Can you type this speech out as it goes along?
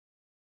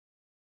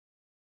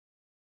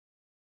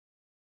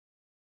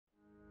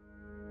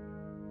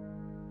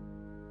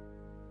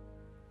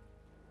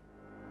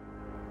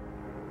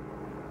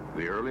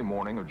the early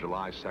morning of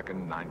July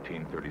 2nd,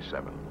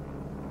 1937.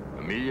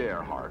 Amelia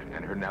Earhart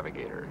and her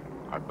navigator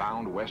are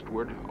bound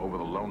westward over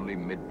the lonely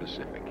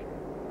mid-Pacific.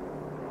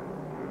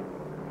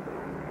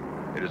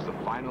 It is the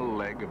final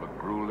leg of a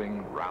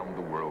grueling,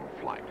 round-the-world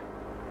flight.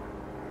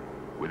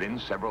 Within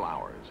several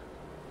hours,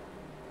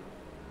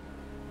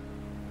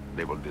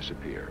 they will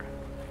disappear.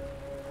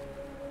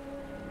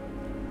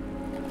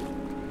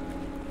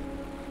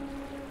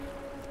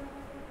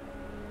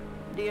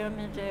 Dear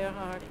Miss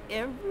Earhart,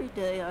 every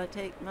day I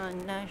take my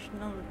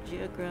National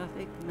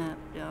Geographic map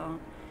down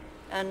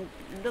and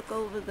look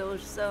over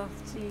those South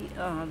Sea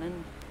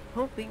islands,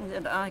 hoping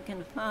that I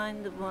can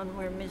find the one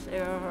where Miss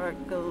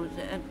Earhart goes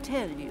and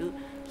tell you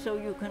so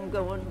you can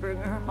go and bring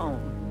her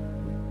home.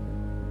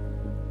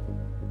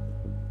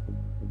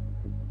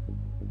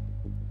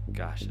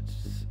 Gosh,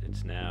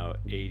 it's now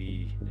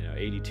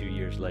 82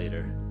 years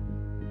later,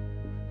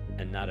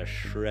 and not a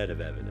shred of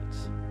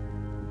evidence,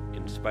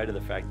 in spite of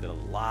the fact that a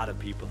lot of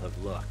people have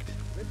looked.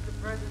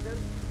 Mr. President,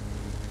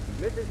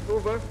 Mrs.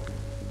 Hoover,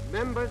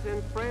 members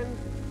and friends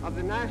of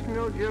the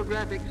National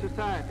Geographic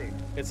Society.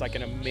 It's like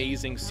an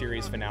amazing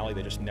series finale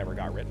that just never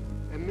got written.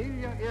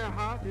 Amelia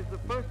Earhart is the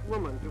first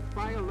woman to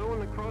fly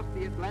alone across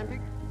the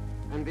Atlantic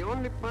and the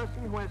only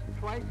person who has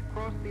twice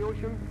crossed the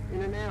ocean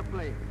in an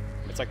airplane.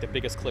 It's like the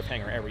biggest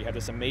cliffhanger ever. You had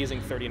this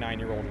amazing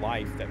 39-year-old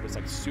life that was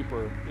like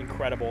super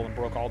incredible and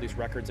broke all these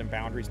records and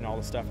boundaries and all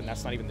this stuff, and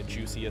that's not even the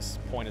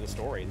juiciest point of the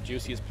story. The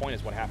juiciest point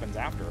is what happens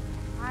after.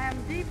 I am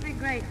deeply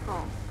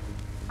grateful.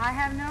 I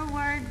have no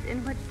words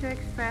in which to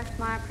express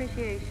my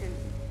appreciation.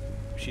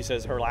 She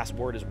says her last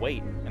word is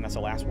wait, and that's the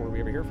last word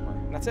we ever hear from her,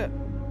 and that's it.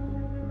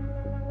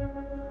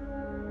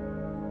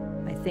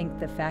 I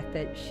think the fact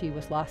that she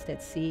was lost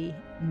at sea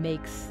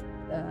makes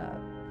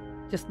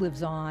just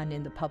lives on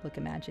in the public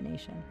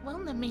imagination. Well,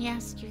 let me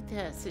ask you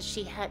this. If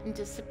she hadn't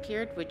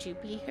disappeared, would you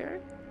be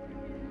here?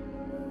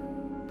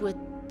 Would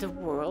the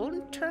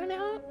world turn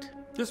out?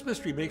 This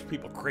mystery makes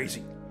people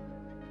crazy.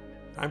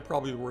 I'm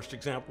probably the worst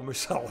example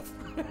myself.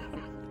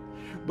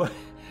 But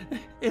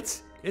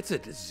it's a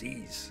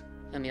disease.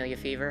 Amelia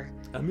fever?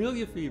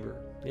 Amelia fever,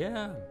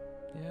 yeah.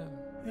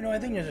 You know, I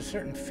think there's a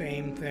certain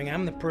fame thing.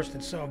 I'm the person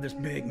that solved this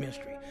big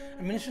mystery.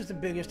 I mean, this is the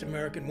biggest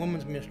American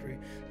woman's mystery,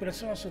 but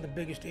it's also the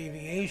biggest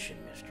aviation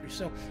mystery.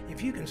 So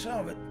if you can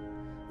solve it,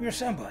 you're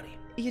somebody.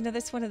 You know,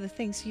 that's one of the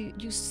things.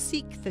 You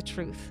seek the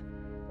truth.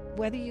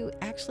 Whether you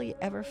actually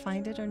ever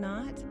find it or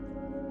not,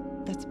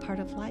 that's part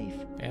of life.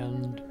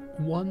 And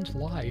one's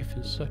life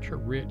is such a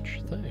rich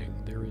thing.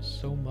 There is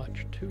so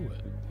much to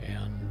it.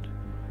 And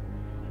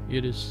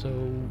it is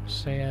so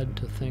sad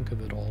to think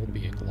of it all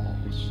being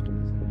lost.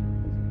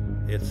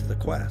 It's the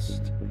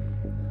quest.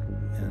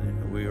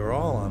 And we are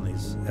all on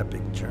these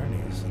epic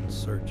journeys in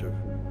search of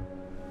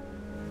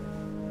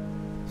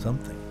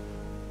something.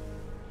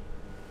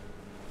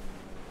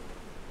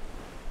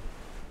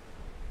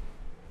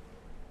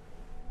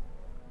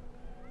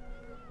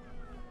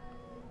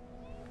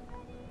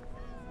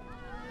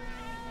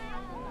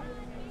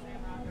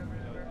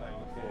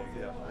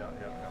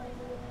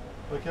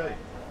 Okay,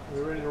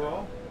 we ready to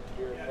roll?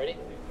 Ready?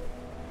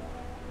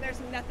 There's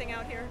nothing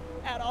out here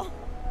at all,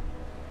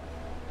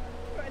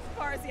 as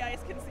far as the eyes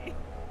can see.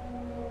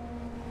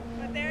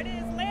 But there it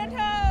is, land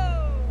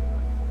ho!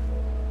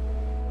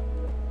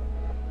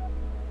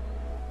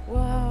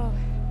 Whoa,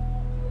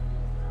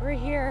 we're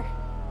here.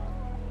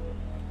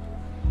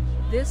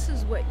 This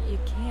is what you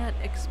can't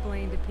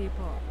explain to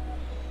people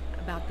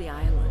about the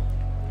island.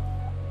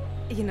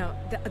 You know,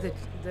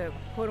 the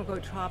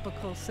quote-unquote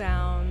tropical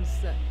sounds,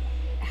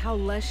 how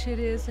lush it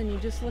is, and you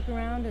just look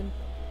around and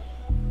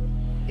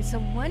it's a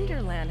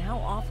wonderland. How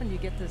often do you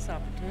get this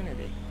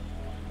opportunity?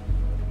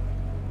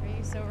 Are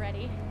you so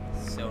ready?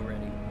 So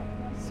ready.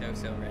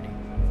 So ready.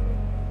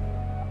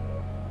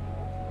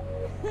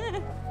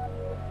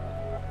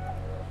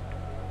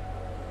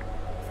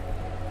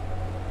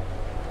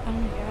 Oh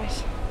my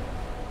gosh.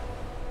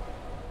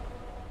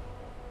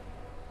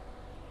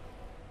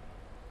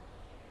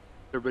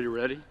 Everybody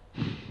ready?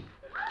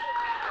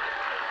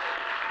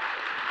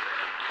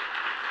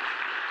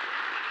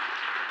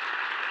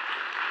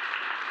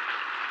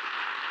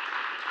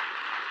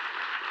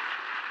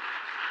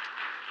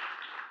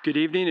 Good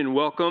evening and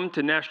welcome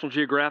to National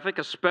Geographic,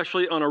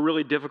 especially on a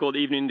really difficult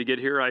evening to get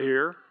here, I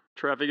hear.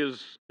 Traffic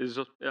is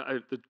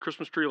the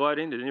Christmas tree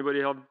lighting. Did anybody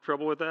have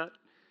trouble with that?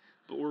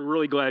 But we're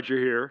really glad you're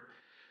here.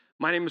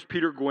 My name is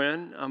Peter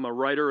Gwynn. I'm a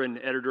writer and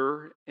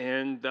editor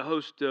and the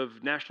host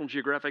of National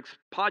Geographic's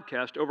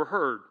podcast,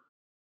 Overheard.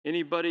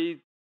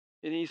 Anybody,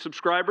 any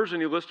subscribers,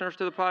 any listeners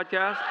to the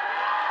podcast?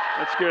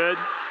 That's good.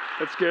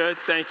 That's good.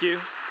 Thank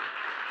you.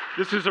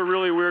 This is a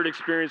really weird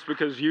experience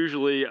because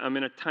usually I'm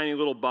in a tiny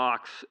little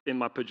box in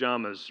my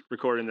pajamas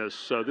recording this,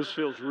 so this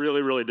feels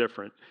really, really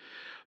different.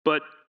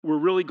 But we're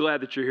really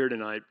glad that you're here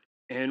tonight,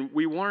 and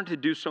we wanted to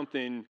do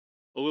something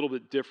a little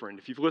bit different.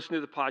 If you've listened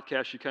to the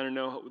podcast, you kind of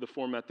know the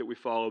format that we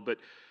follow, but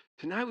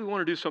tonight we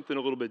want to do something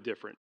a little bit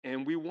different,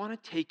 and we want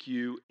to take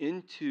you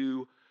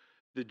into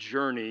the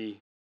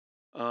journey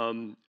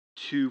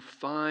to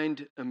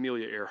find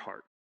Amelia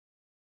Earhart.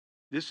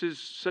 this is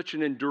such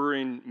an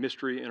enduring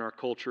mystery in our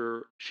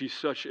culture. She's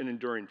such an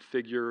enduring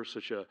figure,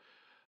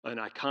 an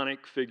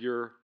iconic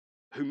figure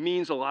who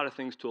means a lot of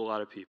things to a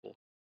lot of people.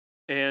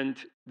 And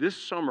this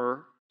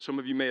summer, some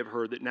of you may have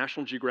heard that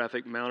National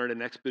Geographic mounted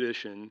an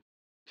expedition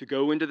to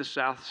go into the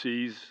South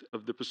Seas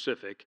of the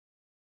Pacific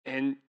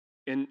and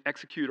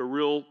execute a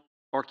real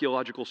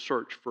archaeological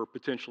search for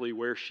potentially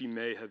where she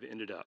may have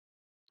ended up.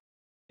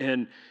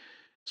 And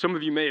some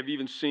of you may have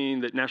even seen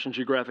that National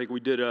Geographic,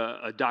 we did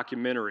a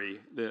documentary.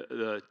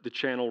 The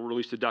channel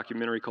released a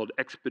documentary called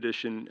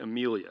Expedition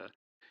Amelia.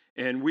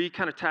 And we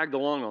kind of tagged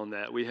along on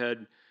that. We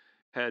had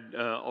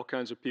all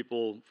kinds of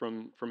people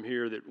from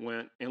here that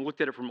went and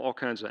looked at it from all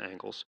kinds of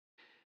angles.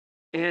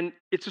 And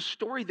it's a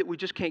story that we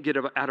just can't get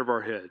out of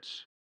our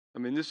heads. I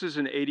mean, this is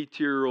an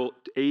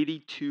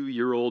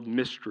 82-year-old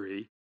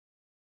mystery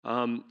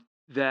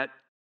that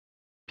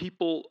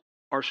people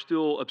are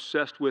still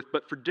obsessed with,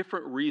 but for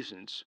different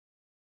reasons.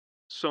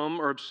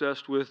 Some are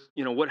obsessed with,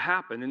 what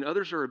happened, and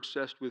others are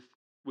obsessed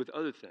with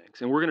other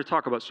things. And we're going to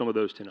talk about some of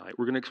those tonight.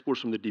 We're going to explore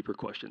some of the deeper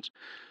questions.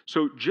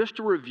 So just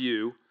to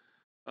review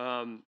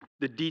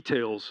the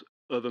details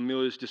of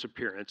Amelia's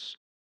disappearance,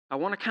 I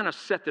want to kind of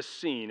set the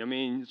scene. I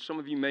mean, some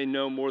of you may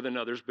know more than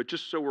others, but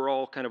just so we're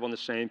all kind of on the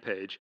same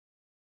page.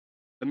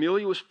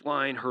 Amelia was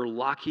flying her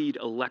Lockheed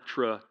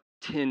Electra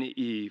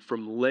 10E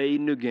from Lae,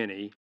 New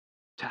Guinea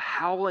to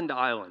Howland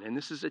Island. And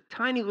this is a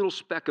tiny little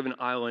speck of an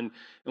island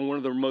in one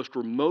of the most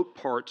remote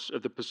parts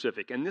of the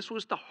Pacific. And this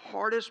was the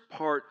hardest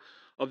part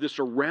of this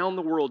around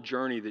the world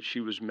journey that she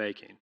was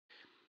making.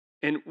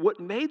 And what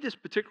made this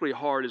particularly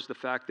hard is the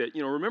fact that,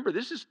 remember,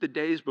 this is the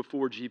days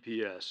before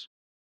GPS.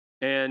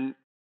 And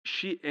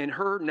she and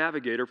her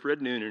navigator,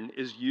 Fred Noonan,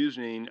 is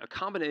using a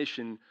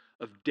combination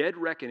of dead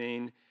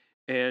reckoning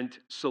and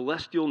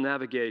celestial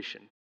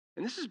navigation.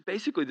 And this is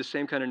basically the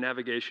same kind of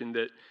navigation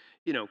that,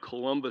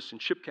 Columbus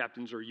and ship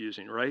captains are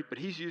using, right? But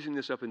he's using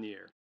this up in the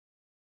air.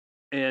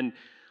 And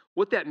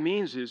what that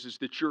means is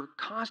that you're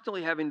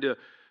constantly having to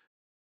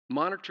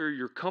monitor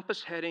your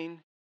compass heading,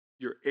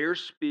 your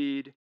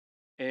airspeed,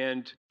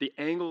 and the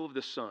angle of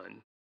the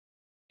sun.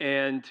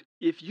 And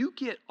if you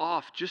get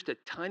off just a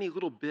tiny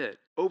little bit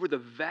over the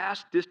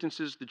vast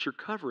distances that you're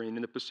covering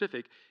in the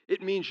Pacific,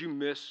 it means you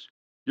miss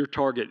your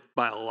target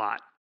by a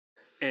lot.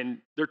 And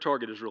their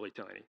target is really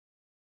tiny.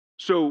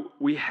 So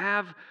we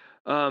have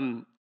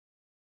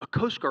a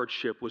Coast Guard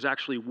ship was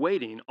actually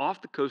waiting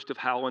off the coast of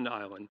Howland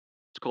Island.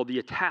 It's called the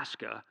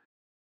Itasca.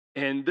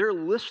 And they're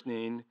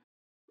listening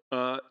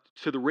to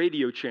the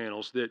radio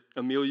channels that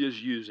Amelia's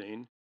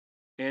using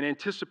and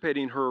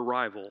anticipating her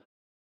arrival.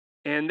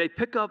 And they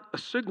pick up a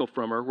signal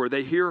from her where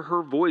they hear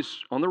her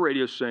voice on the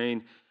radio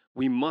saying,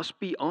 "We must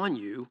be on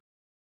you,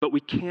 but we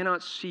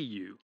cannot see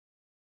you.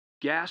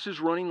 Gas is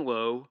running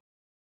low,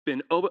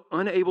 been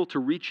unable to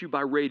reach you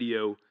by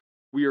radio.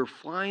 We are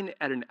flying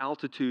at an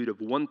altitude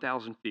of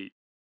 1,000 feet.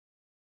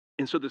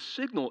 And so the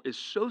signal is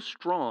so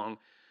strong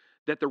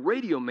that the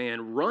radio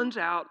man runs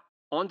out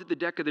onto the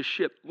deck of the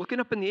ship, looking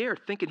up in the air,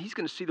 thinking he's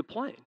going to see the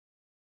plane.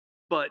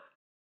 But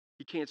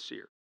he can't see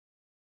her.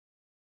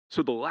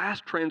 So the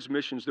last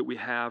transmissions that we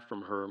have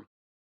from her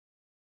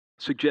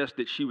suggest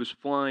that she was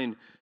flying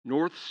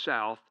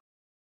north-south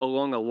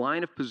along a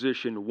line of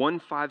position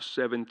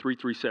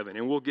 157337.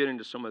 And we'll get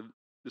into some of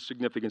the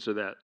significance of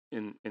that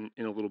in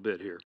a little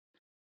bit here.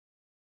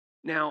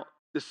 Now,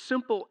 the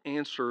simple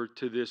answer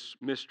to this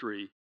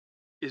mystery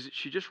is that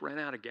she just ran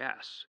out of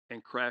gas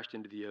and crashed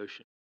into the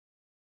ocean.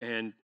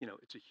 And,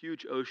 it's a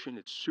huge ocean,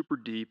 it's super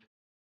deep,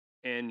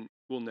 and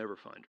we'll never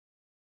find her.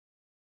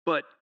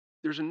 But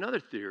there's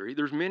another theory,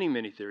 there's many,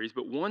 many theories,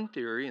 but one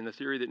theory, and the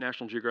theory that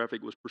National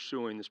Geographic was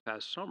pursuing this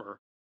past summer,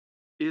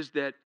 is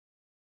that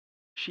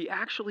she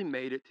actually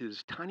made it to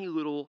this tiny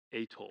little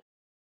atoll,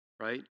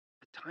 right?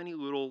 A tiny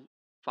little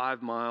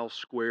 5-mile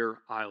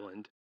square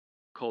island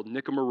called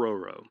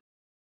Nikumaroro.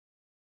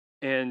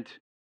 And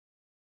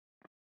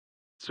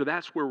so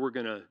that's where we're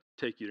going to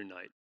take you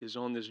tonight, is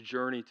on this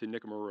journey to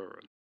Nikumaroro.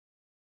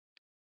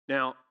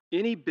 Now,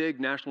 any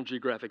big National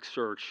Geographic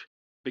search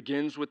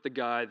begins with the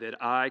guy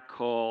that I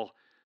call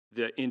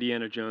the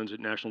Indiana Jones at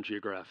National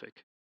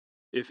Geographic.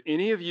 If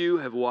any of you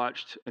have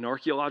watched an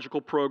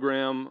archaeological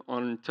program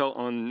on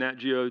Nat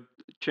Geo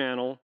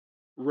channel,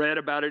 read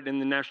about it in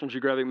the National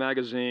Geographic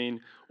magazine,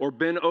 or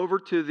been over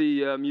to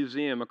the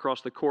museum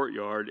across the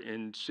courtyard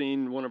and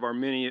seen one of our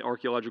many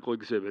archaeological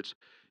exhibits,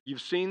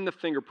 you've seen the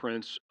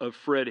fingerprints of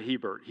Fred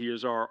Hebert. He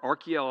is our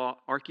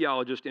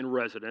archaeologist in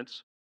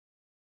residence.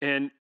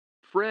 And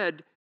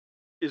Fred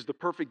is the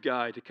perfect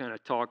guy to kind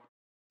of talk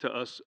to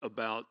us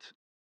about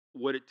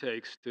what it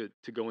takes to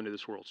go into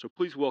this world. So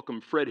please welcome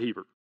Fred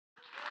Hebert.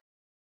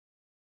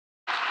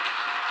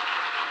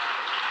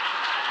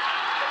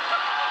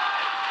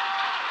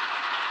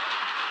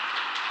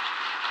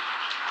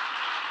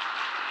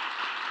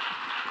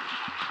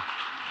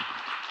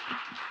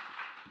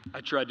 I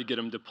tried to get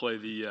him to play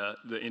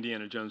the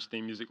Indiana Jones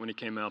theme music when he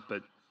came out,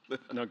 but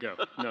no go.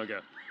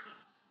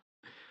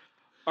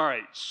 All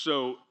right,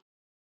 so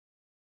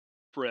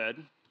Fred,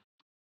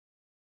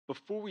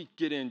 before we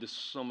get into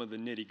some of the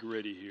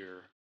nitty-gritty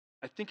here,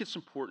 I think it's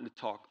important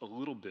to talk a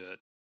little bit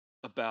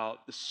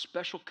about the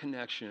special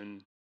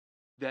connection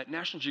that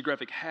National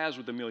Geographic has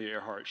with Amelia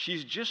Earhart.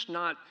 She's just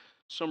not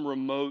some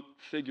remote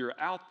figure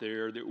out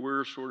there that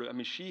we're sort of, I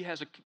mean, she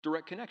has a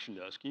direct connection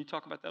to us. Can you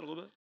talk about that a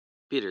little bit?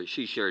 Peter,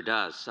 she sure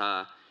does.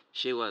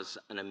 She was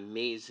an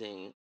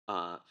amazing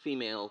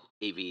female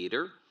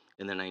aviator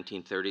in the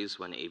 1930s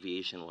when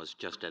aviation was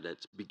just at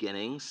its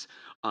beginnings.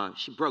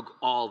 She broke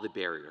all the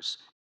barriers,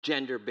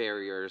 gender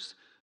barriers,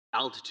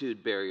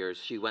 altitude barriers.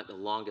 She went the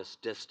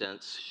longest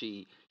distance.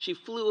 She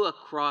flew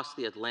across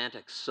the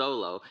Atlantic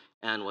solo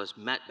and was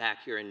met back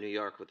here in New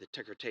York with the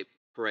ticker tape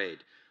parade.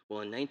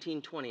 Well, in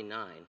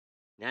 1929,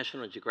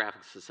 National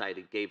Geographic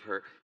Society gave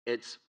her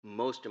its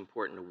most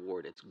important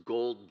award, its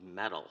gold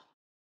medal.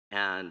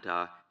 And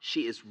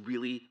she is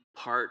really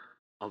part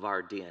of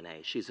our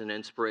DNA. She's an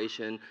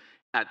inspiration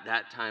at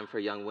that time for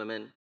young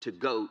women to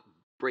go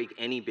break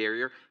any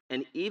barrier.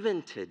 And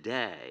even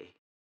today,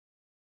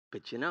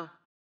 but you know,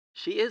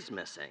 she is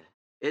missing.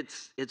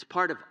 It's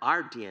part of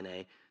our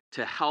DNA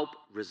to help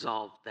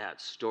resolve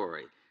that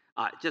story.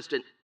 Just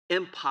an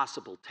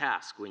impossible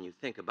task when you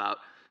think about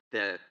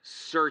the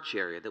search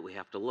area that we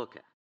have to look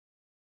at.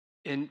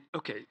 And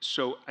okay,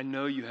 so I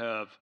know you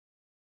have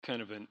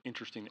kind of an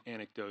interesting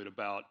anecdote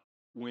about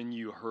when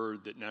you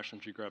heard that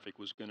National Geographic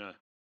was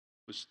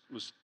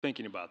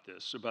thinking about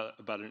this,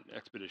 about an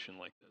expedition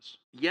like this.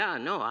 Yeah,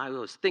 no, I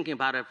was thinking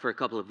about it for a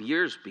couple of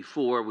years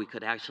before we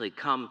could actually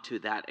come to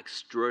that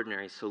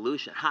extraordinary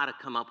solution, how to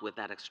come up with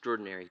that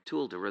extraordinary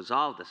tool to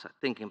resolve this.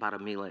 Thinking about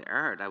Amelia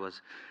Earhart, I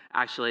was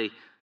actually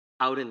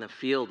out in the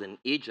field in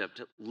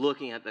Egypt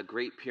looking at the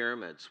Great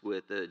Pyramids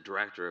with the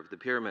director of the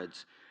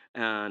pyramids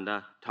and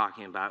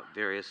talking about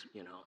various,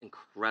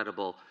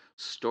 incredible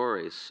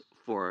stories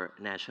for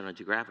National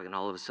Geographic. And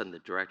all of a sudden the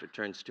director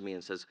turns to me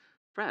and says,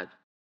 "Fred,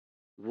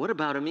 what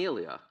about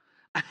Amelia?"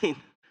 I mean,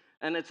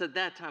 and it's at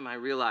that time I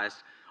realized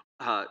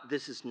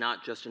this is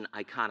not just an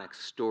iconic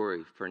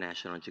story for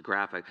National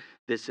Geographic.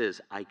 This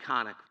is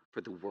iconic for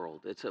the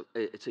world.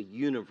 It's a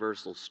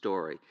universal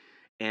story.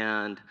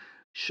 And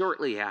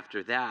shortly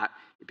after that,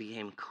 it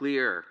became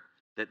clear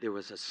that there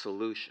was a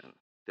solution.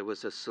 There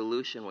was a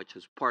solution which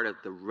was part of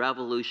the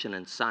revolution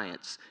in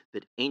science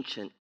that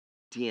ancient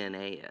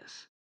DNA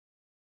is.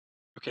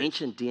 Okay.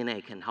 Ancient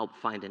DNA can help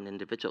find an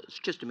individual. It's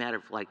just a matter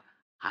of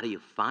how do you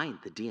find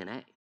the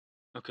DNA?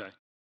 Okay.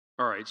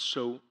 All right.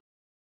 So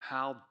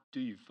how do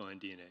you find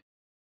DNA?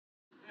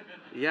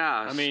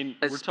 Yeah. I mean,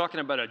 we're talking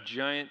about a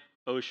giant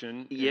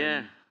ocean.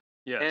 Yeah.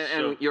 And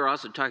so you're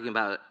also talking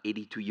about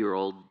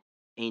 82-year-old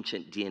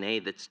ancient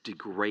DNA that's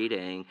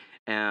degrading,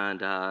 and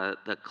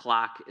the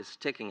clock is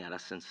ticking at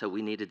us, and so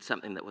we needed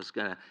something that was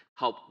going to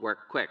help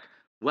work quick.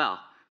 Well,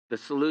 the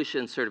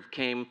solution sort of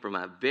came from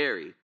a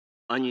very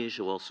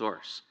unusual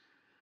source.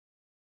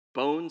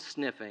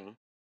 Bone-sniffing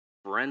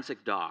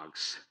forensic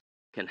dogs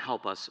can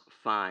help us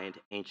find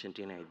ancient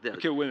DNA.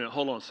 Okay, wait a minute.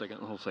 Hold on a second.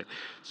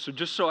 So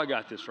just so I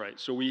got this right.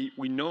 So we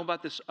know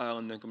about this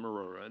island,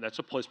 Nkomarora. That's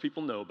a place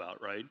people know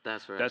about, right?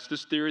 That's right. That's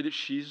this theory that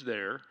she's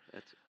there.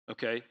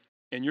 Okay.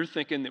 And you're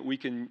thinking that we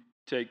can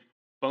take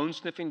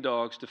bone-sniffing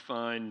dogs to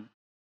find,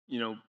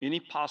 any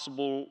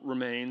possible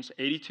remains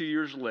 82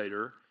 years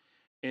later.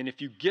 And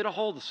if you get a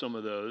hold of some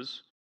of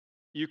those,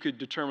 you could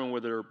determine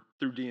whether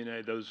through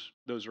DNA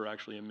those are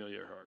actually Amelia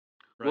Earhart,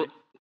 right? Well,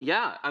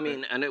 yeah, I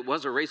mean, and it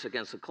was a race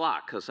against the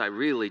clock because I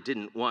really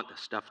didn't want the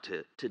stuff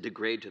to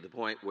degrade to the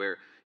point where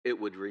it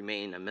would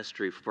remain a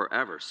mystery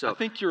forever. So I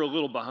think you're a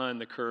little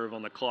behind the curve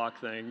on the clock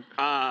thing.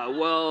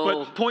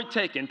 Well, but point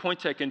taken.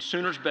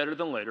 Sooner's better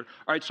than later.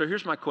 All right. So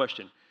here's my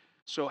question.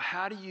 So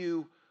how do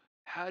you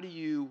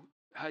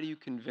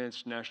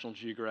convince National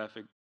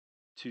Geographic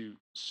to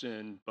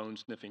send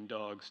bone-sniffing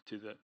dogs to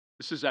the?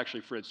 This is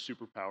actually Fred's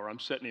superpower. I'm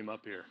setting him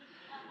up here.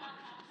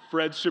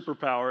 Fred's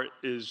superpower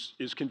is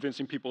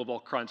convincing people of all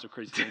kinds of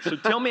crazy things. So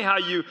tell me how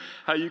you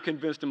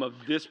convinced him of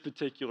this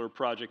particular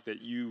project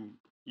that you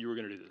were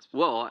going to do this.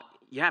 Well,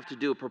 you have to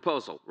do a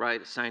proposal, right?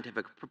 A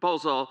scientific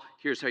proposal.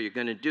 Here's how you're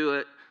going to do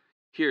it.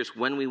 Here's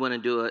when we want to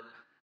do it.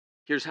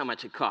 Here's how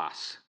much it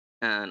costs.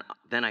 And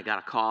then I got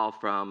a call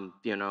from,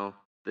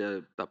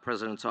 the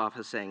president's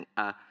office saying,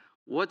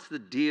 what's the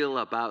deal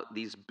about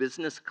these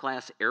business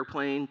class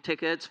airplane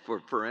tickets for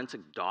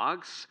forensic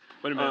dogs?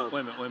 Wait a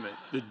minute.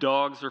 The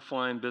dogs are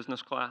flying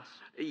business class?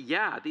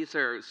 Yeah, these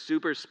are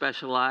super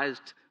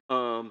specialized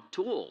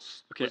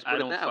tools. Okay, I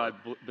don't fly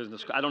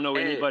business class. I don't know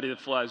anybody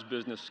that flies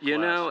business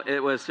class.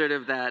 It was sort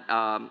of that,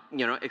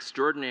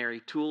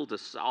 extraordinary tool to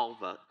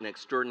solve an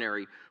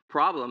extraordinary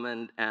problem.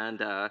 And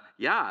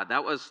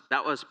that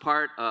was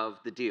part of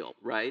the deal,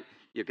 right?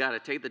 You got to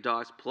take the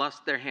dogs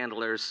plus their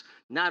handlers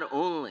not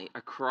only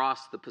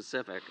across the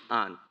Pacific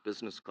on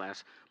business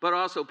class, but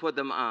also put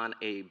them on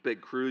a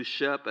big cruise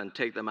ship and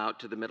take them out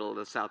to the middle of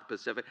the South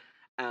Pacific.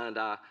 And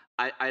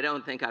I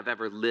don't think I've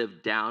ever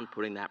lived down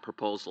putting that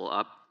proposal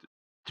up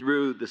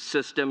through the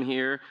system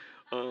here.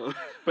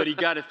 But he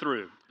got it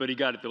through.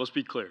 Let's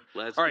be clear.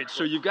 All right,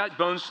 so you've got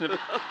bone sniffing.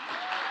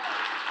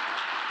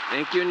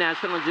 Thank you,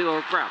 National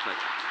Geographic.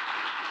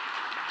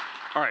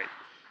 All right.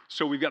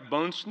 So we've got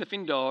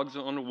bone-sniffing dogs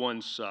on the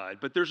one side,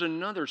 but there's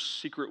another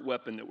secret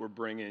weapon that we're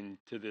bringing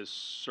to this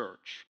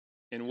search.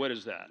 And what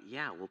is that?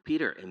 Yeah, well,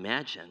 Peter,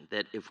 imagine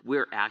that if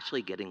we're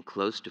actually getting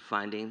close to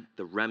finding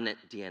the remnant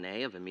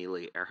DNA of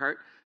Amelia Earhart,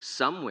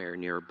 somewhere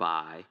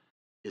nearby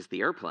is the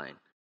airplane.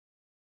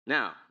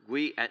 Now,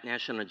 we at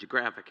National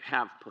Geographic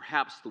have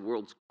perhaps the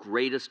world's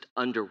greatest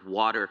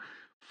underwater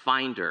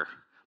finder.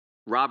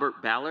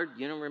 Robert Ballard,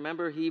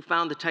 remember he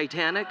found the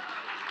Titanic?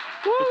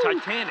 The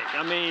Titanic.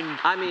 I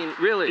mean,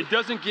 really. It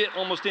doesn't get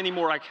almost any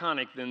more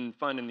iconic than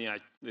finding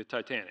the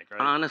Titanic,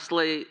 right?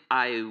 Honestly,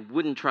 I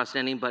wouldn't trust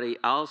anybody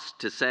else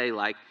to say,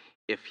 like,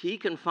 if he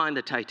can find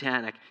the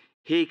Titanic,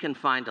 he can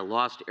find a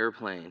lost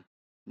airplane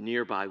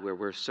nearby where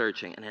we're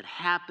searching. And it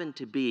happened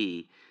to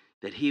be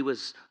that he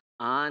was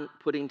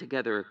putting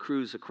together a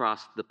cruise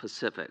across the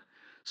Pacific.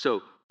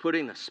 So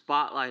putting the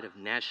spotlight of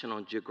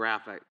National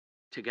Geographic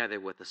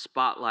together with the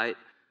spotlight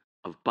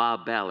of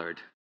Bob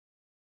Ballard,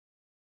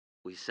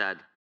 we said,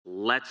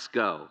 let's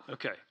go.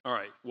 Okay, all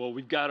right. Well,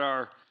 we've got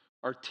our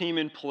team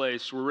in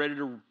place. We're ready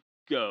to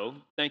go.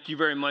 Thank you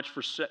very much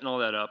for setting all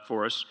that up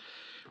for us.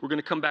 We're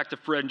going to come back to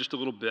Fred in just a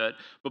little bit.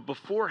 But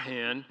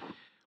beforehand,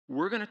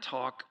 we're going to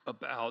talk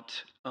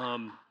about,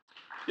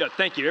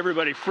 thank you,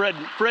 everybody. Fred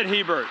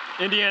Hebert,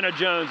 Indiana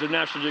Jones of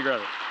National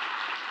Geographic.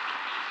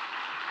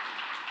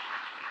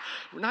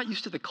 We're not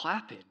used to the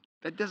clapping.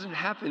 That doesn't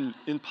happen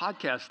in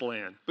podcast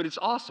land, but it's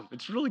awesome.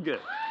 It's really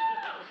good.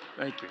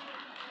 Thank you.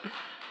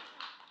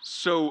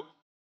 So,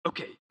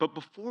 okay, but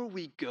before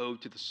we go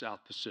to the South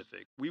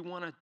Pacific, we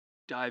want to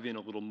dive in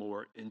a little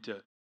more into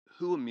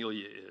who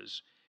Amelia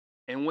is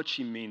and what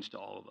she means to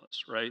all of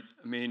us, right?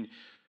 I mean,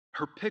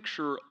 her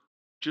picture,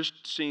 just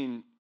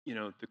seeing,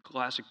 the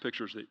classic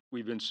pictures that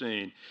we've been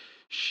seeing,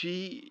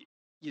 she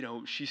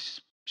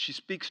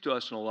speaks to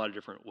us in a lot of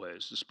different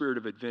ways. The spirit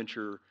of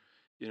adventure,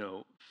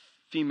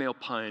 female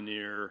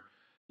pioneer,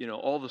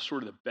 all the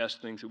sort of the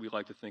best things that we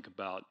like to think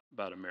about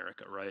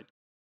America, right?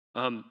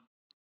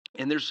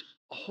 And there's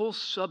a whole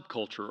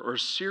subculture or a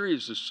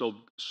series of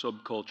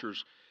subcultures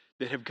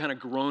that have kind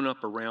of grown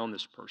up around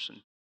this person.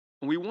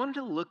 And we wanted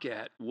to look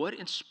at what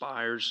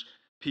inspires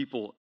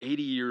people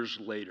 80 years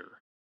later.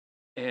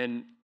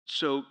 And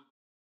so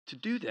to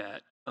do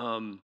that,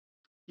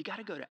 you got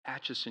to go to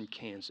Atchison,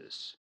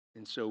 Kansas.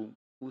 And so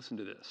listen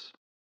to this.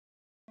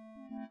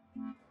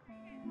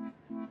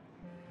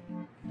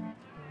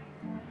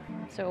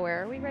 So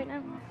where are we right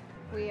now?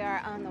 We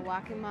are on the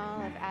Walking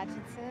Mall of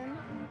Atchison,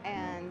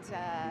 and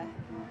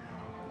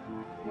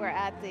we're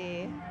at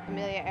the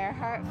Amelia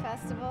Earhart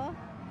Festival,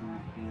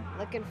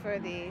 looking for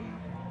the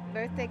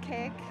birthday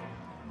cake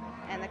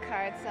and the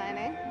card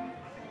signing.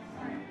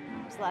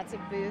 There's lots of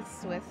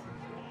booths with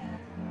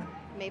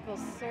maple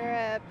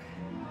syrup,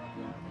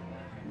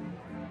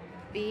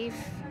 beef.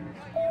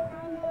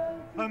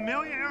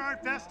 Amelia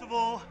Earhart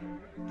Festival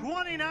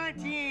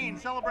 2019,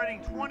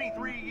 celebrating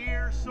 23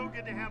 years. So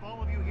good to have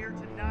all of you here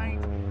tonight.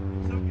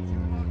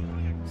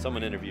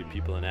 Someone interviewed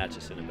people in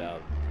Atchison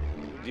about,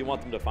 do you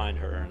want them to find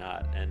her or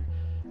not? And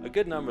a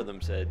good number of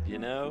them said,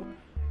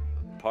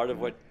 part of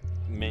what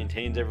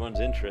maintains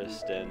everyone's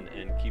interest and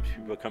keeps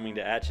people coming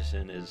to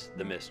Atchison is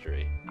the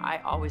mystery. I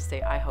always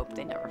say, I hope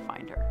they never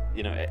find her.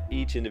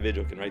 Each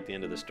individual can write the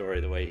end of the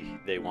story the way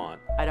they want.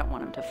 I don't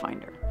want them to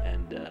find her.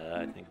 And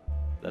I think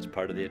that's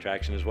part of the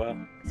attraction as well.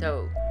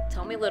 So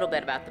tell me a little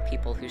bit about the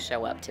people who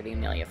show up to the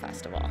Amelia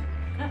Festival.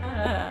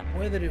 The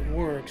way that it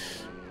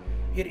works,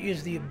 it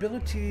is the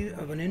ability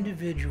of an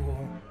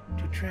individual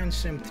to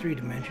transcend 3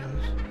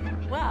 dimensions.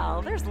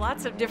 Well, there's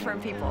lots of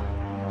different people.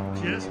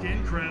 Just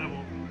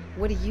incredible.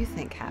 What do you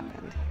think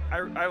happened?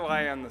 I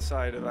lie on the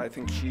side of I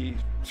think she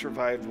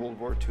survived World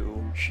War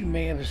II. She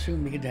may have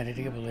assumed the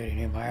identity of a lady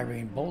named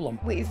Irene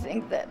Bolam. We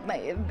think that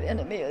may have been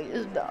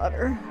Amelia's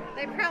daughter.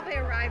 They probably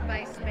arrived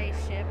by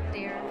spaceship,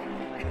 dear.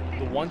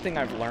 The one thing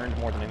I've learned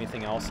more than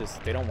anything else is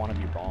they don't want to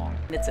be wrong.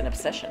 It's an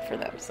obsession for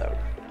them, so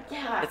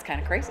yeah, it's kind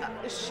of crazy.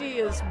 She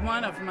is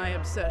one of my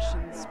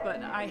obsessions,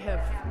 but I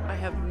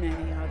have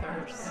many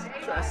others.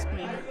 Trust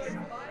me.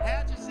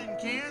 Atchison,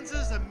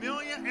 Kansas,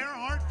 Amelia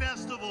Earhart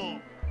Festival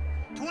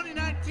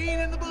 2019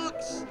 in the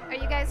books. Are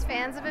you guys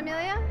fans of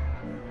Amelia?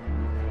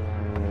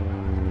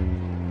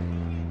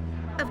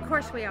 Of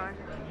course we are.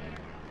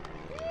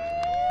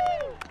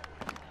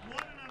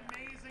 What an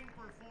amazing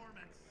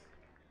performance.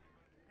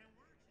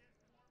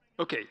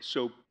 Okay,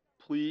 so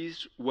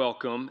please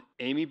welcome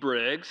Amy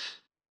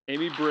Briggs.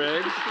 Amy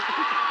Briggs.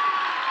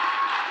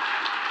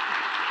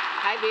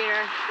 Hi,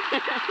 Peter.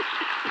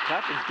 The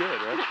clapping's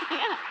good, right?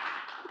 Yeah.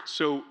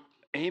 So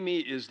Amy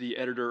is the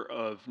editor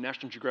of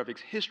National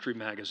Geographic's History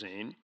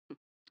magazine,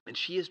 and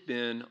she has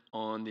been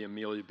on the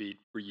Amelia beat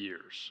for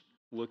years,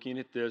 looking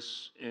at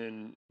this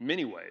in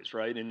many ways,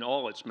 right? In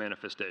all its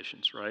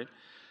manifestations, right?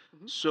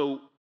 Mm-hmm.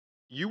 So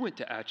you went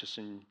to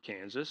Atchison,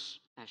 Kansas.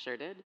 I sure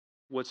did.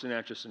 What's in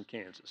Atchison,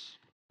 Kansas?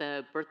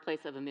 The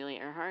birthplace of Amelia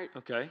Earhart.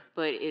 Okay.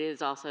 But it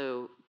is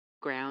also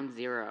ground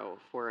zero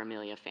for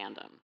Amelia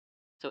fandom.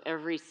 So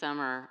every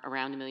summer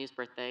around Amelia's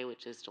birthday,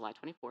 which is July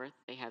 24th,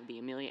 they have the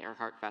Amelia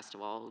Earhart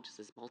Festival, which is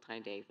this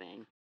multi-day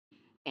thing.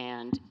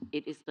 And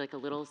it is like a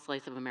little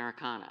slice of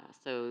Americana.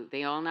 So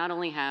they all not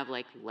only have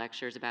like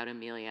lectures about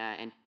Amelia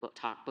and book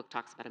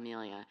talks about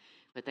Amelia,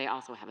 but they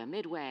also have a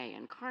midway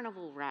and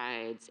carnival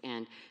rides,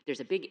 and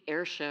there's a big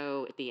air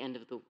show at the end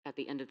of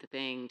the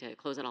thing to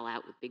close it all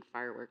out with big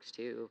fireworks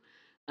too.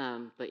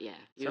 But yeah,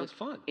 Sounds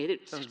fun.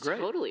 It's Sounds great.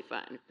 Totally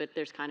fun, but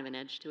there's kind of an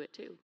edge to it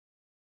too.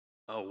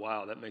 Oh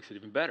wow, that makes it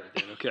even better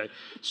then. Okay,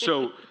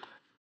 so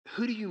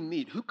who do you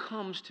meet? Who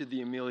comes to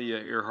the Amelia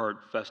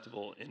Earhart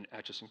Festival in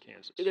Atchison,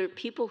 Kansas? There are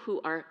people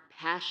who are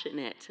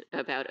passionate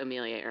about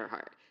Amelia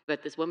Earhart,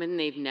 but this woman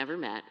they've never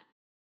met,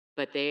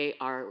 but they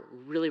are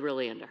really,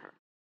 really into her.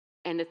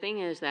 And the thing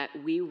is that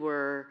we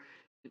were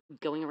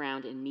going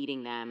around and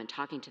meeting them and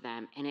talking to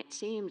them, and it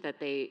seemed that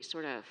they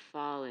sort of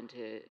fall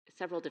into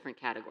several different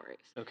categories.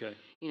 Okay.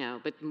 You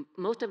know, but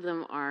most of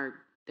them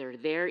they're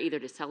there either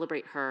to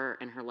celebrate her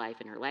and her life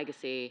and her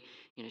legacy.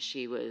 You know,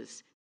 she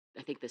was,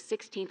 I think, the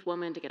 16th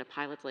woman to get a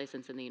pilot's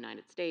license in the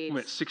United States.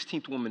 Wait,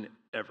 16th woman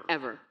ever?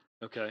 Ever.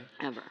 Okay.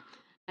 Ever.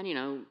 And, you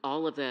know,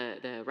 all of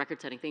the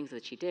record-setting things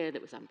that she did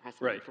that was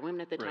unprecedented for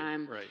women at the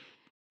time. Right.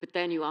 But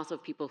then you also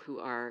have people who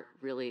are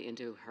really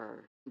into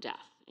her death,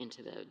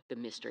 into the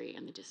mystery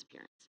and the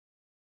disappearance.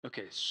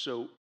 Okay,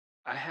 so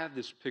I have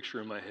this picture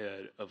in my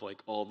head of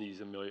like all these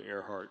Amelia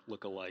Earhart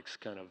lookalikes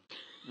kind of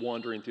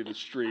wandering through the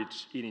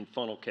streets eating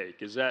funnel cake.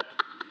 Is that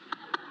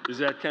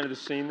kind of the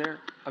scene there?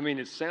 I mean,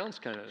 it sounds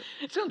great.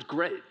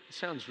 It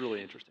sounds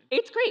really interesting.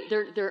 It's great.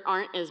 There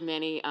aren't as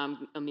many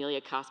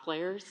Amelia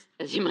cosplayers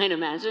as you might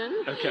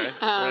imagine. Okay.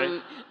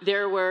 Right.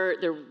 There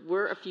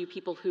were a few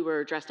people who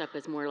were dressed up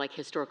as more like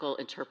historical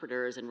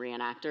interpreters and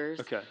reenactors.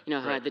 Okay. You know,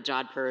 who had the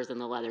jodhpurs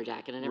and the leather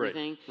jacket and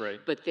everything. Right.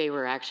 But they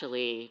were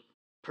actually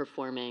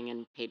performing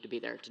and paid to be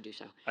there to do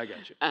so. I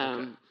got you.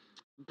 Okay.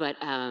 But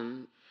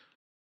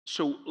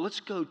so let's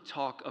go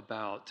talk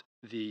about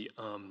the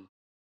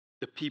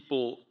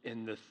people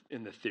in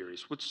the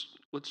theories.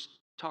 Let's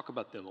talk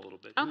about them a little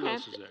bit. Okay. Who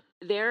else is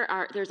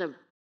there? There's a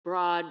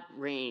broad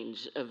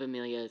range of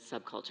Amelia's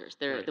subcultures.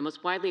 Right. The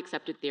most widely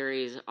accepted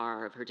theories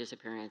of her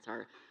disappearance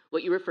are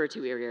what you referred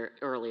to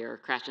earlier,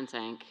 crash and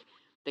sank,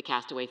 the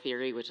castaway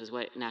theory, which is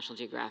what National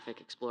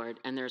Geographic explored,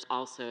 and there's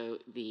also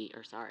the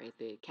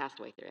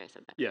castaway theory. I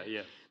said that.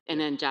 Yeah. And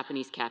then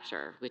Japanese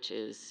capture, which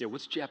is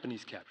what's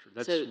Japanese capture?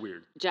 That's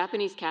weird.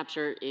 Japanese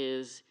capture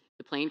is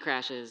the plane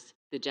crashes,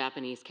 the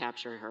Japanese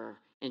capture her,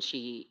 and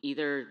she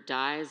either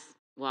dies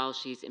while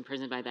she's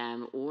imprisoned by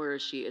them, or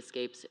she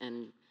escapes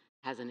and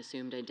has an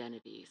assumed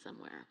identity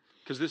somewhere.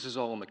 Because this is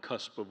all on the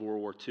cusp of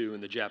World War II,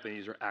 and the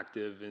Japanese are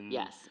active, and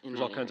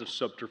there's all kinds of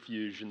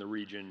subterfuge in the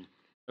region.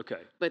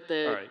 Okay. But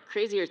the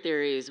crazier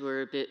theories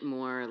were a bit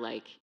more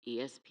like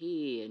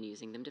ESP and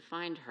using them to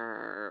find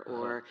her,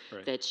 or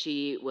that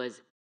she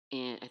was,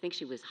 I think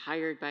she was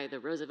hired by the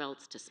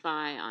Roosevelts to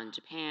spy on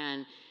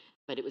Japan,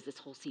 but it was this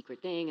whole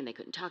secret thing and they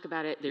couldn't talk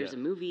about it. There's a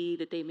movie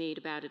that they made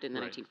about it in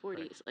the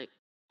 1940s, like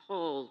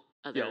whole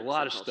other a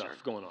lot of subculture.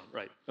 stuff going on,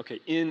 right. Okay,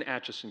 in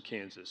Atchison,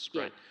 Kansas,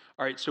 right.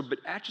 All right, so but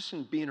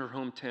Atchison being her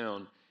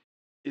hometown,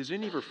 is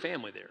any of her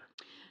family there?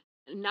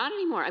 Not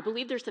anymore. I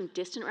believe there's some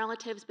distant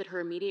relatives, but her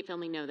immediate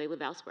family, no, they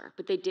live elsewhere.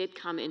 But they did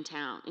come into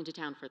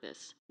town for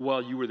this.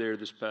 While you were there,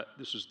 this past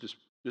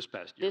year.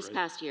 This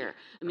past year,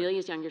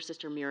 Amelia's younger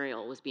sister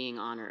Muriel was being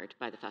honored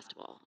by the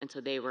festival, and so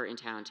they were in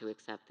town to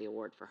accept the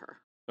award for her.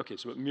 Okay,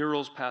 so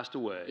Muriel's passed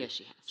away. Yes,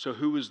 she has. So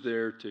who was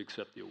there to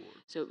accept the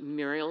award? So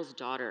Muriel's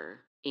daughter,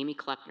 Amy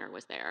Kleppner,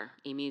 was there.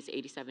 Amy's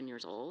 87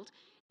 years old,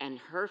 and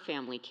her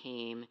family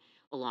came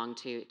along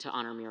to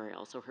honor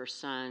Muriel. So her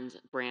sons,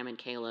 Bram and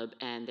Caleb,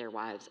 and their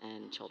wives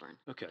and children.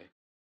 Okay.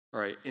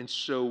 All right. And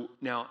so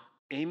now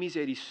Amy's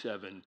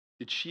 87.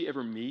 Did she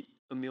ever meet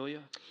Amelia?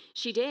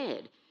 She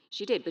did,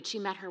 but she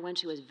met her when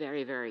she was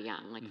very, very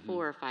young, like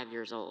 4 or 5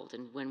 years old.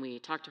 And when we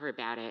talked to her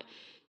about it,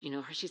 you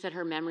know, she said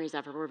her memories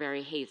of her were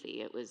very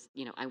hazy. It was,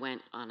 you know, I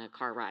went on a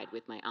car ride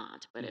with my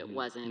aunt, but it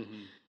wasn't,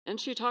 and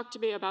she talked to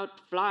me about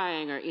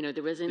flying, or, you know,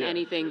 there wasn't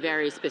anything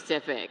very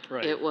specific.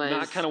 Right. It was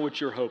not kind of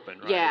what you're hoping,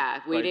 right? Yeah,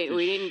 we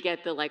didn't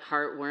get the like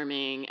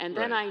heartwarming, and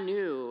then I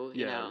knew,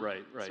 you know,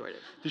 right. sort of.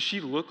 Does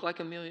she look like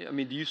Amelia? I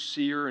mean, do you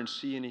see her and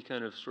see any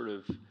kind of sort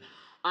of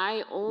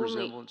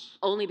resemblance?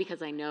 Only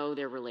because I know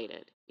they're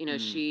related. You know,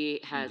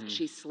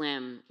 she's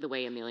slim the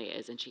way Amelia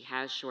is, and she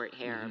has short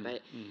hair.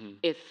 But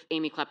if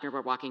Amy Kleppner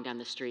were walking down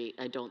the street,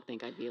 I don't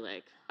think I'd be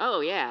like,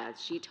 oh yeah,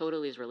 she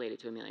totally is related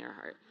to Amelia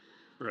Earhart.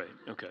 Right.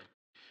 Okay.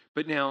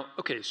 But now,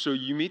 okay, so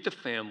you meet the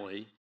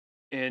family,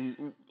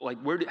 and like,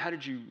 how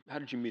did you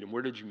meet them?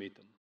 Where did you meet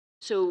them?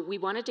 So we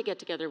wanted to get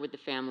together with the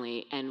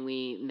family, and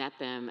we met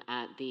them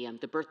at the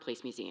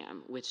Birthplace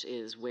Museum, which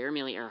is where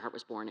Amelia Earhart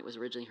was born. It was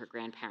originally her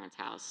grandparents'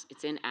 house.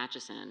 It's in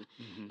Atchison.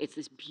 It's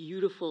this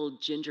beautiful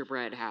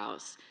gingerbread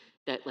house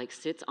that like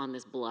sits on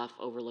this bluff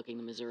overlooking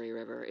the Missouri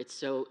River. It's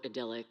so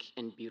idyllic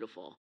and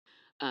beautiful.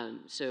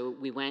 So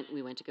we went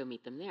to go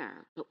meet them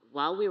there. But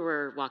while we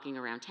were walking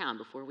around town,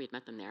 before we had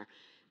met them there,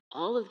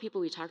 all of the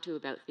people we talked to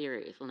about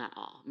theories, well, not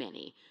all,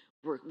 many,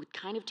 would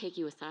kind of take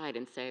you aside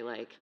and say,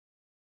 like,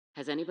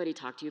 has anybody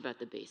talked to you about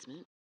the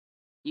basement?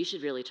 You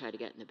should really try to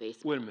get in the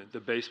basement. Wait a minute, the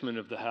basement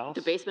of the house?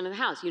 The basement of the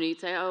house. You'd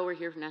say, oh, we're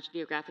here from National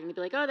Geographic. And they'd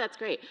be like, oh, that's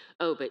great.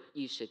 Oh, but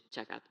you should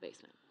check out the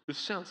basement. This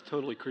sounds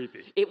totally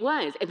creepy. It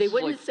was. And they This is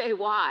wouldn't like- say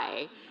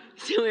why.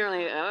 So we were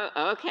like,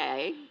 oh,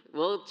 okay,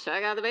 we'll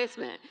check out the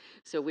basement.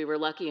 So we were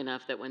lucky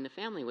enough that when the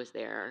family was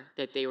there,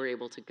 that they were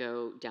able to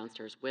go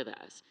downstairs with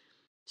us.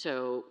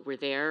 So we're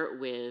there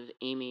with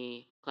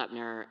Amy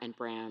Klepner and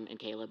Bram and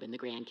Caleb and the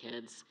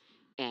grandkids.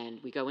 And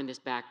we go in this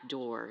back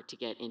door to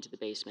get into the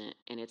basement,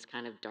 and it's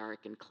kind of dark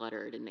and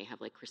cluttered, and they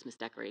have like Christmas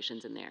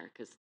decorations in there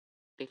because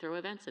they throw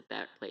events at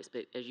that place.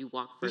 But as you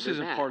walk further This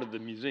isn't back, part of the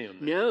museum.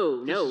 then.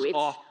 no, This is it's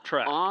off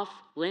track. off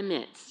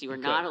limits. You are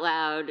Okay. not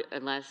allowed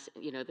unless,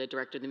 the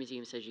director of the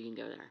museum says you can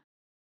go there.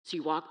 So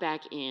you walk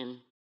back in,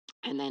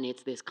 and then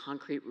it's this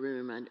concrete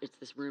room, and it's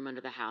this room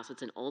under the house.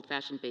 It's an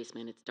old-fashioned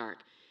basement. It's dark.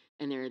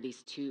 And there are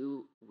these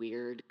two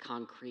weird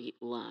concrete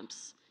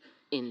lumps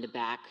in the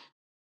back,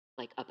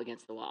 like up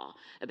against the wall,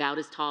 about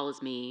as tall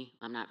as me.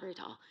 I'm not very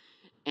tall,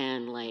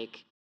 and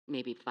like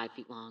maybe 5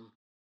 feet long.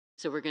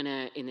 So we're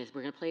gonna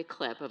play a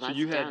clip of So us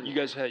you down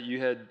there. you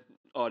had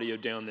audio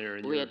down there,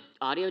 and We had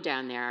audio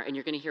down there, and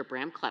you're going to hear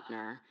Bram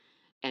Klepner,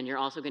 and you're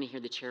also going to hear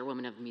the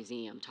chairwoman of the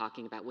museum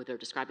talking about they're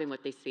describing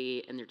what they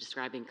see, and they're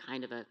describing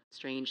kind of a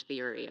strange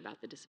theory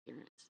about the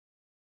disappearance.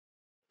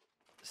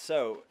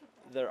 So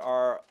there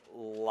are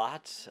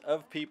lots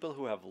of people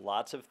who have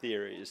lots of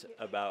theories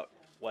about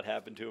what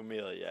happened to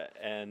Amelia,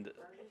 and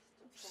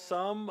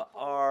some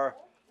are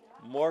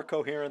more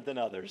coherent than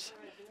others.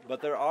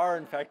 But there are,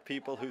 in fact,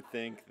 people who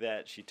think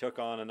that she took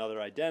on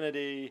another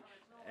identity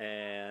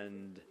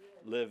and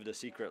lived a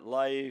secret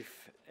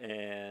life.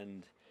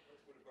 And,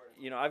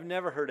 I've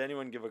never heard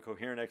anyone give a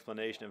coherent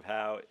explanation of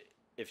how,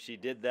 if she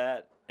did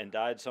that and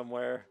died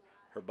somewhere,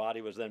 her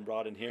body was then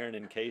brought in here and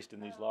encased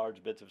in these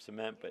large bits of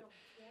cement. But,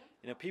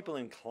 people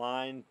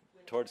inclined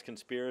towards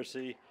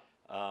conspiracy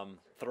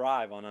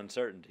thrive on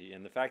uncertainty.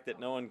 And the fact that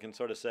no one can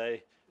sort of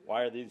say,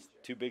 why are these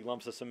two big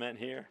lumps of cement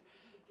here,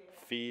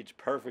 feeds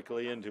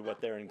perfectly into what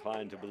they're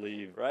inclined to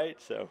believe, right?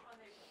 So,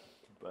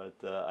 but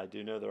I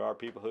do know there are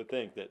people who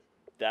think that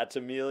that's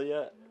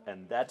Amelia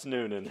and that's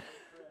Noonan.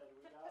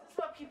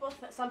 That's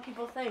what some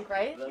people think,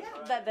 right?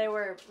 That they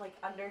were like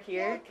under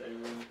here.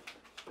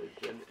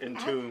 They've been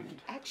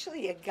entombed.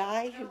 Actually, a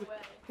guy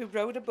who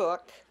wrote a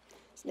book,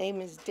 his name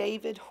is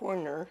David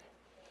Horner,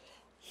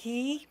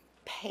 he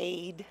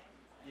paid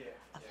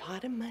a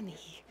lot of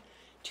money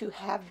to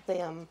have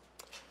them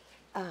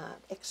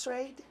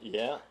x-rayed.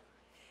 Yeah.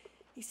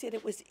 He said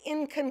it was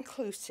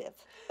inconclusive.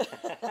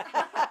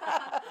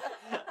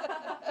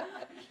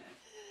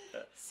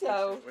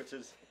 So, which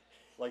is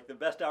like the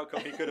best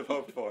outcome he could have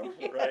hoped for,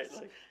 yes, right?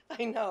 Like,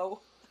 I know.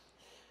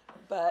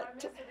 But I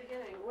missed the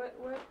beginning. What?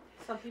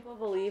 Some people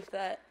believe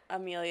that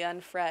Amelia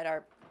and Fred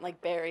are like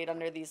buried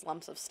under these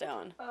lumps of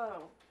stone.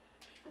 Oh.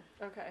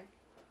 Okay.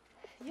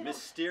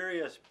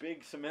 mysterious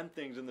big cement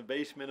things in the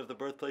basement of the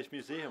Birthplace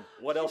Museum.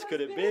 What else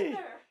could it be?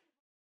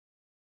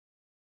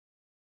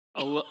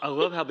 I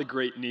love how the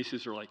great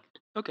nieces are like,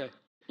 okay,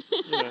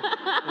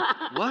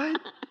 what?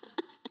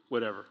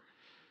 Whatever.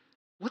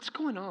 What's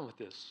going on with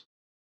this?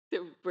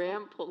 So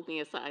Bram pulled me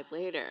aside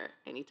later,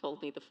 and he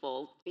told me the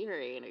full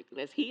theory, and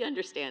as he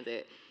understands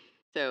it.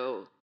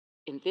 So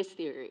in this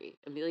theory,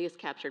 Amelia's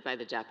captured by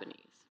the Japanese,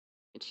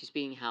 and she's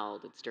being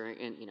held. It's during,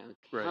 and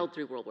Right. held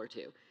through World War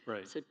II.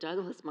 Right. So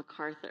Douglas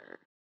MacArthur,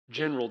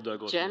 General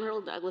Douglas.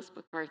 General Douglas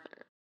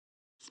MacArthur,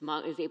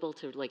 is able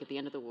to, like at the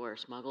end of the war,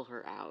 smuggle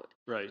her out,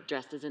 Right.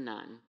 dressed as a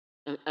nun.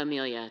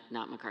 Amelia,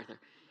 not MacArthur,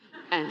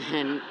 and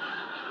then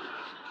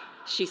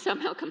she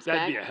somehow comes back.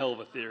 That'd be a hell of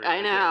a theory.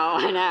 I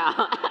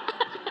know.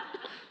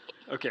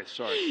 Okay,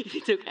 sorry.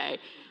 It's okay.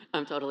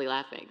 I'm totally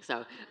laughing.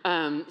 So,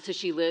 so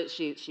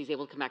she's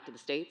able to come back to the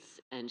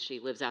States, and she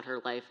lives out her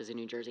life as a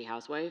New Jersey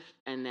housewife.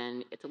 And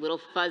then it's a little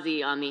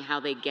fuzzy on how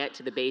they get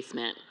to the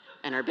basement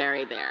and are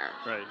buried there.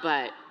 Right.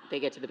 But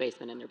they get to the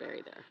basement and they're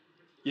buried there.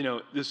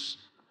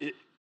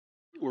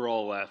 We're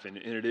all laughing,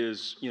 and it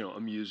is,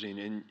 amusing,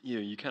 and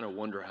you kind of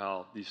wonder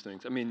how these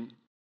things. I mean,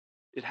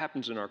 it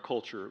happens in our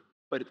culture,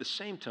 but at the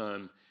same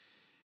time,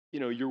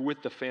 you're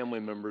with the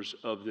family members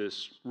of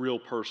this real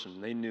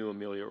person. They knew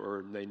Amelia,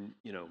 or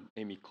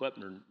Amy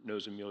Klepner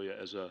knows Amelia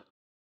as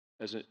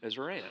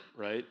her aunt,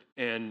 right?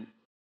 And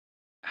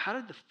how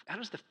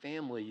does the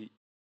family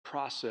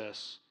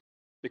process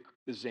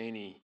the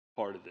zany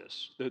part of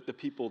this? The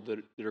people that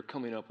are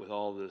coming up with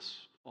all these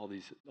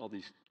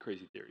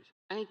crazy theories.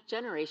 I think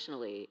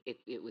generationally,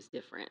 it was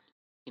different.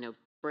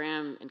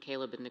 Bram and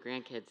Caleb and the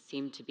grandkids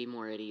seemed to be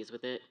more at ease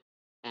with it,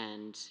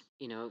 and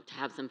to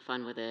have some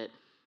fun with it.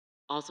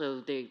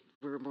 Also, they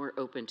were more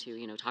open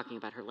to, talking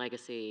about her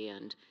legacy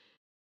and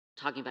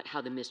talking about how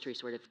the mystery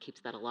sort of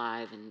keeps that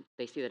alive, and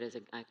they see that as,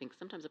 I think,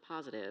 sometimes a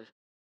positive.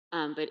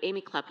 But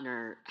Amy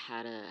Klepner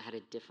had a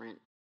different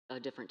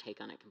take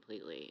on it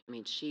completely. I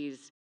mean,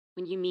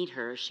 when you meet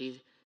her,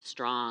 she's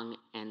strong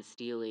and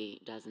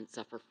steely doesn't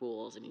suffer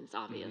fools. I mean, it's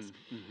obvious.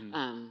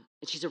 And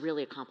she's a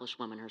really accomplished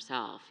woman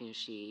herself. You know,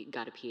 she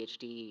got a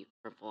PhD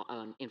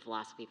in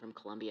philosophy from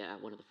Columbia,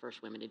 one of the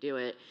first women to do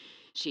it.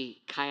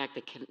 She kayaked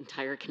the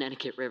entire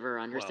Connecticut River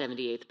on her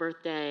 78th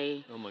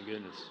birthday. Oh my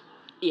goodness.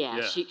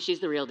 Yeah. She's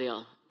the real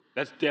deal.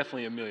 That's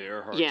definitely Amelia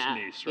Earhart's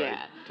niece, right?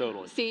 Yeah.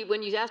 Totally. See,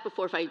 when you asked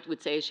before if I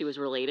would say she was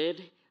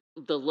related,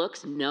 the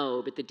looks,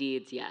 no, but the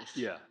deeds, yes.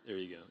 Yeah, there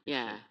you go.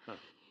 Yeah. Huh.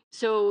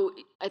 So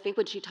I think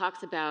when she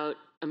talks about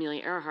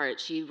Amelia Earhart,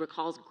 she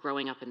recalls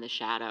growing up in the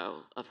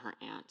shadow of her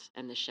aunt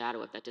and the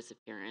shadow of that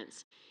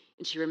disappearance.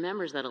 And she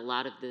remembers that a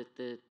lot of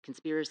the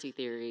conspiracy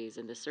theories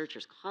and the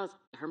searchers caused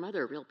her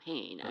mother real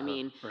pain. I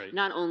mean,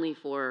 not only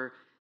for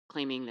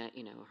claiming that,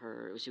 you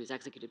know, she was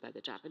executed by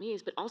the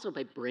Japanese, but also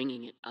by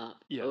bringing it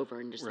up over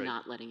and just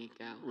not letting it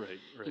go. Right.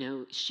 You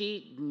know,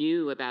 she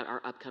knew about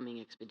our upcoming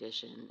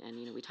expedition, and,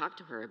 you know, we talked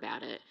to her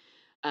about it.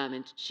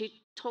 And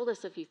she told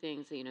us a few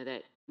things, you know,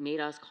 that made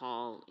us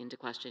call into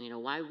question, you know,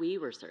 why we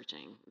were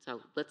searching.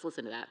 So let's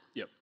listen to that.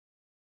 Yep.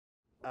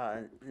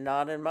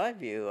 Not in my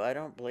view. I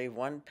don't believe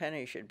one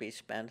penny should be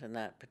spent in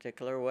that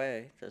particular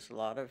way. There's a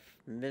lot of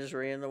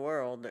misery in the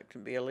world that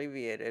can be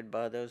alleviated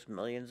by those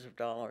millions of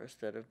dollars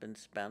that have been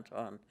spent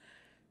on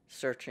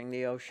searching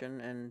the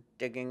ocean and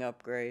digging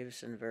up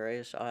graves in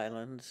various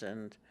islands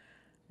and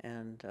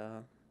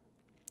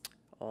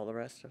all the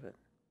rest of it.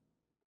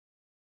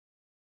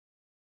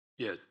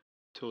 Yeah,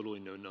 totally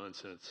no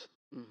nonsense.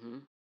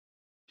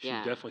 She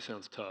Yeah. definitely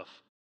sounds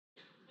tough.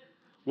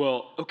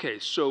 Well, okay,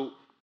 so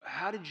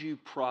how did you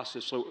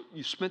process? So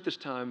you spent this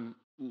time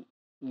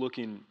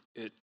looking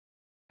at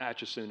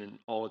Atchison and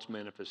all its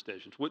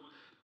manifestations. What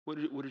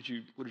did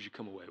you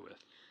come away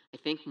with? I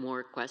think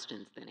more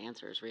questions than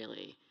answers,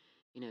 really.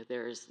 You know,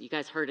 you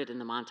guys heard it in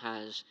the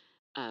montage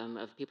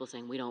of people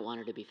saying, we don't want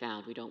her to be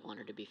found, we don't want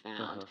her to be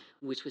found,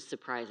 which was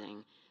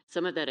surprising.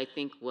 Some of that, I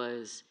think,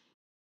 was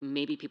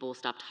maybe people will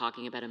stop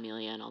talking about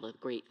Amelia and all the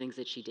great things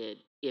that she did.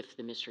 If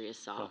the mystery is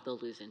solved, they'll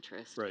lose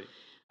interest. Right.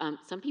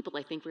 Some people,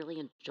 I think, really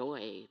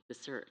enjoy the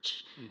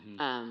search.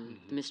 The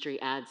mystery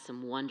adds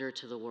some wonder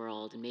to the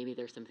world, and maybe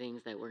there's some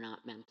things that we're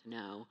not meant to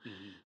know.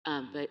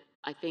 But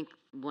I think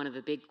one of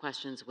the big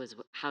questions was,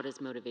 how does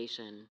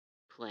motivation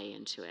play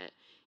into it?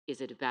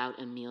 Is it about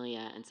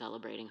Amelia and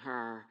celebrating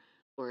her,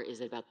 or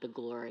is it about the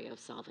glory of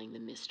solving the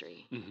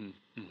mystery?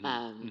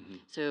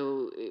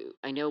 So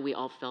I know we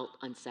all felt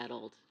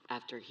unsettled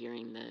after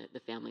hearing the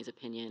family's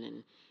opinion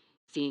and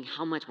seeing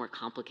how much more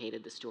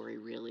complicated the story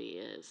really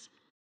is.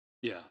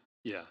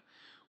 Yeah.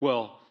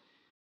 Well,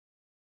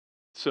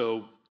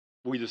 so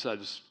we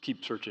decided to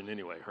keep searching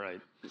anyway,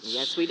 right?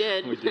 Yes, we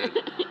did. We did.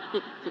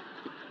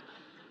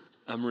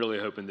 I'm really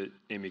hoping that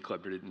Amy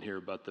Klepper didn't hear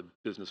about the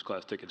business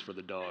class tickets for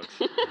the dogs.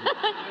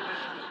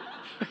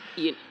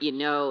 You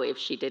know, if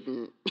she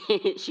didn't,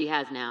 she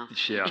has now.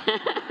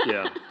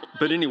 Yeah.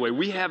 But anyway,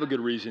 we have a good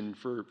reason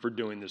for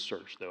doing this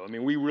search, though. I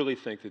mean, we really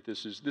think that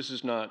this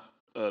is not.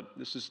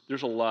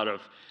 There's a lot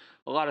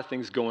of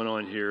things going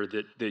on here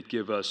that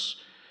give us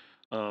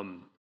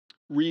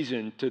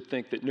reason to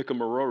think that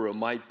Nikumaroro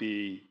might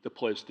be the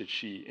place that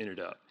she ended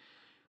up.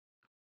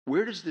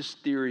 Where does this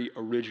theory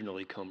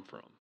originally come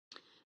from?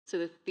 So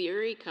the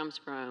theory comes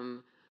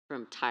from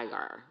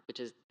TIGAR, which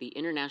is the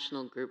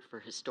International Group for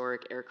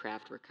Historic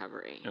Aircraft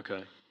Recovery.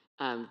 Okay.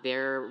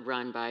 They're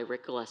run by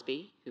Rick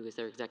Gillespie, who is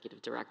their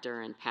executive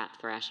director, and Pat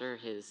Thrasher,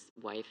 his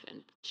wife,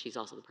 and she's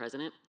also the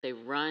president. They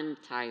run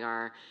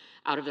TIGAR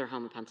out of their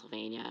home in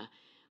Pennsylvania.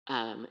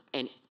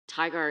 And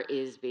TIGAR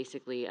is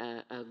basically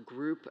a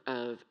group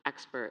of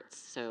experts,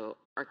 so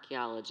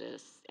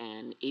archaeologists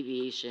and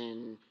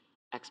aviation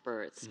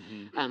experts,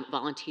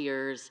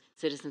 volunteers,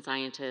 citizen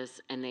scientists,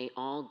 and they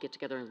all get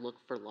together and look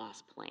for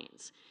lost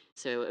planes.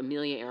 So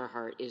Amelia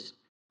Earhart is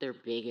their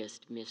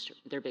biggest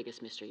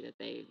mystery that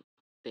they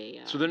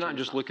so they're not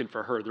just looking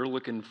for her; they're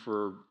looking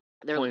for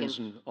planes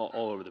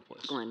all over the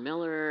place. Glenn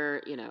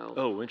Miller, you know.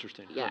 Oh,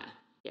 interesting. Yeah.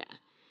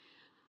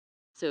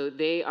 So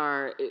they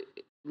are.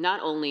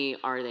 Not only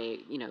are they,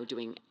 you know,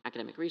 doing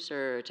academic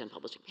research and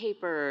publishing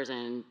papers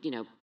and, you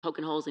know,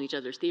 poking holes in each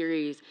other's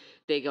theories,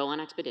 they go on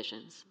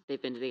expeditions.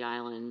 They've been to the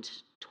island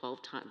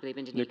 12 times. They've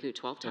been to Niku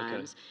 12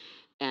 times.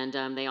 And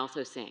they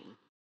also sing.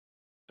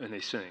 And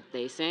they sing.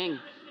 They sing.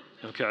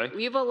 Okay.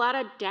 We have a lot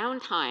of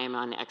downtime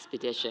on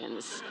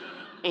expeditions.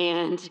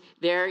 And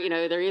they're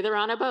either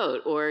on a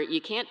boat or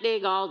you can't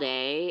dig all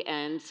day.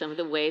 And some of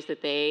the ways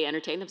that they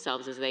entertain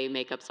themselves is they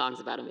make up songs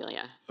about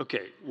Amelia.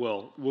 Okay,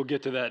 well, we'll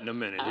get to that in a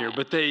minute here.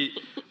 Right.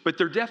 But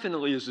there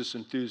definitely is this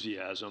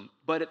enthusiasm.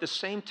 But at the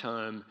same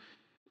time,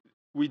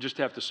 we just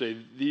have to say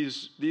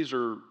these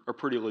are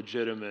pretty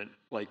legitimate.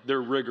 Like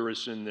they're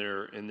rigorous in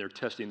their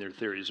testing their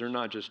theories. They're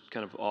not just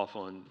kind of off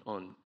on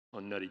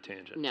nutty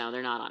tangents. No,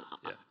 they're not on.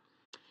 Yeah.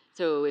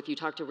 So if you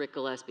talk to Rick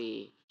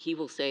Gillespie, he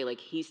will say like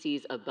he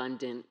sees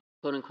abundant,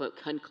 quote unquote,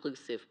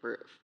 conclusive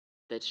proof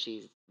that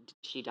she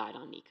died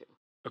on Niku.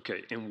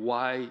 Okay, and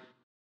why?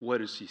 What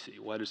does he see?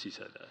 Why does he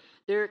say that?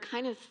 There are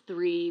kind of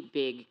three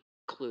big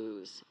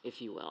clues, if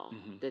you will,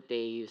 that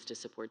they use to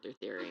support their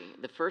theory.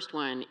 The first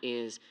one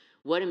is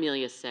what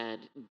Amelia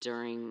said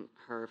during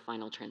her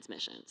final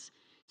transmissions.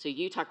 So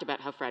you talked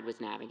about how Fred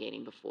was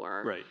navigating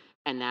before. Right.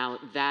 And now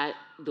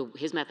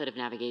his method of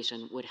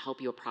navigation would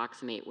help you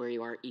approximate where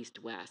you are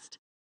east-west,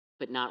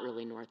 but not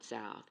really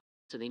north-south.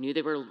 So they knew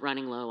they were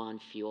running low on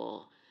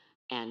fuel,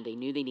 and they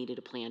knew they needed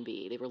a plan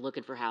B. They were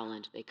looking for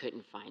Howland. They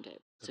couldn't find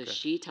it. So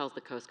she tells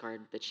the Coast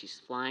Guard that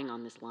she's flying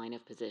on this line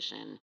of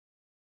position,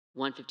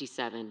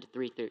 157 to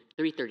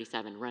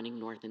 337, running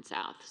north and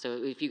south.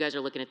 So if you guys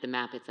are looking at the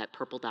map, it's that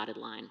purple dotted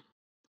line.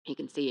 You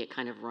can see it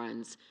kind of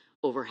runs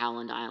over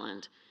Howland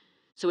Island.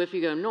 So if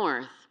you go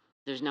north,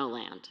 there's no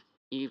land.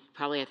 You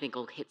probably, I think,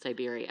 will hit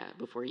Siberia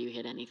before you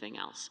hit anything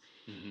else.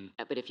 Mm-hmm.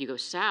 But if you go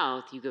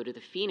south, you go to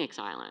the Phoenix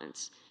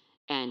Islands.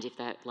 And if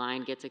that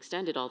line gets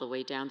extended all the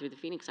way down through the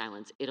Phoenix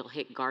Islands, it'll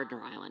hit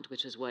Gardner Island,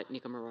 which is what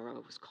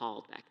Nicomaroro was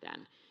called back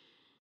then.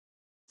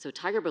 So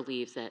Tiger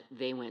believes that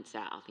they went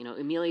south. You know,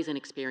 Amelia's an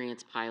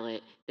experienced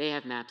pilot. They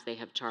have maps, they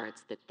have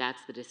charts,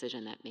 that's the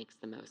decision that makes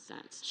the most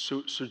sense.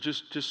 So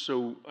just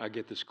so I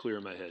get this clear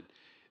in my head,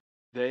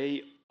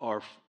 they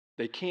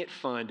can't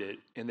find it,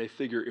 and they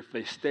figure if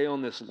they stay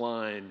on this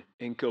line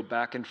and go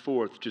back and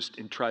forth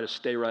and try to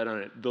stay right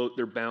on it,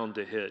 they're bound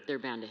to hit. They're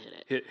bound to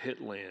hit it.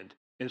 Hit land.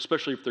 And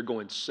especially if they're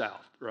going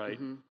south, right?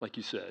 Mm-hmm. Like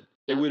you said.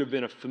 They would have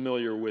been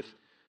familiar with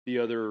the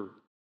other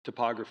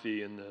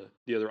topography and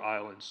the other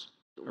islands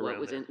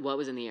around there. What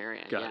was in the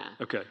area, Got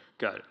it. Okay,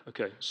 got it.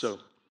 Okay, so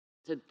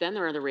then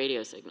there are the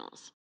radio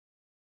signals.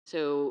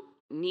 So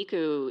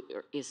Niku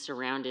is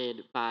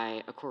surrounded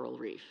by a coral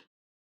reef,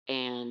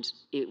 and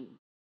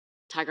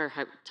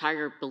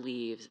Tiger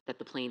believes that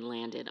the plane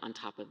landed on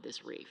top of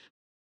this reef.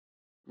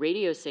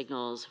 Radio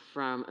signals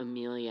from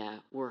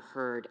Amelia were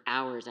heard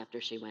hours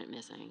after she went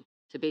missing.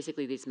 So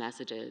basically these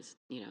messages,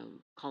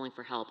 calling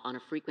for help on a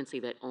frequency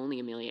that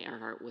only Amelia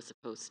Earhart was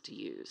supposed to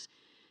use.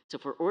 So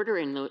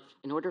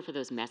in order for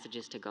those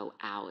messages to go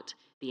out,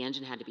 the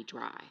engine had to be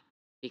dry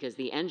because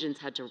the engines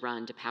had to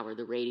run to power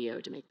the radio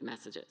to make the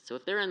messages. So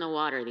if they're in the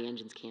water, the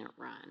engines can't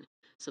run.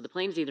 So the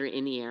plane's either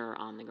in the air or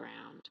on the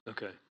ground.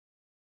 Okay.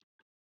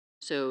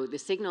 So the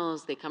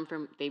signals, they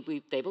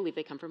believe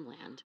they come from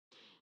land.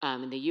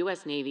 And the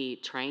U.S. Navy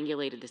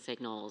triangulated the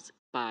signals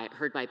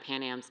heard by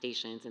Pan Am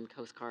stations and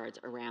Coast Guards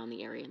around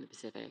the area in the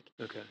Pacific.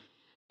 Okay.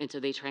 And so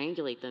they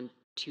triangulate them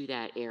to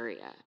that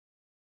area.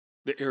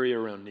 The area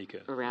around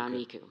Niku. Around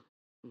Niku.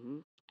 Mm-hmm.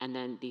 And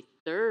then the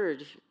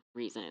third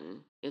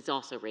reason is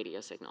also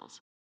radio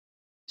signals.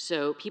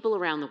 So people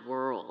around the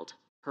world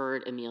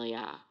heard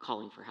Amelia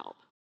calling for help.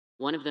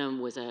 One of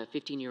them was a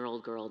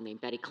 15-year-old girl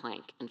named Betty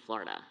Clank in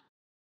Florida.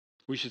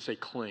 We should say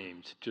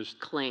claimed. Just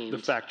claimed. The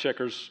fact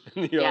checkers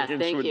in the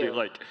audience would be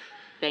like,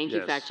 thank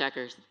you, fact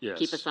checkers. Yes.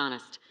 Keep us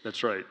honest.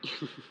 That's right.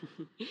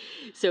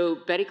 So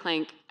Betty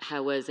Clank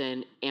was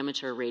an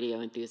amateur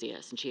radio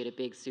enthusiast, and she had a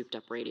big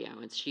souped-up radio.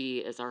 And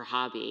she, as our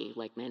hobby,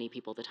 like many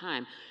people at the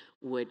time,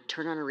 would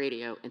turn on a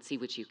radio and see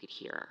what you could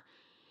hear.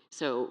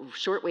 So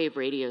shortwave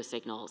radio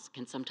signals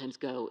can sometimes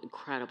go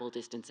incredible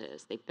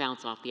distances. They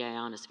bounce off the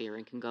ionosphere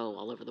and can go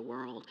all over the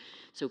world.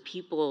 So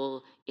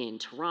people in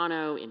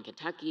Toronto, in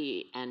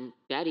Kentucky, and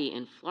Betty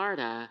in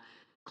Florida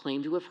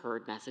claim to have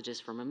heard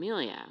messages from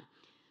Amelia.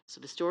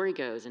 So the story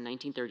goes, in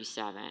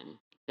 1937,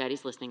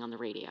 Betty's listening on the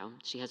radio.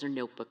 She has her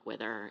notebook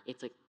with her.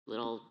 It's a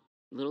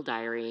little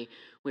diary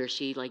where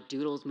she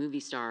doodles movie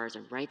stars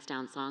and writes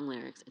down song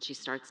lyrics, and she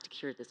starts to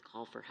hear this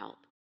call for help.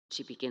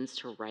 She begins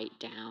to write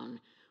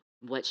down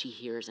what she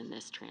hears in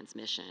this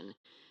transmission.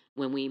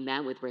 When we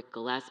met with Rick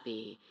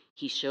Gillespie,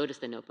 he showed us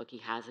the notebook. He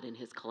has it in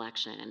his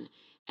collection.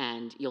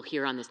 And you'll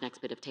hear on this next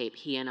bit of tape,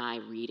 he and I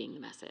reading the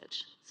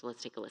message. So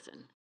let's take a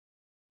listen.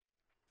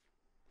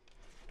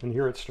 And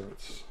here it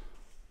starts.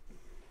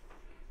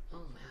 Oh,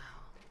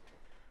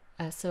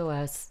 wow.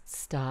 SOS,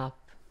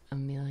 stop,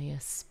 Amelia,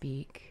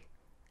 speak.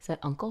 Is that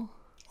uncle?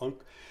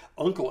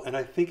 Uncle, and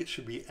I think it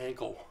should be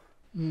ankle.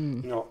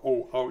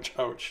 Oh, ouch,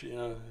 ouch.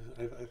 Yeah,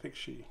 I think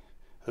she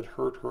had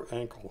hurt her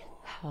ankle.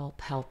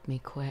 Help me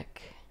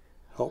quick.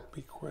 Help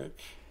me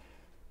quick.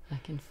 I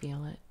can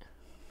feel it.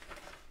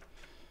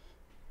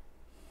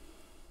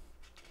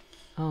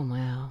 Oh,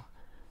 wow.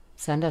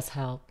 Send us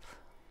help.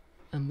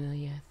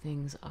 Amelia,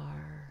 things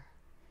are.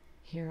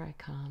 Here I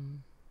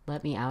come.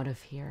 Let me out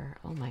of here.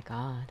 Oh, my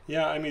God.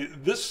 Yeah, I mean,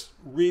 this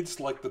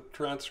reads like the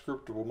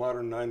transcript of a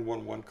modern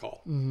 911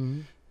 call.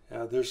 Mm-hmm.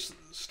 There's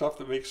stuff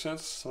that makes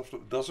sense, stuff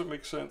that doesn't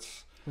make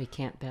sense. We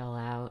can't bail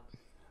out.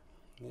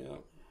 Yeah.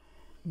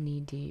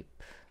 Knee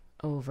deep.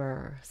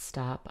 Over.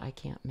 Stop. I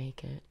can't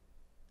make it.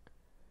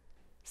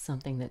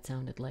 Something that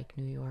sounded like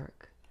New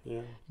York. Yeah.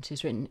 And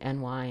she's written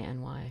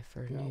NY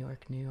for New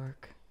York, New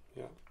York.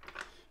 Yeah.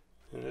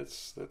 And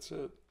that's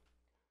it.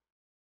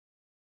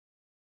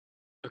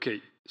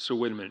 Okay, so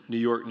wait a minute. New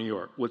York, New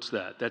York. What's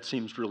that? That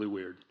seems really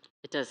weird.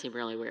 It does seem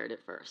really weird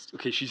at first.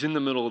 Okay, she's in the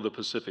middle of the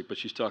Pacific, but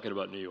she's talking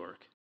about New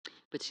York.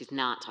 But she's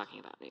not talking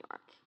about New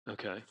York.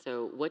 Okay.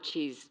 So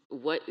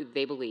what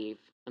they believe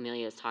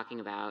Amelia is talking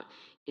about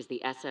is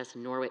the SS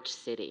Norwich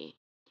City,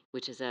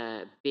 which is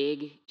a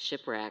big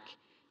shipwreck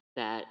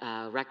that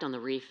wrecked on the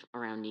reef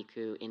around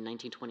Niku in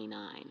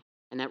 1929.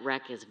 and that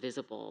wreck is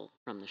visible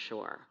from the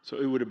shore. So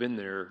it would have been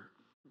there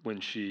when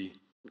she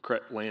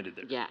landed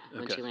there. Yeah,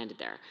 when she landed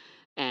there.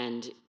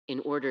 And in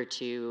order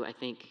to, I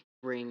think,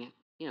 bring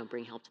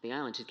help to the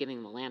island, she's giving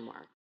them a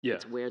landmark. Yeah.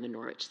 It's where the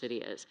Norwich City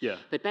is. Yeah.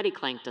 But Betty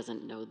Clank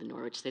doesn't know the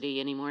Norwich City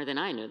any more than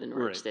I know the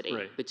Norwich City.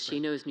 Right, but she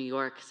knows New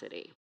York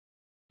City.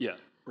 Yeah,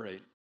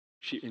 right.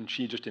 She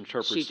just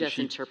interprets She just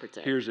interprets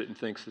it. Hears it and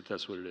thinks that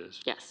that's what it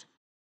is. Yes.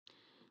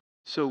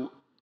 So,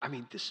 I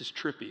mean, this is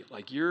trippy.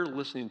 Like, you're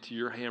listening to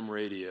your ham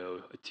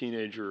radio, a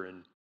teenager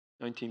in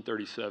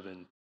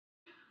 1937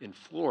 in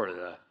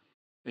Florida,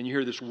 and you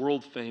hear this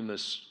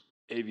world-famous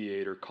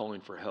aviator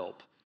calling for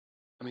help.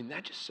 I mean,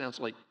 that just sounds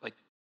like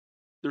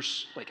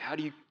there's, like, how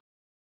do you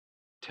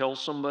tell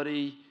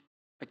somebody?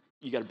 Like,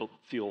 you got to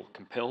feel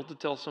compelled to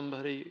tell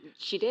somebody?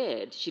 She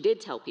did. She did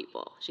tell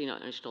people. She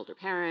told her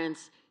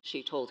parents.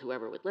 She told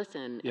whoever would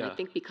listen. Yeah. And I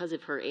think because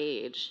of her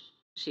age,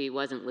 she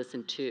wasn't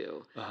listened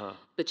to. Uh-huh.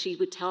 But she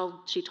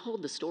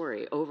told the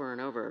story over and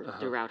over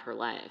throughout her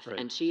life. Right.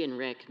 And she and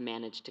Rick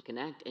managed to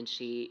connect, and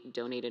she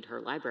donated her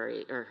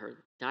library or her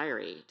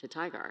diary to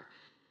Tigar.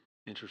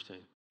 Interesting.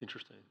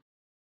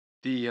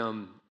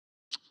 The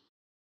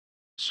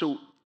so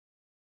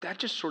that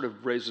just sort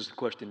of raises the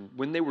question: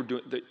 when they were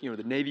doing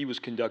the Navy was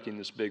conducting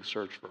this big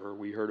search for her.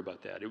 We heard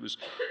about that.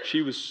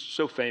 She was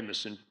so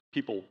famous, and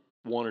people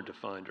wanted to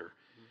find her,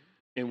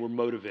 and were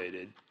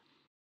motivated.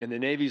 And the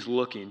Navy's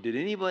looking. Did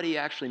anybody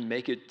actually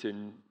make it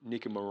to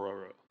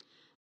Nicomaroro?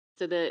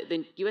 So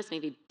the U.S.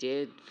 Navy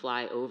did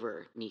fly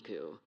over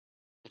Niku,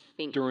 I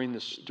think. During the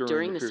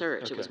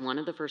search. Okay. It was one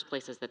of the first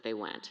places that they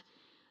went.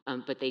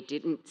 But they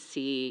didn't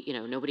see,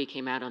 nobody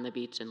came out on the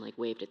beach and like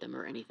waved at them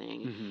or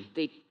anything. Mm-hmm.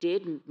 They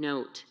did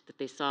note that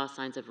they saw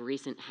signs of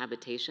recent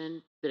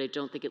habitation, but I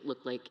don't think it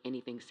looked like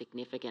anything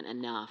significant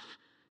enough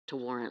to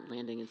warrant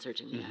landing and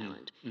searching the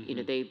island.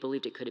 Mm-hmm. They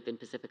believed it could have been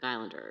Pacific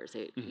Islanders.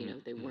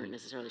 They weren't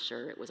necessarily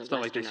sure it was a It's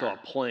not like they saw a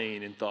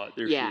plane and thought,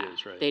 there she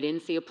is, right? They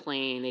didn't see a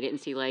plane. They didn't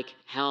see like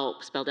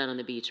help spelled out on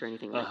the beach or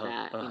anything like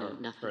that.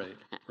 Nothing like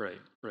that.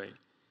 Right.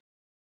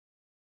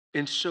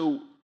 And so,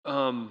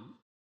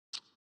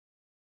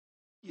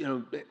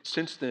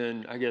 since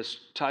then, I guess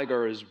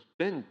Tigar has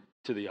been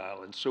to the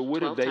island. So what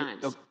 12 have they?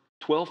 times.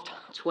 12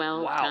 times.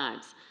 12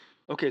 times.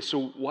 Okay,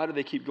 so why do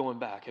they keep going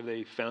back? Have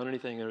they found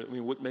anything? I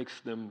mean, what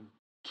makes them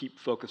keep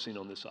focusing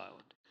on this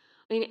island?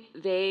 I mean,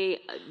 they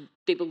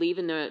believe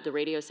in the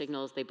radio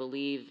signals. They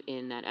believe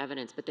in that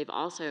evidence, but they've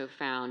also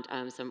found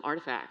some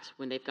artifacts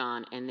when they've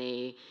gone. And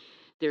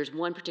there's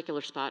one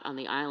particular spot on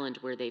the island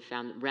where they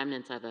found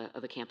remnants of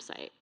a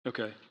campsite.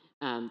 Okay.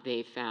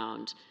 They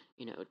found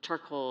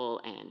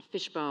charcoal and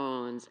fish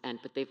bones,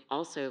 but they've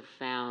also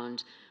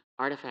found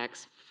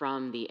artifacts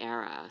from the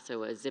era.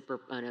 So a zipper,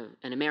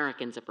 an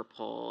American zipper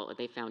pole.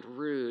 They found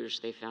rouge.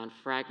 They found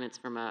fragments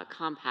from a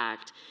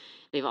compact.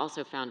 They've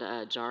also found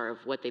a jar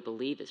of what they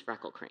believe is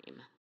freckle cream.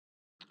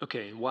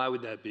 Okay, and why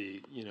would that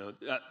be?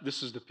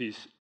 This is the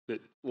piece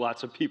that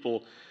lots of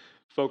people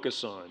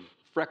focus on.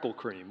 Freckle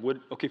cream.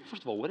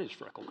 First of all, what is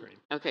freckle cream?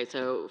 Okay,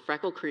 so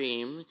freckle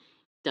cream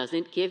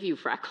doesn't give you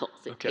freckles.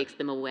 It takes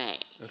them away.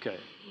 Okay.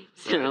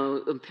 So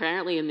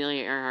apparently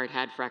Amelia Earhart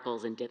had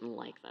freckles and didn't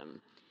like them.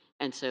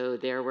 And so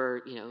there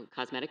were,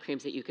 cosmetic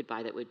creams that you could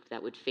buy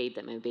that would fade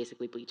them and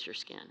basically bleach your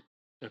skin.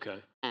 Okay.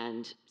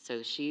 And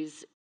so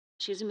she's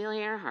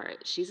Amelia Earhart.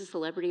 She's a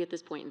celebrity at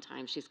this point in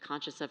time. She's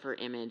conscious of her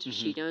image. Mm-hmm.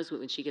 She knows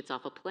when she gets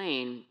off a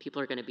plane,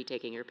 people are going to be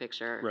taking her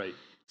picture. Right.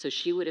 So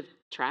she would have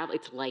traveled.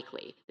 It's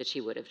likely that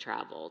she would have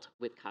traveled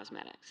with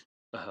cosmetics.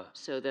 Uh-huh.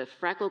 So the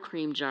freckle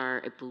cream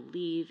jar, I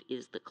believe,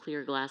 is the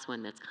clear glass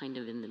one that's kind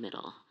of in the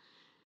middle.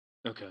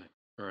 Okay,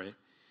 all right.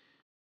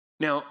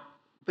 Now,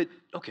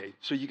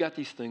 so you got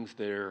these things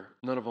there.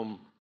 None of them,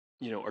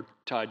 are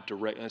tied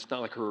directly. It's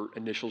not like her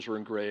initials are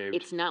engraved.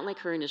 It's not like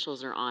her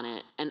initials are on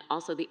it. And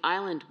also, the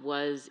island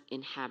was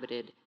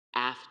inhabited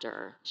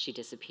after she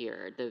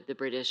disappeared. The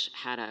British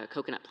had a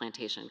coconut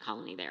plantation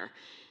colony there.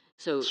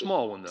 So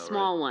small one, though,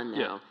 Small right? one,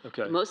 though.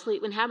 Yeah,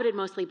 okay. Inhabited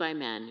mostly by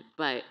men,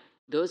 but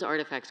those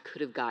artifacts could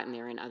have gotten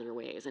there in other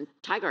ways. And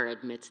Tigar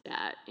admits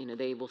that.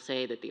 They will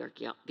say that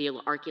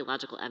the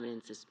archaeological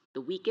evidence is the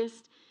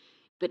weakest.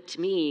 But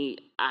to me,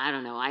 I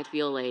don't know. I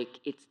feel like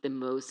it's the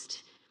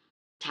most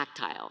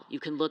tactile. You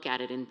can look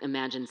at it and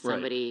imagine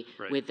somebody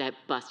with that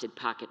busted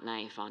pocket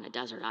knife on a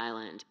desert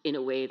island in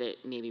a way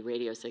that maybe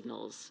radio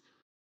signals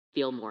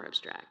feel more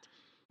abstract.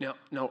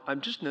 Now,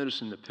 I'm just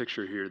noticing the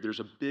picture here.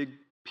 There's a big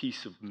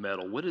piece of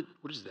metal. What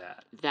is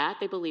that? That,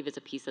 they believe, is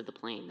a piece of the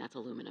plane. That's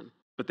aluminum.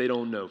 But they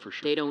don't know for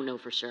sure. They don't know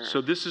for sure.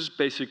 So this is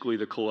basically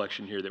the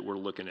collection here that we're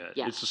looking at.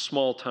 Yes. It's a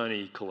small,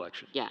 tiny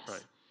collection. Yes.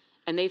 Right.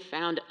 And they've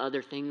found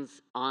other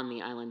things on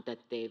the island that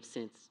they've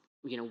since,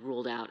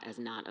 ruled out as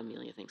not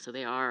Amelia things. So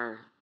they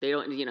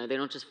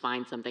don't just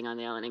find something on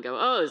the island and go,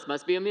 oh, this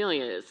must be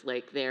Amelia's.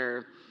 Like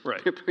they're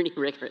pretty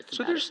rigorous.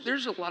 So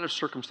there's a lot of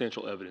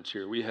circumstantial evidence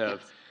here. We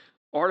have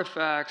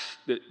artifacts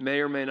that may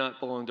or may not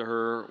belong to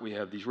her. We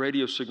have these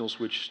radio signals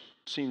which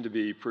seem to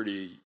be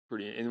pretty,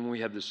 and then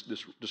we have this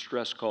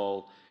distress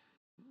call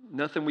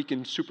nothing we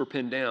can super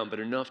pin down, but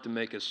enough to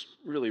make us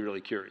really,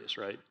 really curious,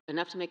 right?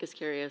 Enough to make us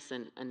curious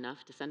and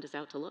enough to send us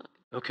out to look.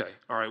 Okay,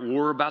 all right, well,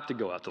 we're about to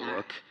go out to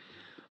look.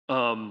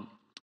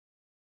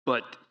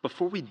 But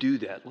before we do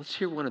that, let's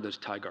hear one of those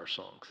Tigar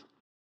songs.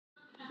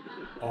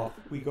 Off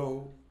we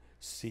go,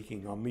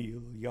 seeking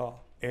Amelia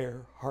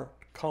Earhart.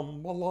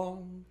 Come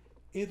along,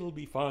 it'll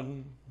be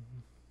fun.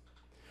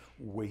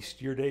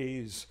 Waste your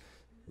days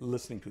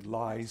listening to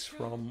lies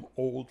from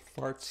old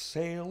farts.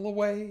 Sail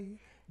away,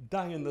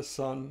 die in the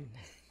sun.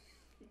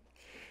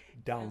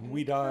 Down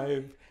we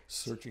dive,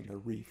 searching the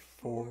reef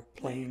for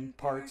plain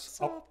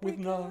parts. Up with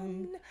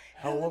none,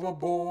 hell of a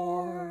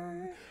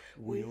bore.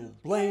 We'll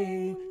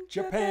blame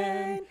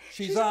Japan,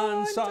 she's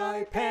on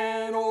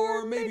Saipan,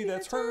 or maybe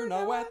that's her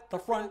now at the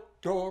front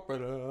door.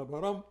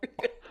 Ba-da-ba-dum.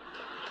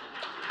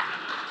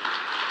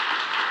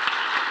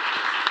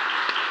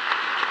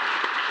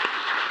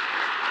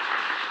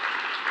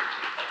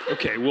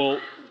 Okay, well,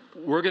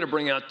 we're going to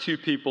bring out two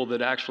people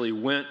that actually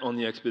went on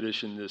the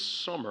expedition this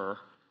summer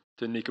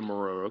to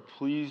Nicaragua.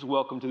 Please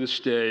welcome to the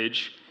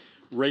stage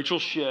Rachel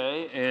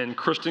Shea and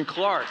Kristen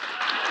Clark.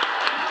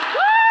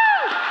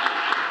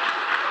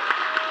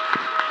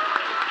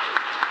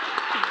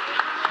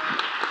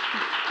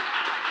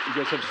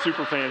 You guys have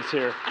super fans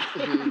here.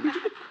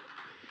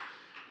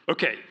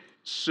 Okay,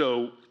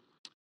 so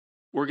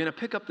we're going to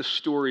pick up the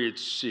story at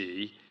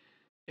sea.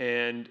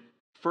 And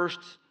first,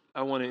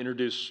 I want to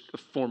introduce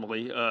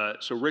formally.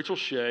 So Rachel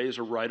Shea is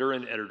a writer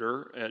and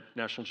editor at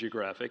National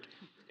Geographic.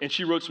 And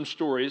she wrote some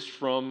stories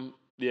from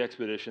the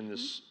expedition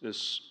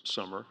this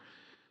summer.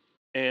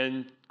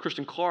 And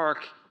Kristen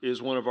Clark is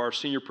one of our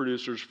senior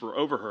producers for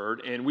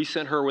Overheard. And we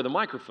sent her with a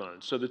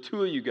microphone. So the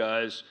two of you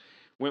guys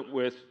went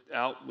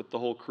out with the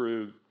whole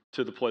crew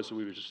to the place that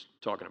we were just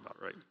talking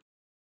about, right?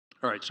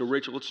 All right, so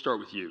Rachel, let's start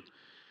with you.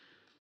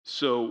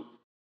 So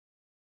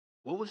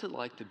what was it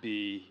like to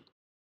be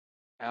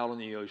out on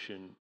the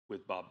ocean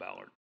with Bob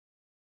Ballard?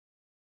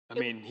 I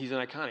mean, he's an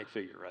iconic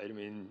figure, right? I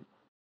mean,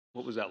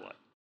 what was that like?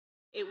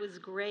 It was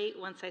great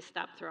once I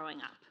stopped throwing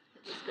up.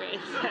 It was great.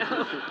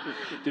 So.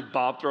 Did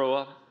Bob throw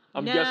up?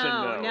 I'm guessing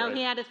no. No, right?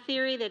 He had a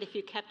theory that if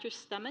you kept your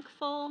stomach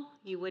full,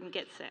 you wouldn't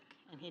get sick,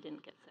 and he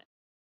didn't get sick.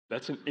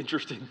 That's an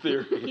interesting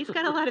theory. He's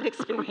got a lot of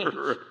experience.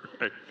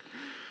 Right.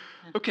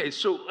 Okay,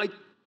 so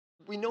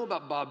we know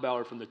about Bob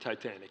Ballard from the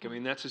Titanic. I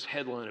mean, that's his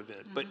headline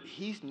event. But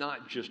he's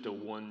not just he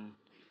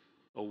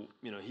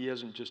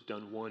hasn't just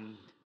done one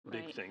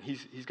big thing.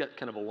 He's got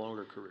kind of a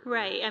longer career.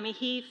 Right. I mean,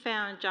 he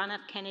found John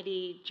F.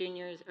 Kennedy's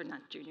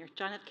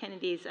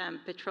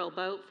patrol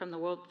boat from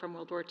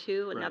World War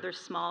II, another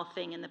small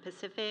thing in the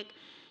Pacific.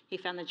 He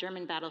found the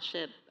German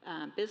battleship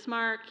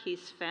Bismarck.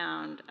 He's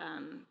found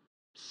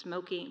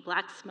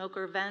black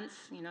smoker vents,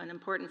 an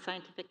important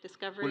scientific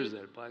discovery. What is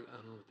that? I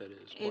don't know what that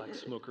is. Black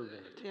smoker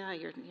vent. Yeah,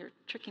 you're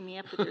tricking me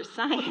up with your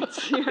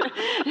science.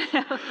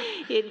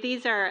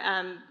 These are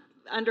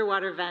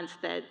underwater vents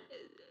that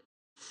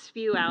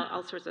spew out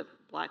all sorts of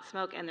black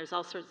smoke, and there's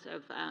all sorts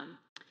of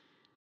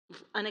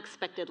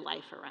unexpected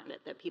life around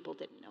it that people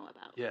didn't know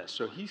about. Yeah,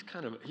 so he's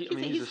kind of...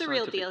 He's the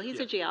real deal. He's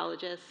a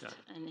geologist,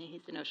 and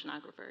he's an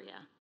oceanographer,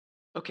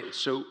 Okay,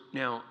 so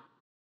now,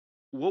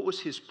 what was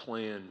his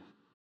plan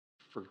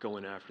for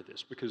going after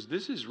this? Because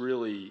this is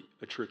really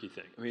a tricky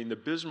thing. I mean, the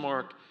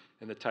Bismarck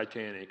and the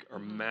Titanic are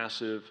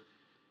massive,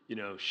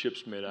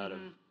 ships made out of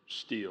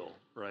steel,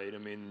 right? I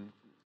mean,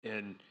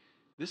 and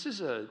this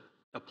is a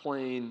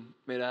plane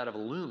made out of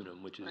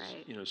aluminum, which is,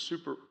 a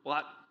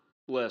lot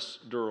less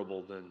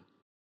durable than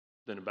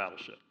a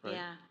battleship, right?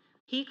 Yeah.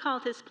 He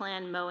called his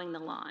plan mowing the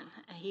lawn.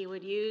 He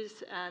would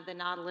use the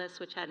Nautilus,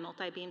 which had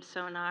multi-beam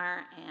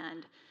sonar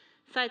and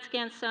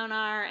side-scan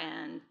sonar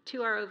and 2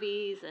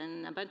 ROVs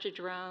and a bunch of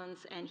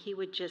drones, and he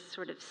would just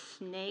sort of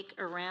snake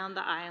around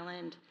the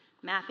island,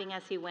 mapping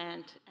as he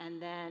went,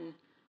 and then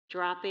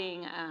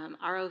dropping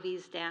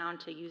ROVs down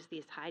to use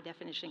these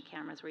high-definition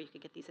cameras where you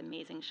could get these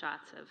amazing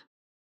shots of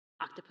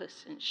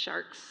octopus and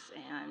sharks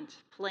and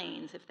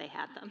planes if they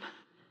had them.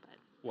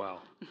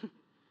 Wow.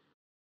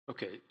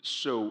 Okay,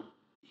 so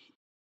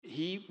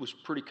he was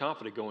pretty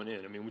confident going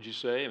in. I mean, would you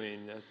say? I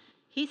mean,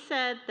 he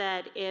said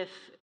that if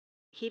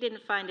he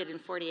didn't find it in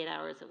 48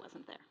 hours, it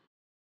wasn't there.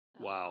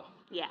 Wow.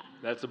 Yeah.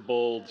 That's a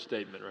bold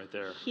statement right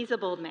there. He's a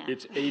bold man.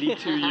 It's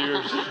 82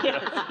 years.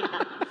 Yes.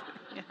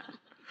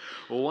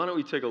 Well, why don't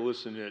we take a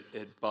listen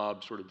at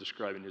Bob sort of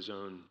describing his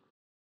own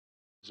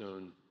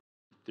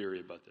theory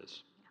about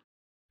this.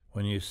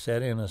 When you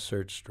set in a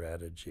search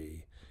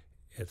strategy,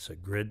 it's a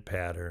grid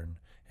pattern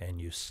and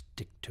you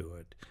stick to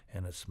it,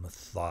 and it's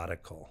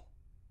methodical.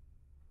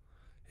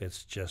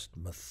 It's just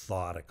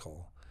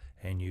methodical,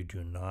 and you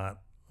do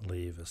not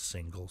leave a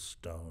single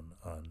stone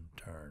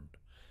unturned.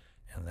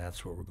 And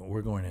that's what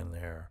we're going in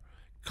there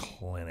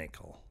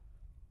clinical.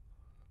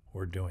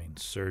 We're doing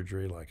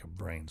surgery like a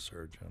brain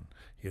surgeon.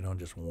 You don't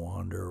just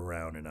wander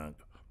around in a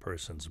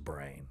person's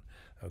brain.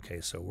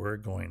 Okay, so we're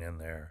going in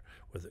there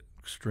with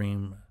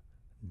extreme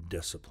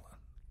discipline.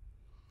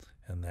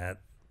 And that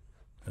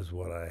is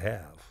what I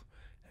have.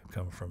 I've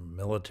come from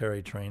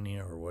military training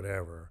or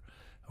whatever,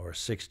 or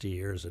 60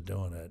 years of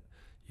doing it,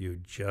 you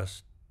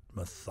just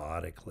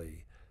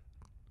methodically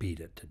beat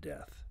it to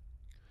death.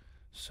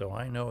 So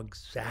I know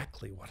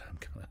exactly what I'm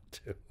going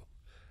to do.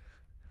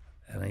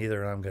 And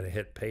either I'm going to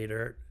hit pay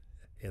dirt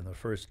in the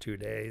first 2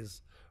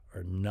 days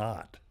or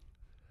not.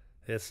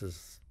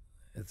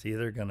 It's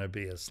either going to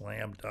be a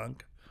slam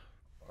dunk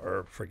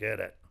or forget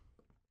it.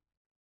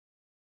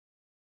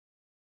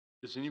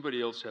 Does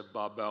anybody else have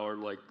Bob Ballard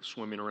like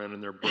swimming around in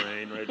their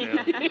brain right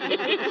now,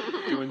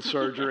 doing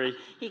surgery?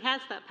 He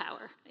has that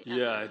power.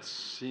 Yeah, it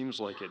seems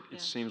like it. It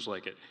seems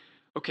like it.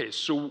 Okay,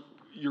 so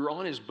you're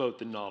on his boat,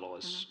 the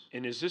Nautilus,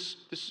 and is this?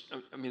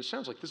 I mean, it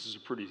sounds like this is a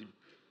pretty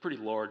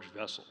large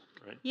vessel,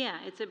 right? Yeah,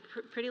 it's a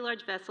pretty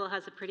large vessel,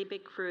 has a pretty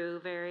big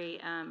crew,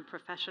 very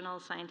professional,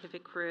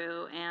 scientific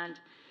crew, and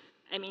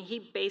I mean,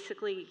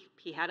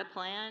 he had a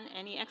plan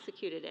and he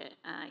executed it.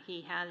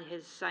 He had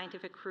his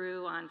scientific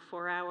crew on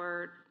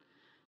 4-hour,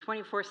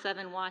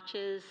 24/7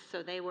 watches,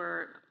 so they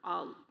were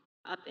all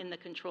up in the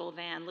control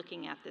van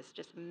looking at this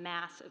just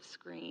massive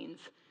screens,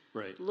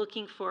 right,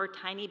 looking for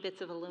tiny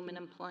bits of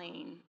aluminum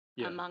plane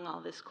among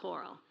all this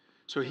coral.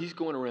 So he's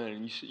going around,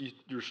 and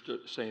you're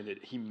saying that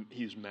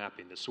he's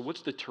mapping this. So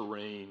what's the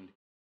terrain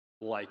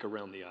like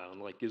around the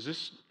island? Like, is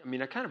this? I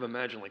mean, I kind of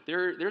imagine like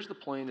there's the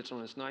plane that's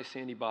on this nice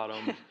sandy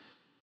bottom.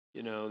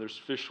 You know, there's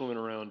fish swimming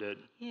around it.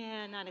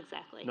 Yeah, not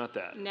exactly. Not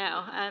that.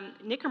 No,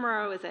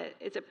 Nicaragua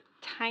is a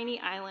tiny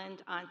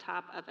island on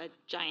top of a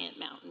giant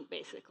mountain,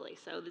 basically.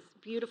 So this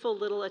beautiful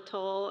little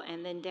atoll,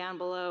 and then down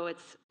below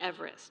it's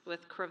Everest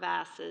with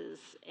crevasses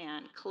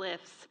and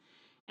cliffs,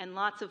 and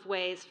lots of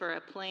ways for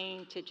a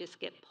plane to just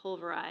get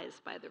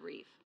pulverized by the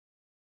reef.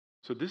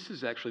 So this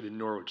is actually the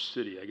Norwich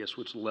City, I guess,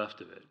 what's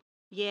left of it.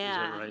 Yeah,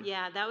 Is that right?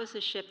 yeah, that was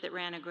a ship that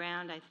ran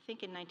aground, I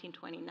think, in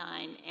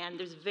 1929, and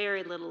there's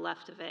very little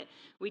left of it.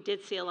 We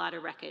did see a lot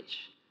of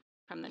wreckage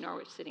from the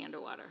Norwich City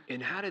underwater.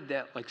 And how did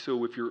that, like,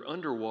 so if you're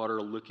underwater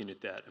looking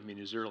at that, I mean,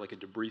 is there like a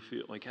debris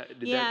field? Like,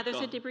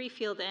 There's a debris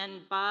field,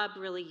 and Bob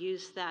really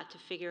used that to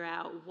figure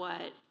out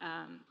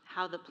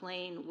how the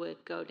plane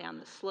would go down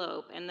the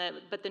slope.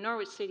 But the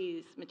Norwich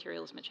City's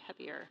material is much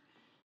heavier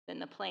than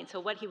the plane. So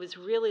what he was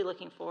really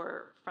looking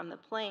for from the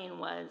plane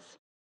was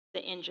the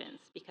engines,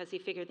 because he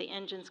figured the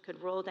engines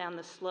could roll down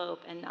the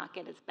slope and not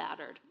get as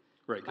battered.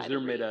 Right, because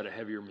they're made out of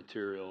heavier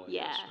material. I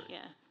guess, right?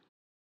 Yeah.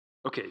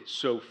 Okay,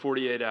 so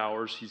 48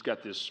 hours, he's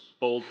got this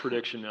bold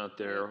prediction out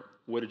there.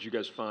 What did you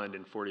guys find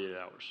in 48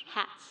 hours?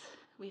 Hats.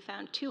 We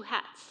found 2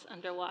 hats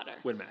underwater.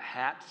 Wait a minute,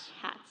 hats?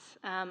 Hats.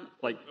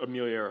 Like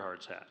Amelia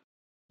Earhart's hat?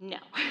 No.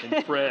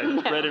 And Fred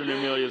No. and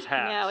Amelia's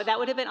hats? No, that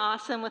would have been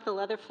awesome with the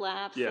leather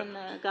flaps Yeah. and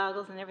the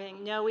goggles and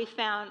everything. No, we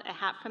found a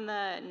hat from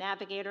the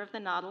navigator of the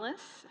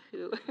Nautilus.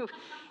 The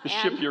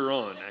ship you're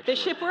on, actually.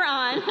 The ship we're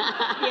on,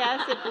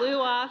 yes. It blew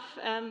off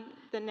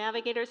the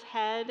navigator's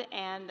head,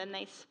 and then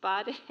they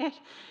spotted it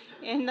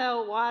in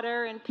the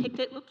water and picked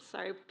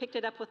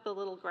it up with the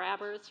little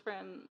grabbers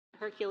from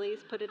Hercules,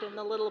 put it in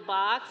the little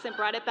box and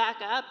brought it back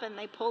up, and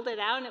they pulled it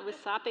out, and it was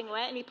sopping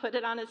wet, and he put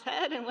it on his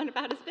head and went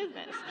about his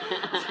business.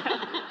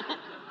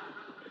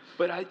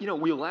 But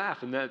we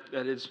laugh, and that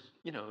is,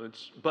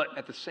 but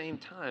at the same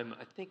time,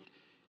 I think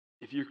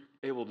if you're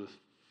able to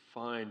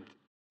find,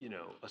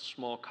 a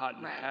small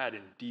cotton hat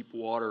in deep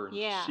water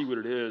and see what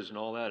it is and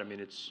all that, I mean,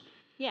 it's...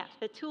 Yeah,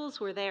 the tools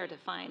were there to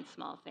find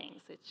small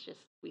things. It's just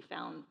we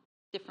found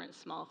different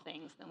small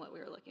things than what we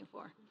were looking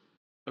for.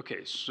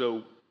 Okay,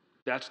 so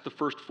that's the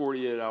first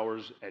 48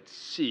 hours at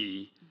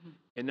sea,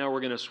 and now we're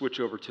going to switch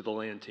over to the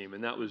land team,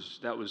 and that was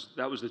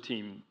the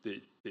team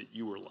that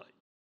you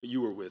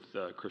were with,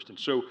 Kristen.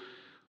 So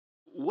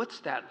what's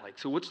that like?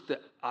 So what's the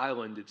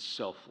island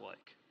itself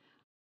like?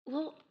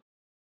 Well,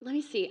 let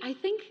me see. I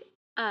think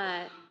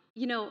I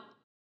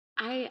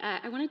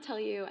want to tell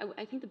you,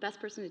 I think the best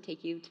person to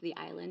take you to the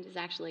island is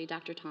actually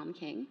Dr. Tom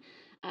King.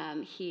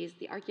 He's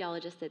the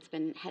archaeologist that's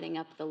been heading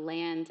up the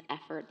land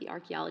effort, the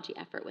archaeology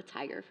effort with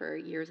Tiger for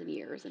years and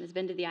years, and has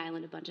been to the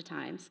island a bunch of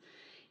times.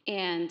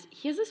 And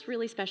he has this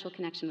really special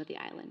connection with the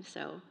island.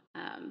 So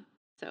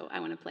I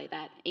want to play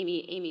that.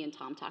 Amy and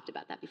Tom talked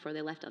about that before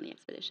they left on the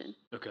expedition.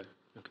 Okay.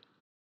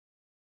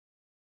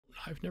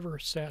 I've never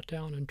sat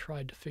down and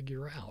tried to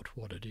figure out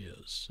what it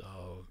is.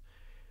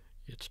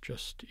 It's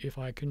just, if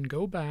I can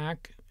go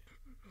back,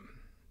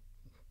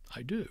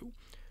 I do.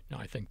 Now,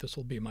 I think this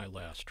will be my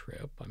last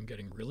trip. I'm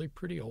getting really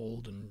pretty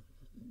old and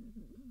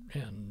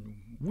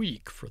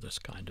weak for this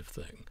kind of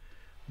thing.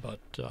 But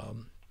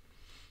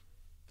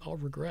I'll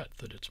regret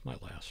that it's my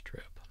last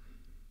trip.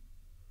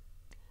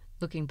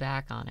 Looking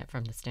back on it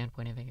from the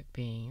standpoint of it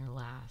being your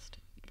last,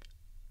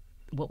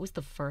 what was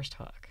the first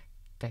hook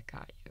that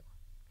got you?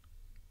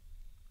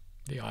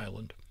 The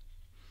island.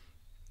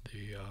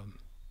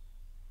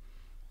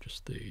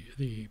 Just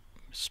the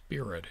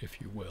spirit, if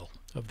you will,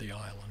 of the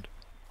island.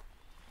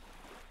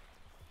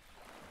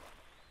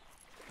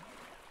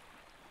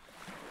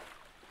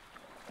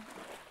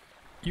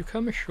 You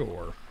come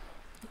ashore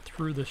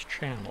through this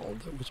channel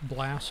that was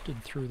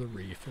blasted through the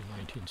reef in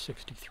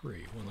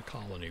 1963 when the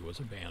colony was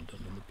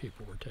abandoned and the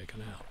people were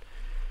taken out.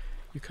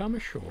 You come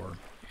ashore,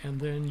 and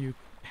then you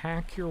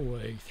hack your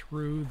way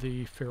through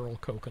the feral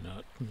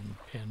coconut and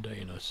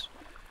pandanus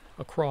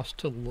across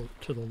to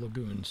the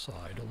lagoon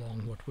side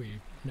along what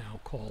we now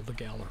call the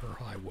Gallagher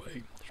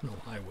Highway. There's no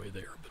highway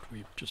there, but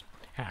we just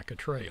hack a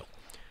trail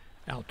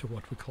out to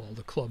what we call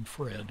the Club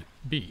Fred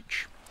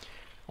Beach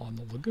on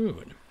the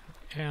lagoon.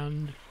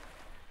 And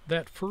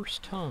that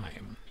first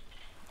time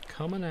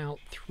coming out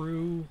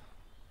through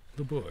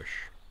the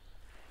bush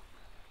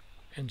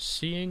and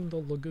seeing the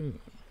lagoon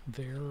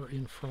there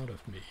in front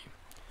of me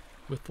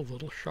with the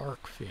little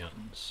shark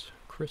fins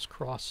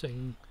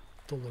crisscrossing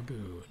the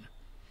lagoon,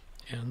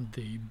 and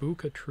the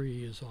buca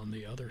trees on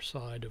the other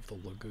side of the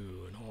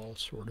lagoon, all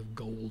sort of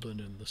golden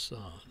in the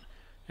sun,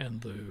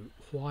 and the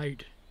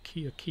white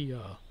kia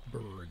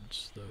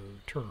birds, the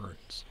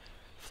terns,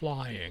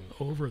 flying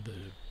over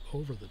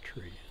the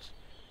trees.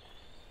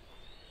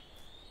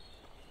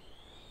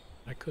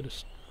 I could have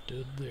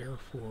stood there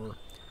for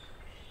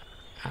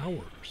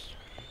hours.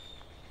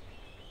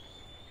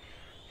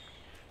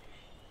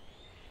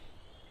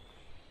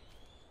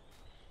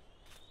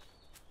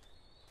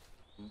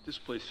 This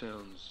place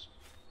sounds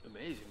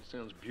amazing. It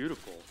sounds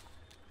beautiful.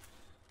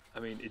 I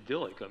mean,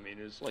 idyllic. I mean,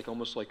 it's like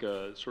almost like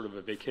a sort of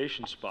a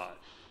vacation spot,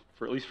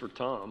 for at least for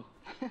Tom.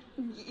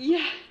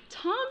 Yeah,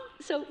 Tom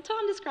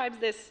describes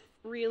this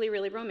really,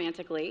 really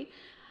romantically.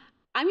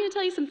 I'm going to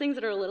tell you some things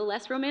that are a little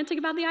less romantic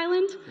about the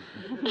island.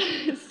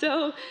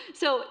 So,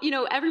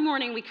 every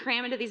morning we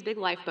cram into these big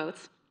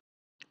lifeboats.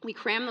 We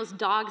cram those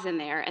dogs in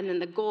there, and then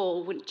the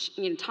goal, when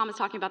Tom is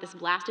talking about this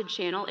blasted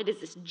channel, it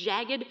is this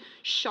jagged,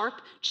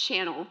 sharp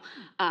channel,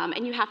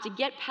 and you have to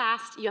get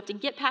past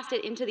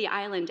it into the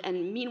island,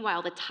 and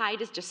meanwhile the tide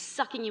is just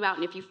sucking you out,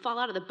 and if you fall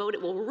out of the boat,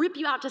 it will rip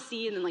you out to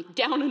sea and then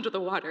down into the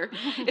water.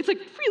 It's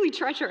really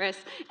treacherous,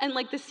 and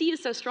the sea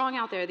is so strong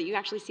out there that you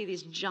actually see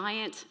these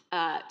giant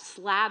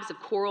slabs of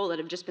coral that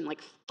have just been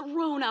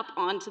thrown up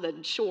onto the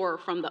shore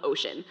from the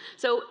ocean.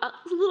 So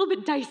it's a little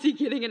bit dicey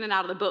getting in and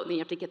out of the boat, and then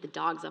you have to get the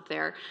dogs up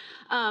there.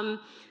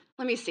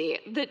 Let me see.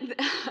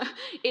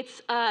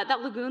 It's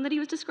that lagoon that he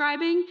was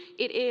describing.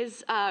 It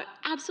is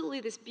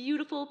absolutely this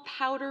beautiful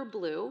powder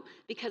blue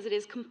because it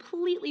is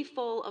completely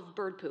full of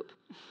bird poop.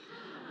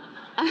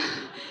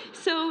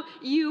 So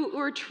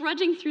we're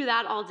trudging through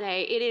that all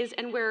day. It is,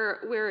 and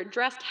we're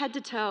dressed head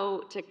to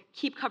toe to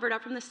keep covered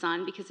up from the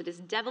sun because it is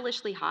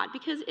devilishly hot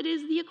because it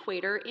is the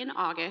equator in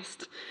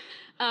August.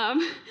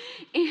 And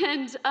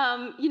then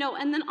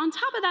on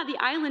top of that, the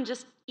island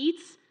just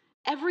eats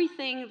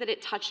everything that it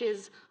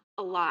touches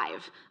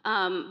alive.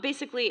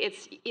 Basically,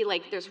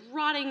 there's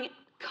rotting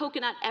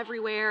coconut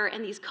everywhere,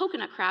 and these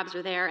coconut crabs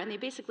are there, and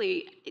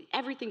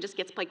everything just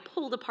gets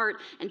pulled apart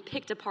and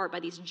picked apart by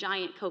these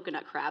giant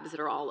coconut crabs that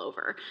are all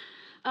over.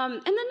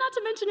 And then not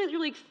to mention it,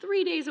 you're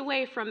 3 days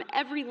away from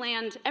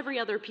every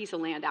other piece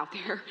of land out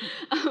there.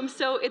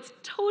 So it's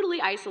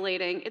totally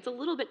isolating. It's a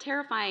little bit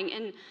terrifying,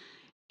 and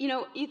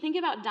you think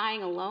about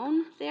dying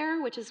alone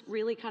there, which is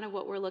really kind of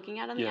what we're looking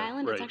at on the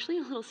island. Right. It's actually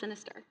a little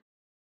sinister.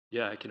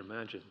 Yeah, I can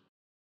imagine.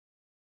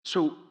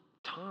 So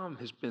Tom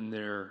has been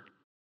there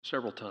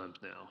several times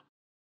now.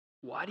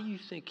 Why do you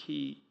think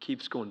he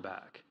keeps going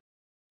back?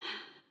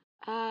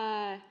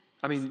 I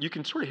mean, you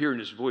can sort of hear in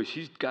his voice,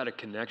 he's got a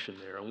connection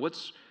there. And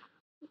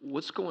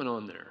what's going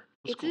on there?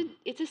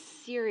 It's a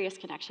serious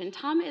connection.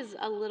 Tom is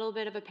a little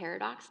bit of a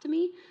paradox to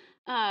me.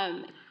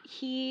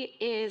 He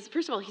is,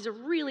 first of all, he's a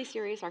really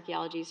serious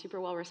archaeologist, super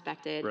well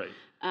respected. Right.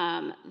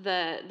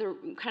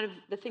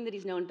 The thing that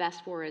he's known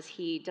best for is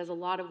he does a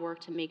lot of work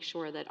to make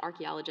sure that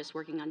archaeologists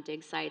working on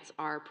dig sites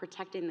are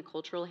protecting the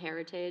cultural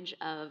heritage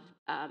of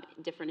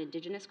different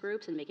indigenous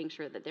groups and making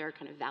sure that their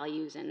kind of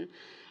values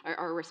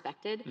are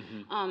respected.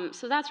 Mm-hmm.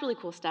 So that's really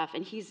cool stuff.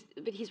 And he's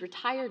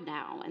retired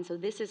now, and so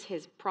this is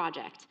his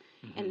project.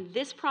 Mm-hmm. And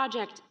this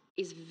project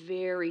is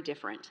very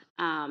different.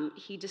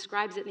 He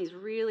describes it in these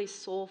really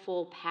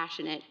soulful,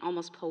 passionate,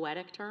 almost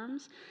poetic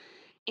terms.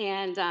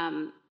 And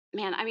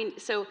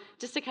so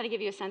just to kind of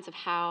give you a sense of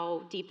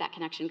how deep that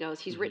connection goes,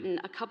 he's written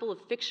a couple of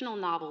fictional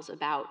novels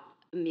about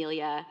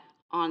Amelia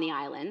on the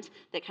island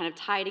that kind of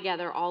tie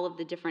together all of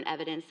the different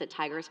evidence that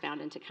Tiger has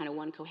found into kind of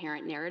one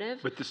coherent narrative.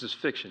 But this is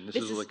fiction.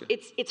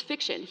 It's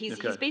fiction. He's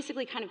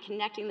basically kind of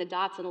connecting the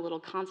dots in a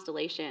little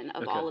constellation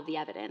of all of the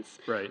evidence.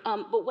 Right.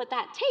 But what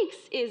that takes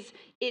is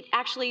it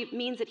actually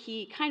means that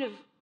he kind of,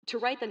 to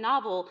write the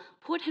novel,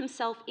 put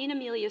himself in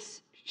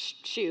Amelia's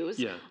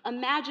shoes,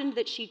 imagined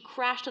that she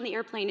crashed on the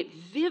airplane. It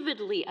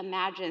vividly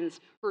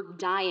imagines her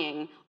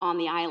dying on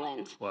the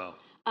island. Wow.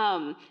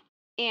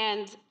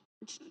 And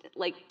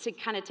to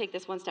kind of take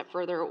this one step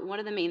further, one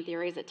of the main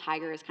theories that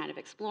Tiger is kind of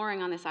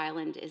exploring on this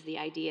island is the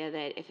idea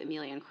that if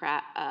Amelia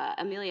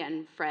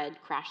and Fred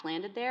crash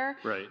landed there,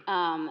 right.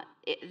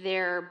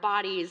 Their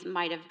bodies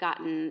might have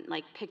gotten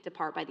picked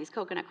apart by these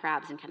coconut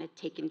crabs and kind of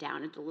taken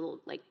down into little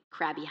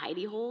crabby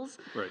hidey holes.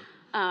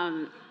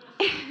 Right.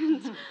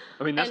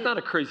 I mean, that's not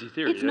a crazy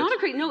theory. It's not a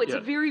crazy. No, it's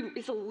yeah.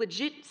 it's a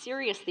legit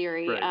serious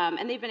theory, Right.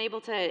 and they've been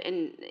able to.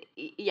 And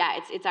yeah,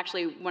 it's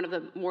actually one of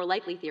the more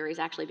likely theories,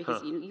 actually,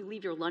 because you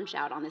leave your lunch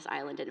out on this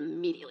island and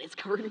immediately it's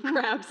covered in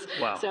crabs.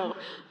 Wow. So,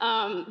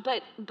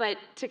 but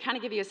to kind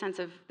of give you a sense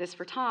of this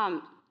for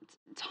Tom's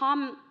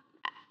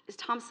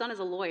son is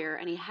a lawyer,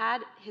 and he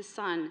had his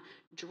son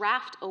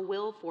draft a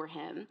will for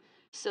him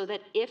so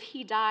that if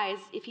he died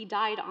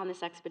on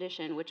this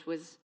expedition, which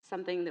was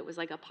something that was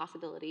like a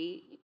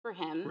possibility for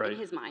him Right. in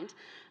his mind,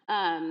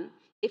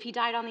 if he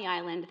died on the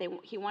island,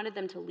 he wanted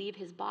them to leave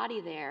his body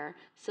there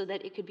so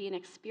that it could be an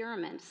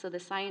experiment, so the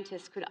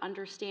scientists could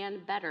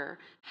understand better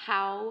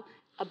how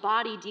a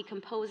body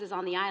decomposes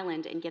on the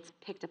island and gets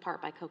picked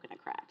apart by coconut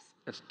crabs.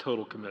 That's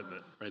total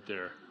commitment right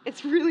there.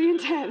 It's really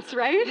intense,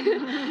 right?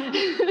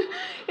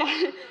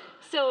 Yeah.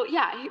 So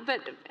yeah, but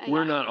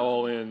We're not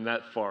all in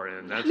that far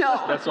in. That's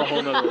No. that's a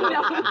whole nother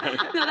level.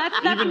 No,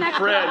 that's Even next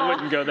Fred level.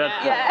 wouldn't go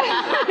that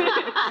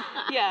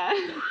far. Yeah.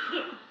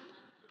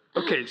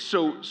 Okay,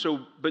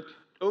 but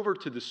over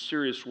to the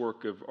serious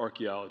work of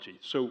archaeology.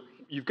 So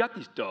you've got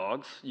these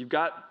dogs, you've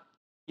got,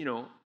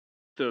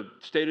 the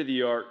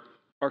state-of-the-art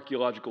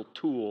archaeological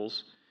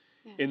tools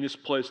in this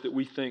place that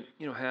we think,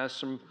 has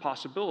some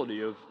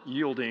possibility of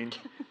yielding.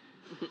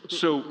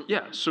 So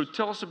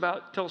tell us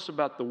about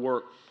the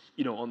work,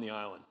 on the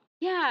island.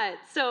 Yeah.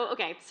 So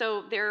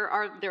there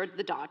are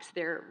the dogs.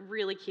 They're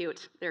really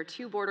cute. They're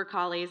 2 border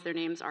collies. Their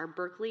names are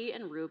Berkeley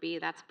and Ruby.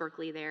 That's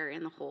Berkeley there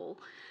in the hole.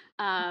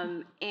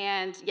 And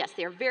yes,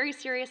 they are very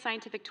serious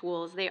scientific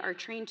tools. They are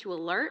trained to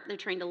alert. They're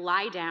trained to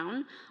lie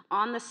down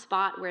on the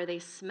spot where they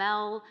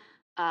smell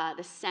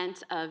the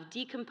scent of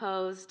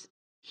decomposed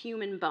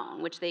human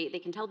bone, which they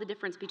can tell the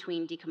difference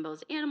between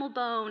decomposed animal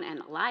bone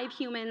and live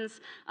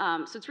humans.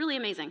 So it's really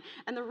amazing.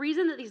 And the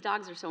reason that these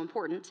dogs are so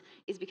important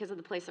is because of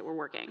the place that we're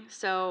working.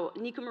 So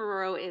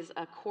Nikomororo is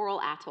a coral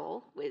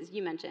atoll, as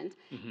you mentioned.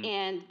 Mm-hmm.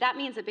 And that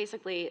means that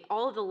basically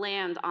all of the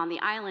land on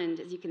the island,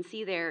 as you can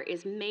see there,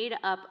 is made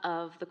up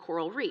of the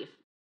coral reef,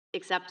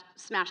 except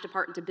smashed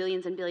apart into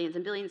billions and billions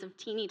and billions of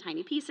teeny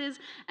tiny pieces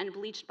and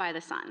bleached by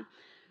the sun.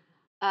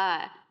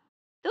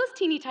 Those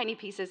teeny tiny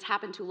pieces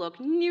happen to look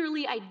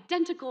nearly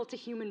identical to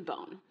human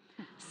bone.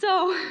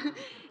 So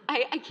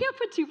I can't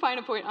put too fine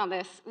a point on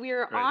this.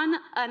 We're on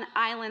an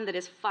island that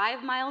is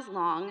 5 miles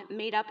long,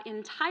 made up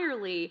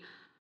entirely,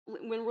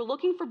 when we're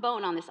looking for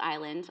bone on this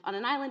island, on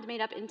an island made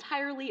up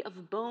entirely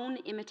of bone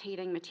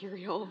imitating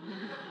material.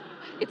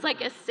 It's like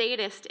a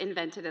sadist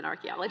invented an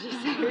archaeology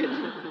site.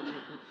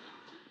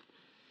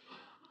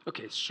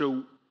 Okay,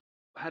 so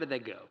how did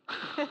that go?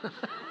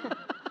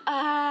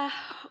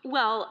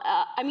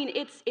 I mean,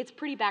 it's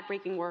pretty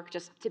backbreaking work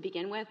just to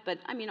begin with, but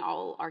I mean,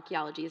 all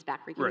archaeology is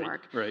backbreaking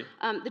work. Right.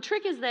 The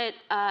trick is that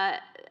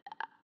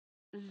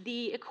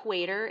the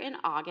equator in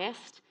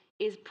August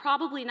is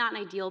probably not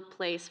an ideal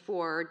place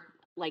for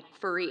like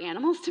furry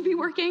animals to be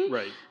working.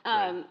 Right.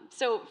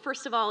 So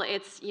first of all,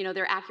 it's,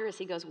 their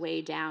accuracy goes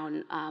way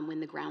down when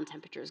the ground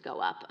temperatures go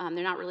up.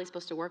 They're not really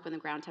supposed to work when the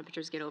ground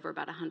temperatures get over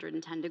about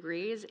 110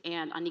 degrees,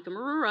 and on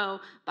Nikomororo,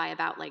 by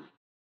about like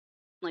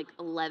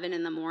 11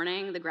 in the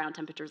morning, the ground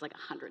temperature is like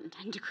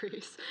 110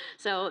 degrees.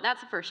 So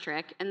that's the first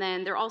trick. And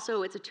then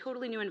it's a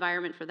totally new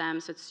environment for them,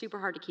 so it's super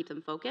hard to keep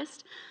them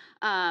focused.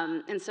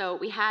 And so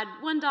we had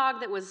one dog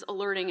that was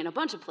alerting in a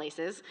bunch of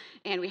places,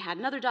 and we had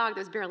another dog that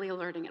was barely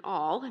alerting at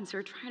all, and so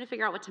we're trying to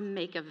figure out what to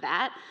make of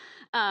that.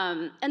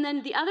 And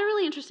then the other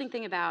really interesting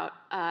thing about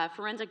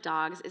forensic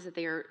dogs is that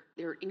they're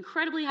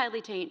incredibly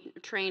highly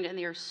trained, and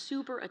they are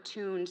super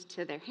attuned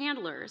to their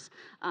handlers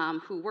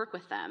who work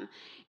with them.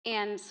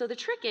 And so the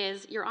trick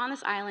is, you're on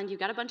this island, you've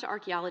got a bunch of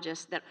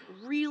archaeologists that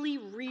really,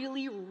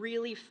 really,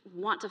 really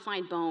want to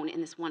find bone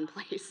in this one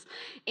place.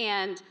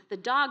 And the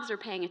dogs are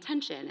paying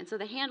attention, and so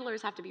the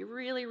handlers have to be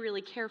really,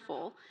 really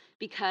careful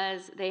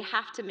because they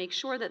have to make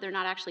sure that they're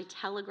not actually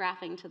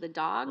telegraphing to the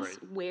dogs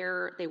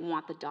where they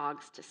want the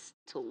dogs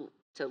to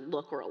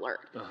look or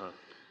alert.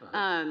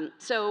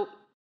 So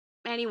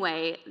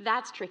anyway,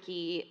 that's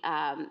tricky.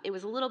 It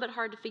was a little bit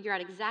hard to figure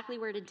out exactly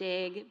where to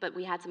dig, but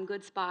we had some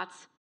good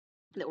spots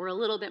that were a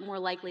little bit more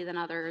likely than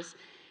others.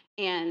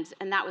 And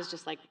that was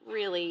just like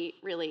really,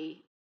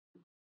 really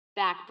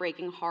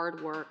back-breaking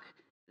hard work.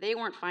 They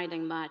weren't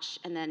finding much,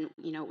 and then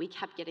we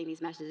kept getting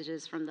these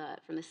messages from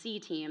the C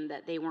team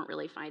that they weren't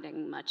really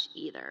finding much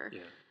either,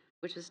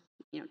 which was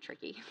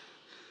tricky.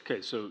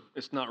 Okay, so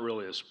it's not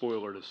really a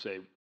spoiler to say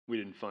we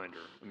didn't find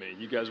her. I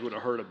mean, you guys would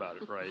have heard about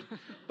it, right?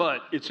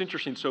 But it's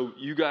interesting. So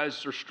you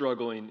guys are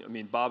struggling. I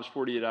mean, Bob's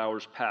 48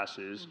 hours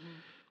passes.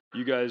 Mm-hmm.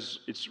 You guys,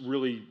 it's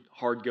really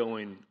hard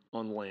going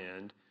on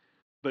land.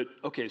 But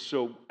okay,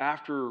 so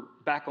after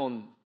back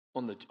on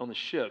the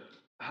ship,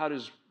 how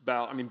does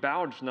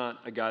Ballard's not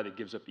a guy that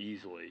gives up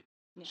easily.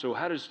 Yeah. So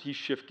how does he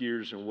shift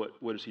gears, and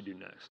what does he do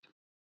next?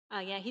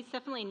 Yeah, he's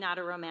definitely not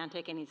a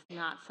romantic, and he's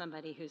not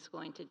somebody who's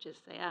going to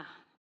just say,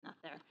 not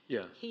there.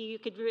 Yeah. I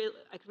could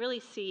really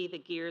see the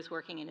gears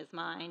working in his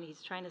mind.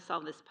 He's trying to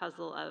solve this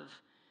puzzle of,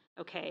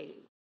 okay,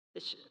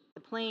 the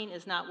plane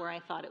is not where I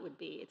thought it would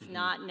be. It's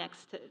not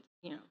next to,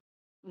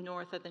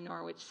 north of the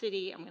Norwich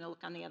City. I'm going to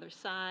look on the other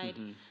side.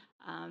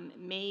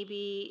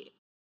 Maybe,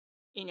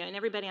 you know, and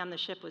everybody on the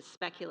ship was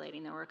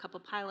speculating. There were a couple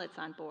pilots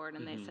on board,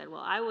 and they said,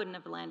 well, I wouldn't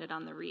have landed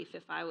on the reef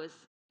if I was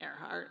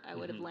Earhart. I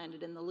would have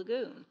landed in the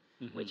lagoon,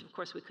 which, of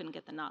course, we couldn't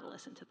get the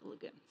Nautilus into the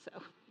lagoon,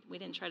 so we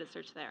didn't try to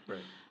search there.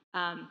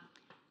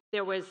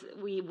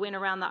 We went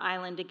around the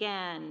island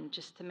again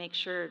just to make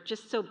sure,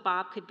 just so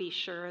Bob could be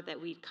sure that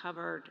we'd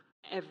covered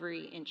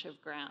every inch of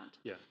ground.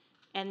 Yeah.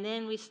 And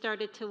then we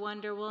started to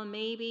wonder, well,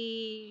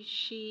 maybe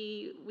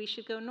we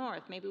should go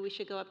north. Maybe we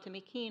should go up to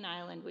McKean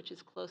Island, which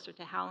is closer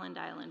to Howland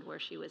Island, where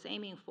she was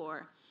aiming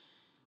for.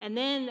 And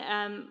then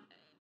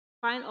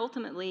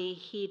ultimately,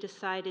 he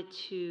decided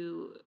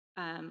to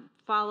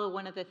follow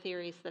one of the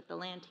theories that the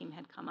land team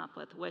had come up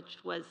with, which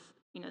was,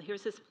 you know,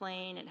 here's this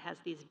plane. It has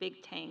these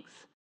big tanks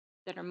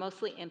that are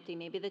mostly empty.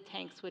 Maybe the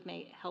tanks would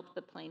help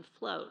the plane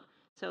float.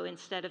 So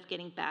instead of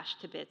getting bashed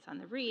to bits on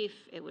the reef,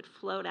 it would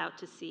float out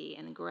to sea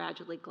and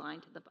gradually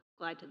glide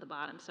to the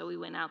bottom. So we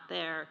went out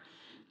there,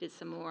 did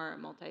some more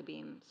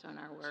multi-beam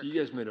sonar work. So you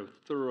guys made a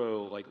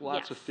thorough, like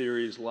lots of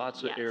theories,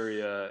 lots of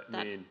area.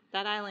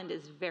 That island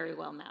is very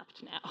well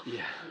mapped now.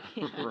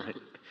 Yeah, right.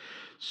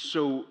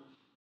 So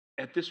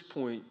at this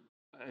point,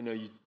 I know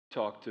you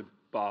talked to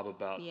Bob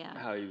about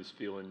how he was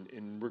feeling,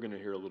 and we're going to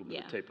hear a little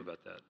bit of tape about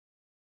that.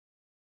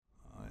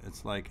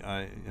 It's like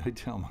I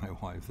tell my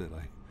wife that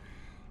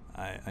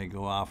I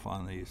go off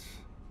on these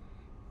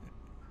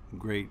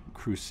great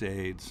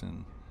crusades,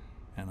 and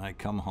I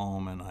come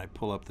home and I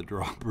pull up the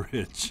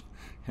drawbridge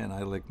and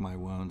I lick my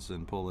wounds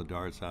and pull the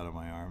darts out of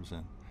my arms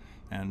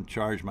and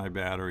charge my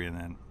battery and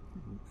then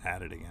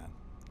at it again.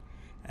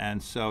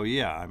 And so,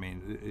 yeah, I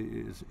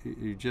mean,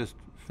 you just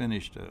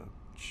finished a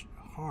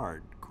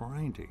hard,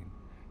 grinding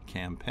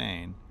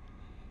campaign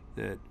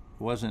that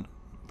wasn't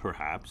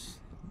perhaps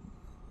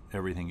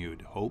everything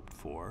you'd hoped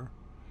for,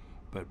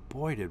 but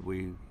boy, did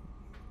we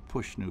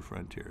push new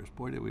frontiers.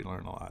 Boy, did we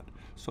learn a lot.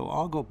 So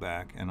I'll go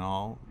back and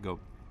I'll go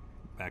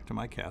back to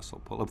my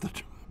castle, pull up the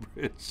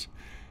drawbridge,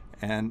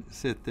 and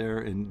sit there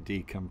and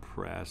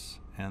decompress,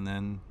 and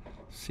then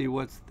see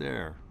what's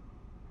there.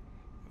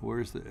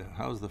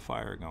 How's the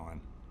fire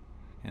going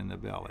in the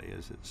belly?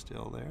 Is it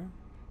still there?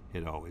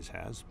 It always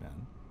has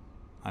been.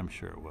 I'm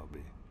sure it will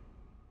be.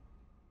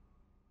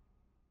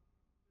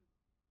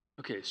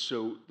 Okay,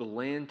 so the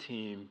land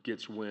team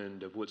gets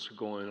wind of what's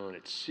going on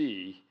at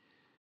sea,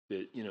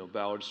 that, you know,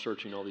 Ballard's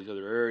searching all these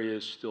other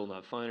areas, still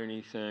not finding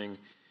anything.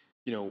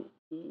 You know,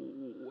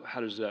 how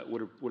does that,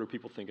 what are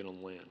people thinking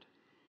on land?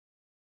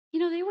 You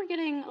know, they were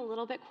getting a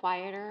little bit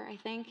quieter, I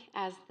think,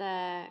 as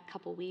the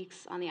couple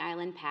weeks on the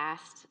island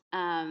passed.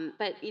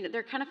 But, you know,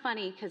 they're kind of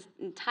funny because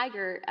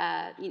Tiger,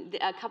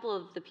 a couple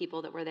of the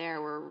people that were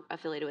there were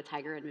affiliated with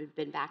Tiger and had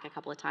been back a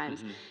couple of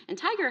times. And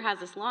Tiger has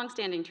this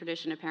long-standing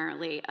tradition,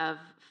 apparently, of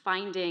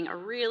finding a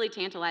really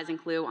tantalizing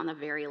clue on the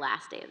very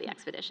last day of the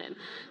expedition.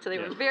 So they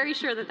were very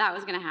sure that that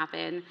was going to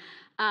happen.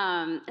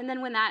 And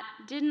then when that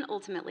didn't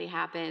ultimately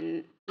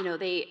happen, you know,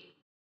 they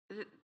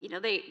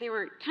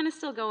were kind of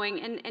still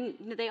going, and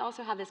they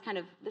also have this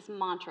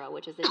mantra,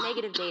 which is that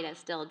negative data is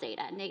still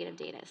data, negative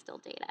data is still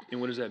data. And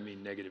what does that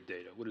mean, negative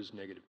data? What is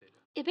negative data?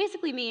 It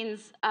basically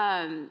means,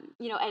 Bob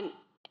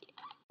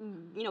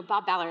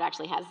Ballard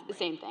actually has the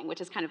same thing, which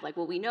is kind of like,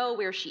 well, we know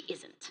where she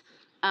isn't.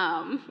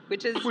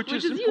 Which is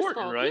important,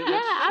 useful. Right?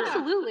 Yeah,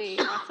 absolutely.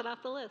 Cross it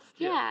off the list.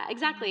 Yeah,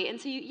 exactly. And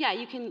so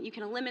you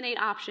can eliminate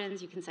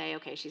options. You can say,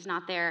 okay, she's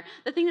not there.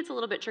 The thing that's a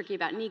little bit tricky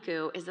about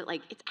Niku is that,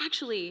 like, it's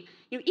actually,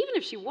 you know, even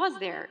if she was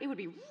there, it would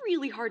be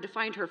really hard to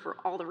find her for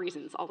all the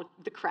reasons, all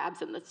the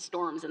crabs and the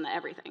storms and the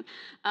everything.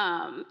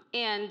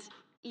 And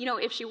you know,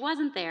 if she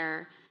wasn't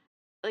there,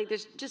 like,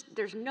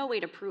 there's no way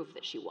to prove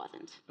that she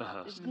wasn't.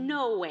 There's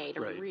no way to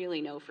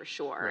really know for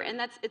sure. And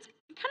it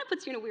kind of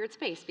puts you in a weird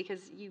space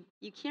because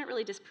you can't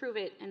really disprove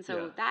it, and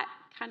so that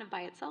kind of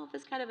by itself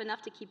is kind of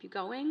enough to keep you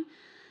going.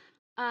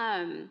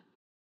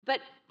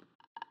 But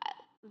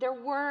there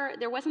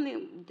was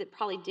something that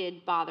probably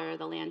did bother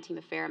the land team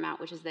a fair amount,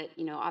 which is that,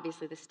 you know,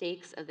 obviously the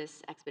stakes of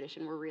this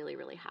expedition were really,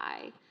 really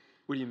high.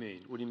 What do you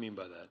mean? What do you mean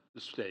by that?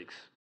 The stakes?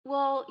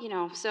 Well, you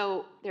know,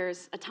 so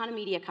there's a ton of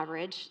media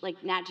coverage,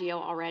 like Nat Geo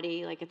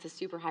already, like it's a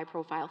super high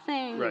profile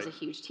thing. There's a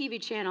huge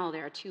TV channel.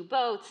 There are 2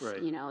 boats,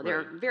 you know, there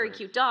are very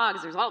cute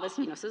dogs. There's all this,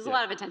 you know, so there's a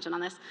lot of attention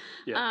on this.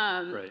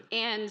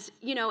 And,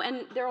 you know,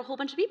 and there are a whole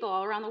bunch of people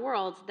all around the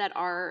world that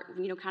are,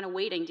 you know, kind of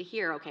waiting to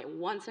hear, okay,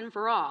 once and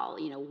for all,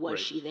 you know, was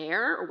she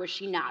there or was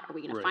she not? Are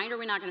we going to find her? Or are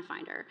we not going to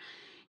find her?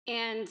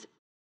 And,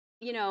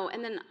 you know,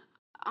 and then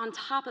on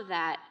top of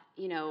that,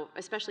 you know,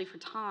 especially for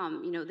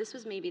Tom, you know, this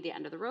was maybe the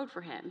end of the road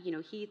for him. You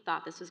know, he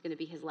thought this was going to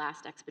be his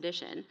last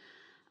expedition.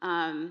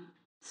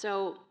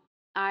 So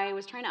I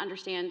was trying to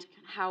understand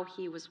how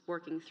he was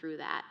working through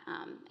that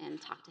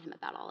and talk to him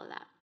about all of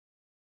that.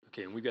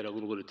 Okay, and we got a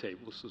little bit of tape.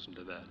 Let's listen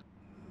to that.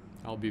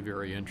 I'll be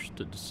very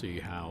interested to see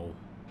how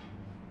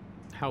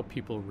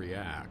people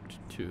react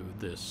to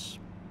this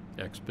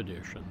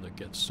expedition that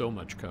gets so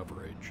much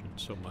coverage and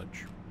so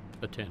much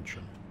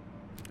attention.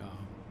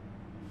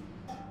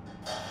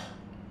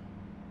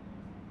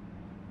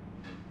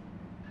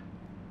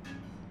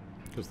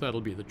 Because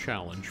that'll be the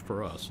challenge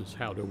for us, is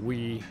how do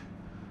we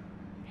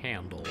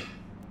handle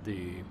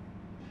the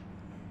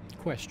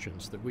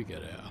questions that we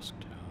get asked.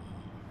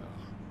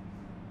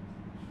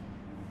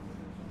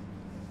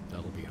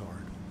 That'll be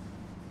hard.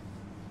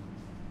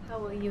 How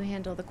will you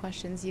handle the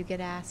questions you get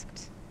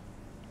asked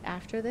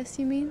after this,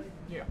 you mean?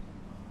 Yeah.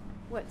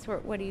 What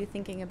are you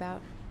thinking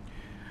about?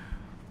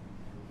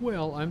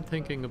 Well, I'm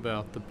thinking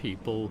about the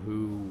people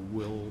who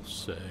will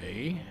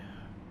say,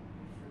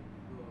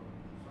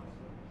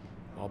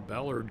 well,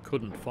 Ballard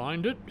couldn't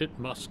find it, it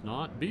must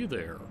not be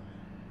there.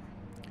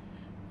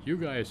 You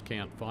guys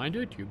can't find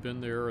it, you've been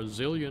there a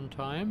zillion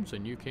times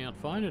and you can't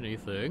find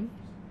anything.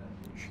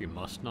 She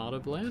must not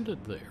have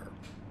landed there.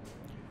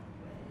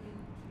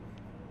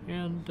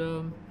 And,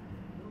 you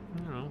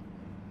know,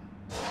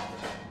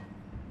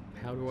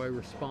 how do I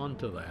respond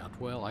to that?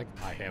 Well,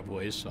 I have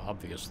ways,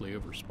 obviously,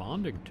 of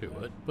responding to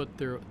it, but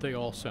they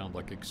all sound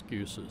like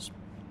excuses.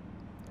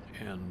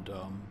 And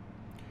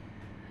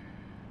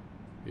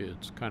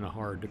it's kind of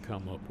hard to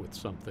come up with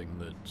something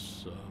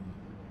that's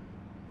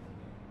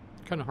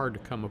kind of hard to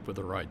come up with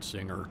the right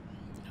singer.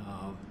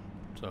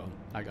 So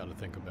I got to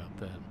think about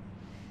that.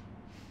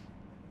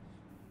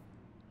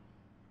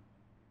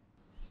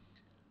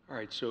 All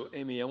right, so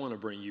Amy, I want to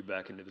bring you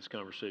back into this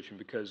conversation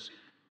because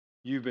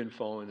you've been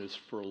following this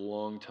for a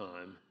long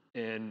time.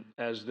 And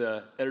as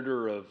the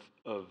editor of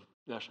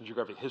National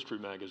Geographic History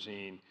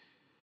magazine,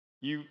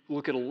 you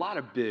look at a lot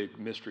of big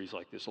mysteries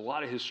like this, a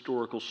lot of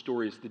historical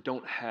stories that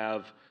don't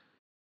have,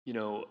 you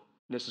know,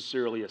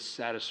 necessarily a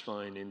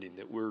satisfying ending,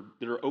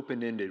 that are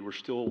open-ended. We're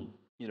still,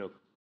 you know,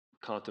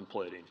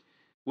 contemplating.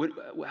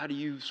 How do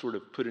you sort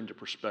of put into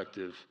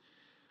perspective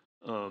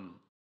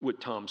what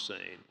Tom's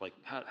saying? Like,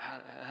 how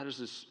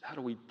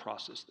do we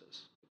process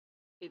this?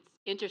 It's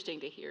interesting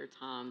to hear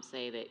Tom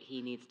say that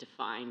he needs to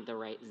find the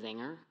right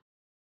zinger,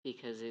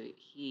 because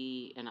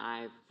he and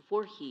I,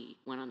 before he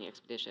went on the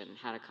expedition,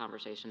 had a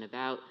conversation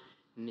about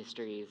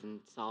mysteries and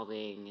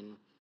solving and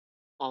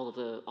all of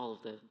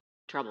the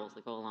troubles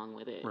that go along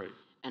with it. Right.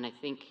 And I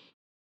think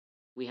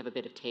we have a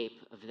bit of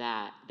tape of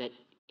that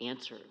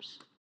answers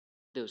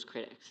those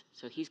critics.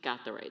 So he's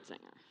got the right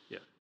zinger. Yeah.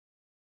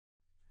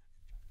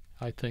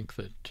 I think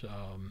that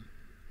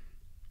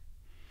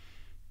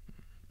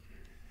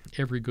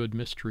every good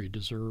mystery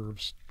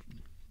deserves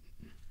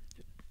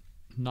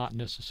not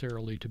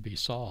necessarily to be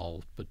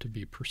solved, but to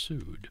be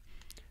pursued.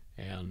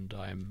 And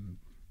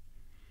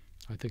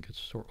I think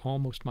it's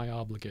almost my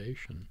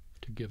obligation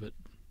to give it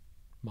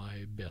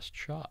my best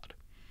shot.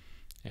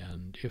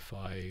 And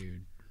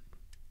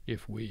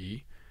if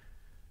we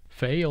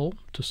fail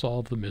to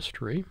solve the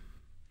mystery,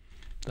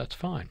 that's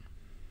fine.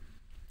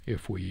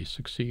 If we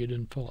succeed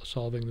in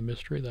solving the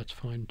mystery, that's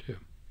fine too.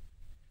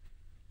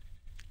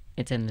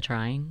 It's in the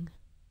trying?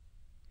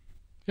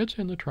 It's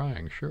in the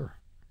trying, sure.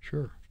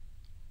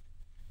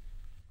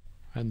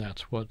 And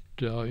that's what,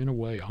 in a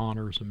way,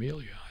 honors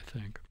Amelia, I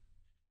think.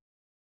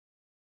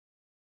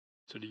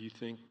 So do you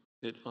think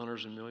it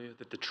honors Amelia,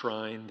 that the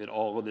trying, that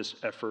all of this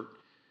effort,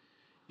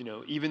 you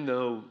know, even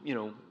though, you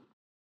know,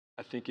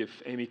 I think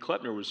if Amy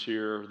Kleppner was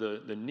here,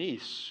 the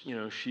niece, you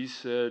know, she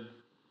said,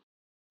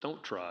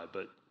 don't try,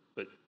 but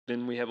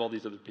then we have all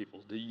these other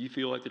people. Do you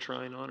feel like the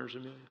trying honors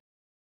Amelia?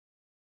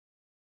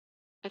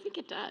 I think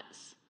it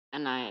does.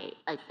 And I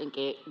think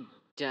it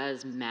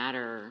does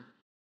matter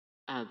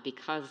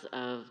because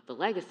of the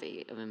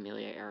legacy of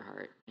Amelia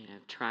Earhart. You know,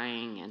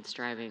 trying and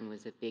striving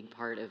was a big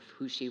part of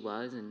who she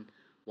was and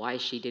why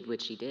she did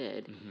what she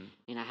did. Mm-hmm.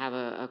 And I have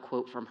a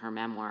quote from her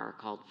memoir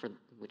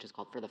which is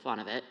called For the Fun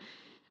of It,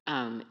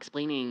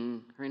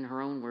 explaining in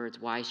her own words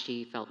why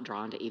she felt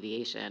drawn to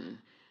aviation.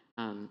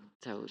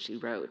 So she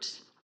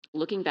wrote,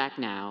 "Looking back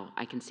now,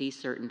 I can see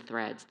certain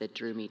threads that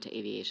drew me to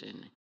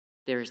aviation.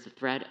 There is the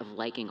thread of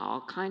liking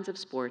all kinds of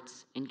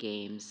sports and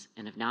games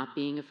and of not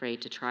being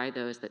afraid to try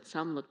those that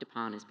some looked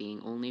upon as being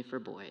only for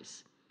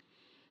boys.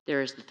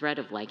 There is the thread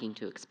of liking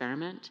to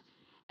experiment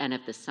and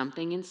of the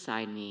something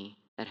inside me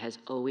that has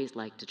always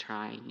liked to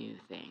try new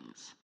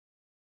things."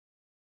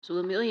 So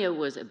Amelia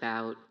was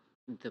about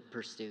the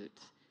pursuit,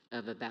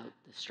 about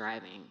the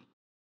striving.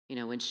 You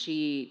know, when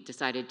she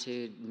decided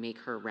to make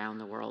her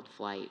round-the-world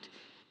flight,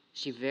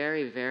 she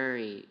very,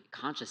 very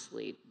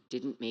consciously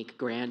didn't make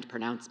grand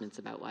pronouncements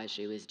about why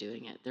she was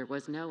doing it. There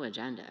was no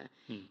agenda.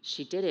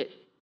 She did it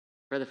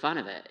for the fun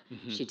of it.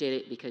 Mm-hmm. She did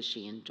it because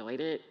she enjoyed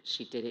it.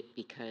 She did it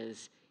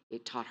because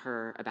it taught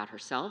her about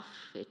herself.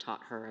 It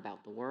taught her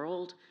about the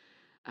world.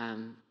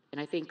 And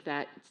I think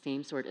that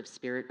same sort of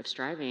spirit of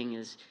striving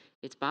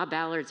it's Bob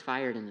Ballard's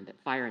fire in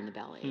the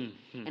belly,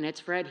 and it's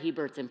Fred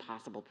Hebert's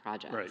impossible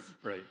projects.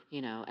 Right.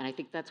 You know, and I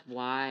think that's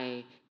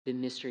why the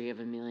mystery of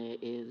Amelia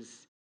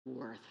is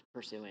worth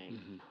pursuing.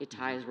 Mm-hmm. It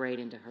ties right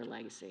into her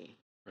legacy.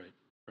 Right.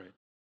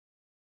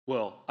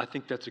 Well, I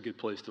think that's a good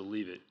place to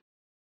leave it.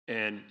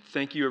 And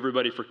thank you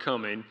everybody for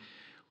coming.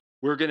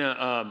 We're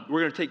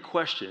gonna take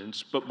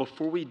questions, but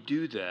before we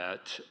do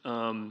that,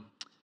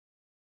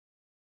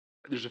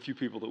 there's a few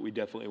people that we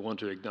definitely want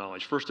to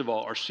acknowledge. First of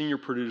all, our senior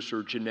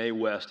producer, Janae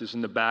West, is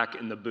in the back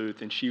in the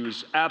booth, and she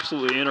was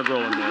absolutely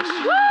integral in this.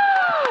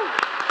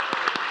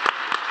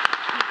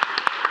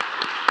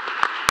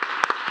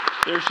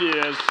 There she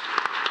is.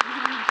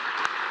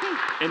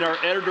 And our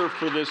editor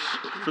for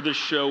this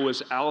show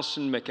was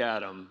Allison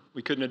McAdam.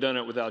 We couldn't have done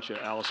it without you,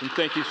 Allison.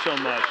 Thank you so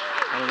much.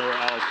 I don't know where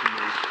Allison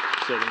is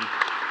sitting.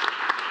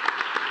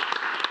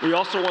 We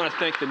also want to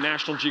thank the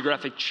National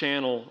Geographic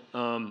Channel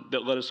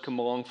that let us come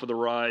along for the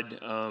ride.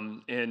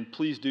 And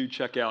please do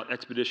check out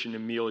Expedition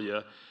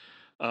Amelia.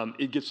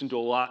 It gets into a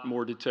lot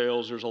more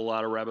details. There's a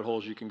lot of rabbit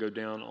holes you can go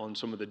down on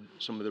some of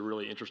the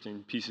really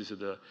interesting pieces of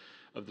the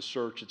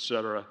search, et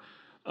cetera.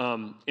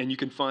 And you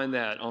can find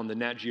that on the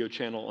Nat Geo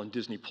channel on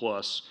Disney+.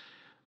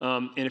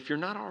 And if you're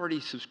not already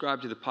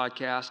subscribed to the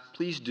podcast,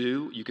 please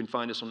do. You can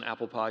find us on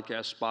Apple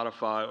Podcasts,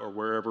 Spotify, or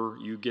wherever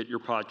you get your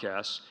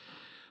podcasts.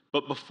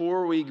 But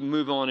before we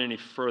move on any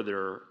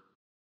further,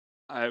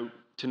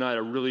 tonight I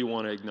really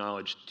want to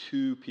acknowledge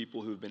two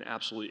people who've been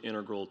absolutely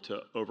integral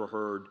to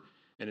Overheard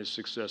and its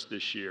success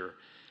this year.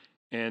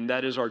 And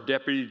that is our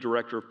Deputy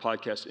Director of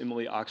Podcasts,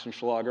 Emily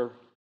Oxenschlager.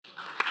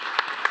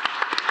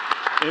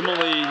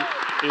 Emily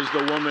is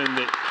the woman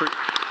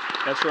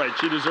that's right,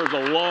 she deserves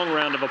a long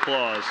round of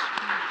applause.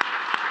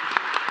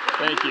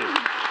 Thank you.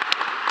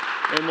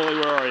 Emily,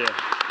 where are you?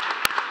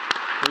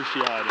 Where's she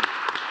hiding?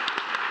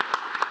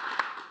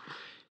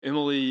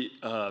 Emily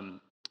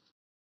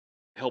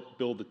helped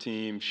build the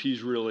team.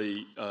 She's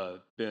really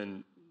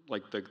been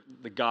like the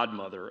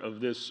godmother of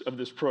this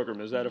program.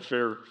 Is that a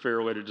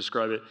fair way to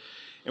describe it?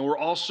 And we're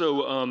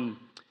also want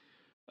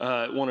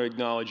to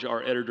acknowledge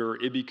our editor,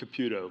 Ibby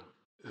Caputo,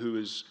 who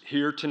is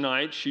here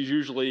tonight. She's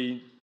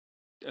usually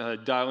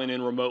dialing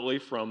in remotely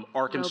from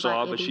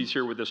Arkansas, but she's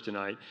here with us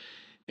tonight.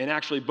 And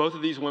actually, both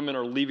of these women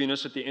are leaving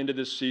us at the end of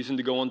this season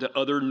to go on to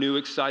other new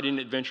exciting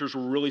adventures.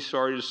 We're really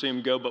sorry to see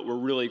them go, but we're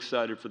really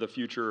excited for the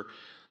future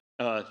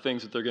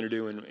things that they're going to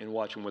do and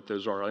watching what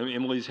those are.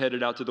 Emily's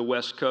headed out to the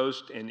West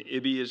Coast, and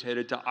Ibby is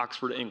headed to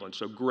Oxford, England.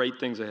 So great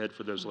things ahead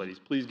for those ladies.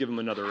 Please give them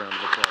another round of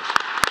applause.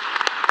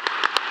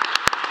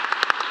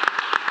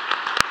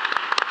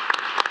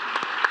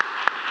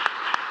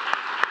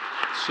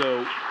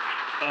 So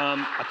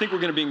I think we're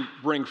going to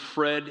bring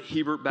Fred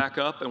Hebert back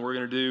up, and we're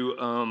going to do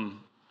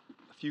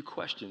a few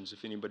questions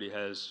if anybody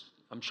has.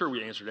 I'm sure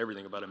we answered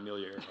everything about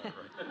Amelia Earhart,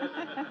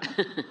 right?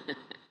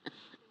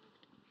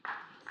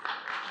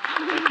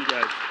 Thank you,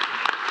 guys.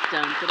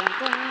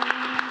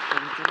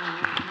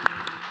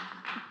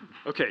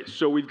 Okay,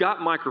 so we've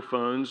got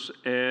microphones,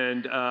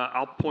 and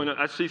I'll point out.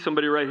 I see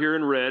somebody right here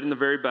in red in the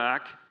very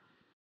back.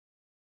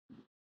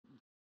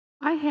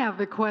 I have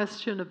a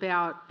question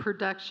about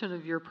production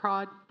of your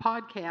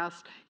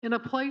podcast. In a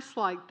place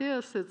like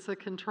this, it's a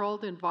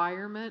controlled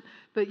environment,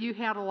 but you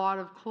had a lot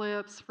of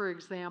clips, for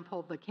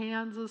example, the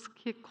Kansas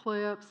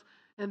clips,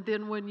 and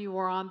then when you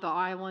were on the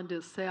island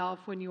itself,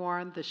 when you were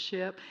on the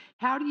ship.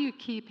 How do you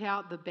keep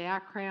out the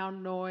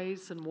background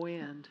noise and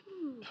wind?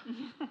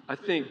 I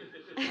think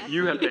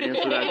you have to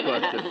answer that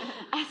question.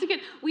 That's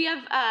good. We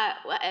have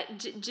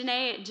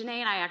Janae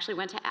and I actually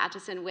went to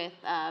Atchison with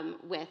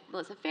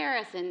Melissa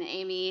Ferris and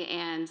Amy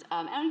and you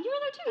were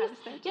there too. I was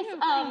there too.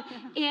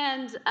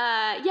 Yes.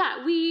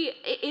 And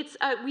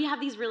we have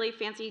these really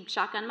fancy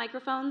shotgun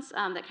microphones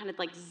that kind of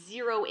like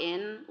zero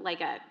in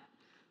like a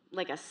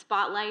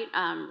spotlight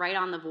right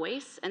on the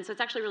voice. And so it's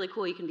actually really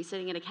cool. You can be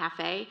sitting in a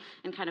cafe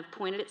and kind of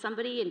point it at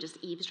somebody and just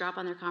eavesdrop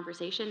on their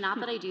conversation. Not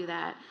that I do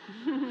that,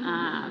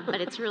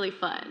 but it's really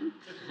fun.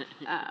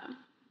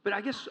 But I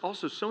guess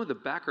also some of the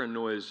background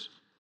noise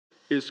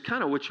is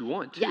kind of what you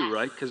want too,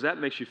 right? Because that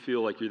makes you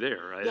feel like you're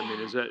there, right? Yeah. I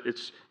mean,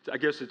 I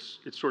guess it's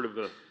sort of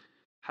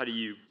how do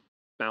you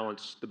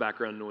balance the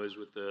background noise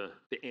with the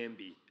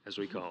ambi, as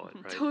we call it,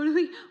 right?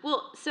 Totally.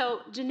 Well,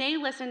 so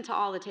Janae listened to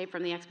all the tape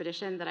from the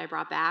expedition that I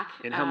brought back.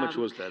 And how much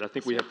was that? I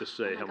think we have to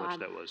say how much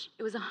that was.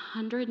 It was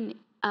 100,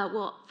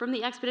 from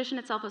the expedition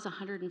itself, it was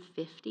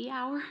 150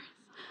 hours.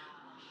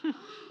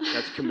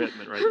 That's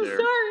commitment right there.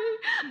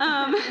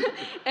 I'm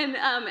sorry.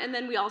 And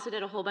then we also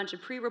did a whole bunch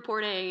of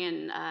pre-reporting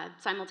and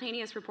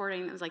simultaneous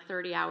reporting. It was like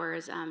 30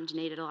 hours.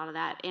 Janae did a lot of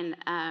that. And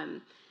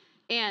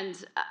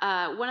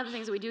one of the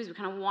things that we do is we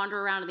kind of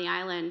wander around on the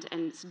island,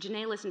 and so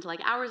Janae listened to like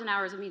hours and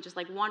hours of me just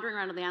like wandering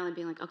around on the island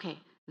being like, okay,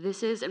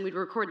 this is, and we'd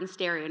record in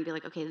stereo and be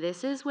like, okay,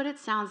 this is what it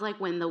sounds like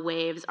when the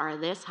waves are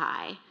this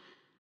high.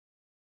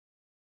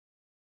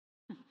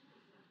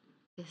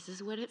 This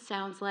is what it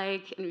sounds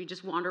like, and we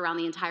just wander around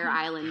the entire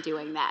island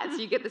doing that. So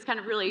you get this kind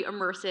of really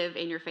immersive,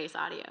 in-your-face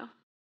audio.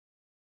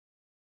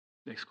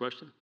 Next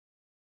question.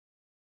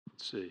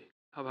 Let's see.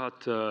 How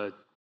about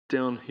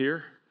down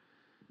here?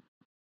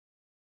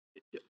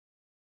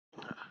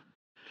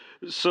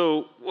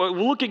 So,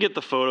 looking at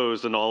the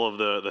photos and all of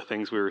the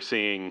things we were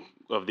seeing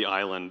of the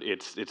island,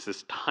 it's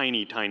this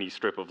tiny, tiny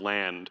strip of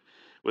land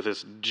with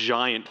this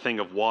giant thing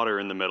of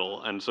water in the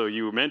middle. And so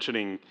you were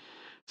mentioning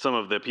some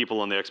of the people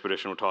on the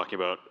expedition were talking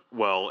about,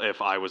 well,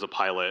 if I was a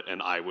pilot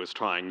and I was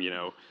trying,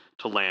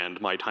 to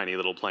land my tiny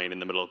little plane in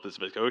the middle of the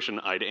Pacific Ocean,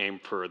 I'd aim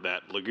for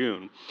that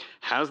lagoon.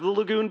 Has the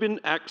lagoon been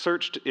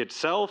searched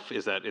itself?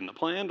 Is that in the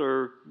plan,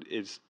 or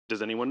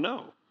does anyone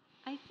know?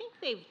 I think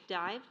they've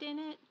dived in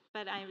it,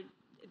 but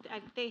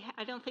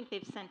I don't think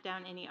they've sent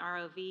down any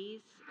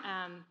ROVs.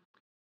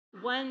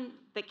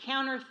 The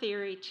counter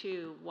theory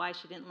to why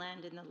she didn't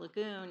land in the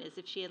lagoon is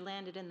if she had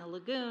landed in the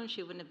lagoon,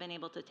 she wouldn't have been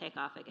able to take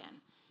off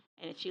again.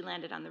 And if she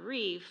landed on the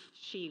reef,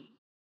 she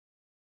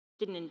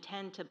didn't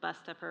intend to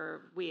bust up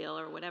her wheel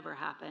or whatever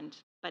happened.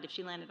 But if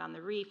she landed on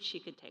the reef, she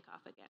could take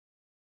off again.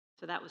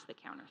 So that was the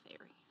counter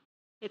theory.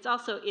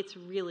 It's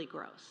really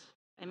gross.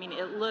 I mean,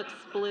 it looks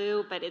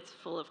blue, but it's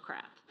full of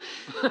crap.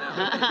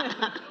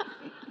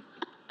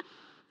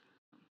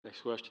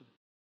 Next question.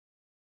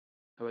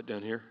 How about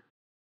down here?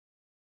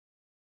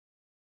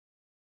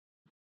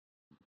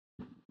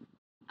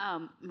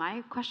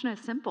 My question is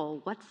simple.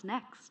 What's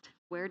next?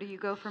 Where do you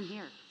go from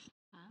here?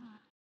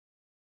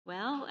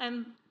 Well,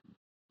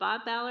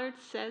 Bob Ballard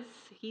says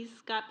he's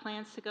got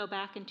plans to go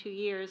back in 2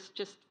 years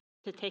just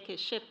to take his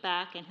ship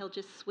back, and he'll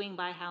just swing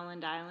by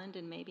Howland Island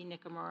and maybe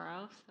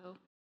Nicomoro. So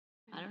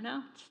I don't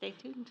know. Stay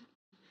tuned.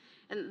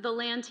 And the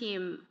land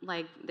team,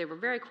 they were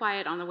very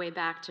quiet on the way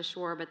back to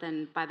shore, but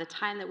then by the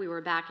time that we were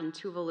back in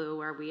Tuvalu,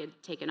 where we had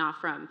taken off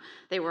from,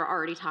 they were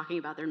already talking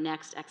about their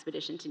next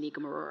expedition to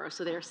Nicomoro.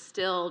 So they're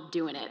still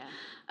doing it.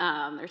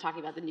 Yeah. They're talking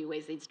about the new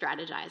ways they'd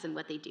strategize and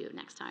what they do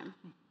next time.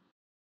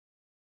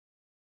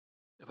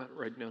 How about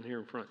right down here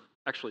in front?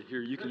 Actually,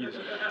 here, you can use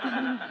it.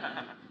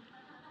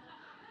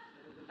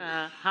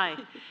 Hi.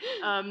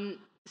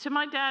 So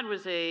my dad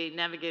was a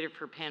navigator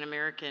for Pan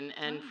American,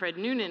 and Fred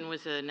Noonan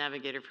was a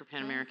navigator for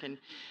Pan American,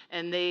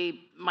 and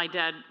my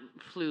dad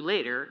flew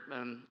later.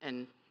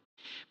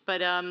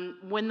 But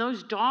when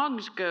those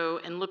dogs go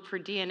and look for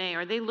DNA,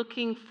 are they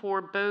looking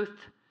for both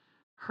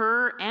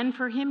her and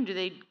for him? Do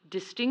they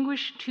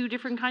distinguish two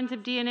different kinds of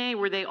DNA?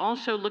 Were they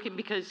also looking,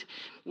 because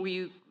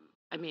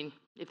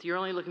if you're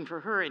only looking for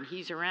her and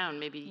he's around,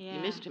 maybe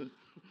you missed him.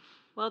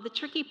 Well, the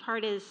tricky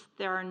part is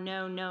there are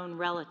no known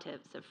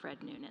relatives of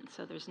Fred Noonan,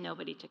 so there's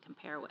nobody to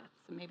compare with.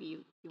 So maybe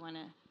you want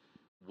to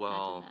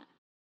Well,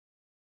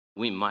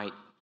 we might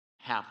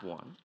have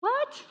one.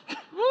 What?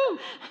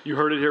 You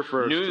heard it here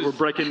first. News. We're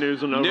breaking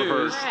news on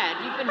Overheard. Fred,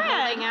 you've been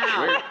holding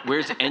out.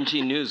 Where's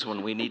NG News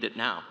when we need it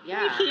now?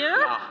 Yeah.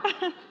 Here?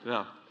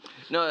 Yeah.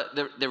 No,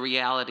 the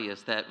reality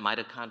is that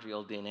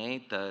mitochondrial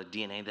DNA, the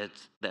DNA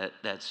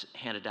that's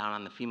handed down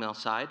on the female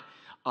side,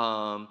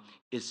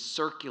 is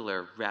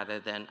circular rather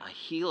than a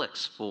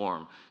helix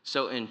form.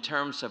 So in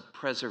terms of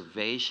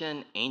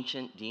preservation,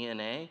 ancient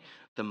DNA,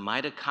 the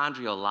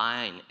mitochondrial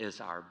line is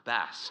our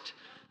best.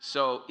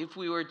 So if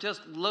we were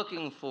just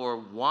looking for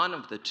one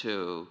of the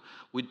two,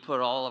 we'd put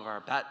all of our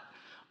bet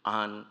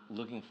on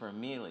looking for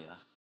Amelia.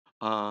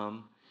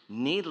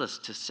 Needless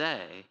to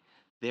say,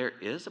 there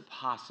is a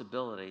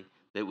possibility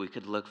that we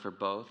could look for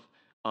both.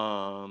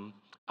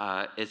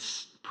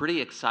 It's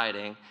pretty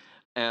exciting.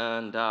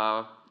 And,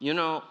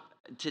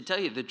 to tell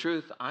you the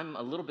truth, I'm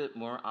a little bit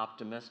more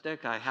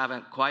optimistic. I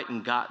haven't quite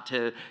got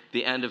to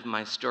the end of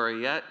my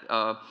story yet,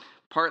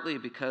 partly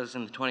because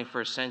in the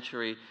 21st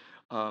century,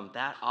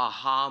 that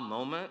aha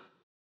moment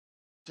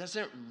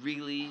doesn't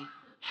really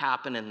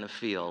happen in the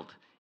field.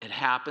 It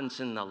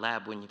happens in the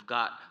lab when you've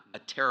got a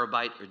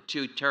terabyte or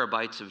 2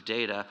 terabytes of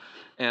data.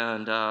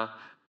 And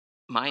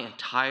my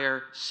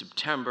entire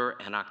September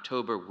and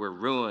October were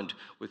ruined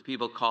with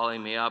people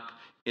calling me up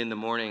in the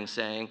morning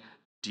saying,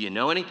 "Do you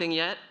know anything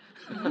yet?"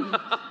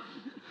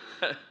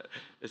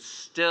 It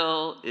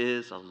still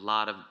is a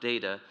lot of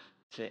data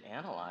to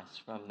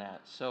analyze from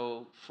that.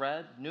 So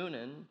Fred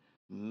Noonan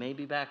may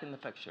be back in the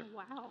picture.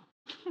 Wow.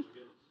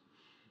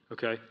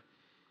 Okay.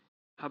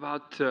 How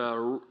about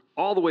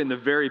all the way in the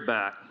very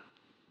back?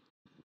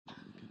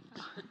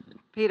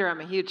 Peter,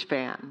 I'm a huge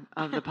fan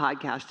of the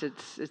podcast.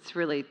 It's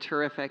really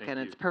terrific, and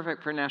it's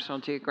perfect for National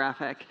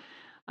Geographic.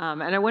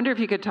 And I wonder if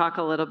you could talk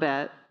a little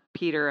bit,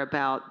 Peter,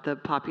 about the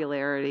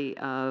popularity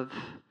of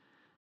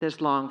this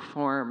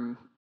long-form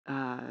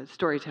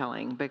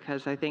storytelling,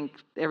 because I think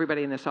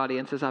everybody in this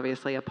audience is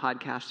obviously a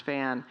podcast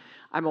fan.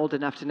 I'm old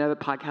enough to know that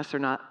podcasts are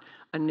not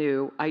a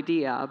new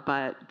idea,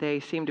 but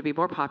they seem to be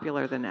more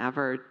popular than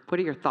ever. What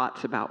are your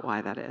thoughts about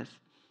why that is?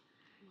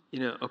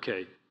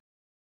 Okay.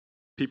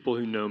 People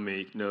who know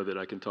me know that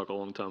I can talk a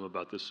long time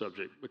about this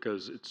subject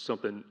because it's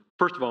something,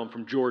 first of all, I'm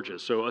from Georgia,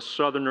 so us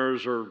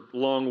Southerners are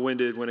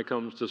long-winded when it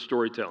comes to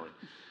storytelling.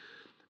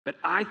 But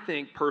I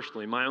think,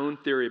 personally, my own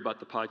theory about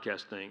the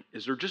podcast thing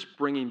is they're just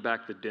bringing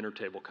back the dinner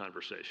table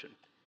conversation.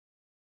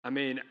 I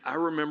mean, I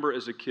remember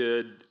as a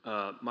kid,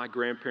 my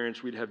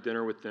grandparents, we'd have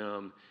dinner with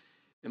them,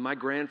 and my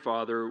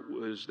grandfather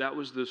that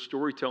was the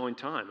storytelling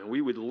time, and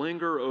we would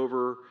linger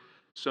over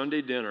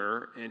Sunday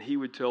dinner, and he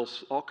would tell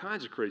all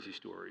kinds of crazy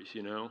stories,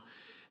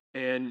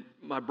 And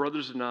my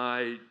brothers and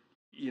I,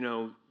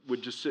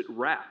 would just sit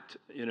rapt,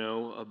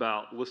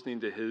 about listening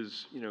to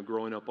his,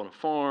 growing up on a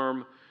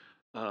farm,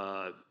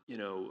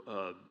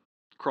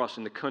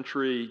 crossing the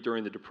country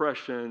during the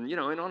Depression, and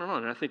on and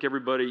on. And I think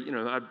everybody,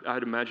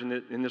 I'd imagine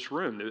that in this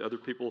room, that other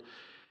people,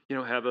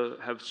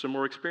 have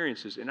similar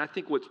experiences. And I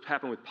think what's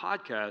happened with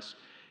podcasts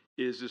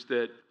is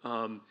that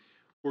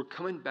we're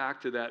coming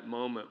back to that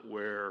moment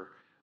where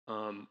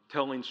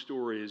telling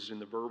stories in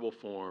the verbal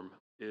form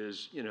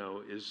is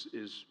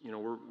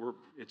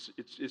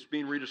it's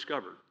being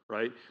rediscovered,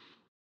 right?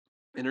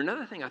 And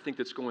another thing I think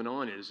that's going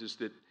on is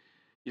that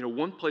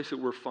one place that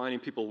we're finding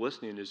people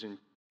listening is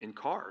in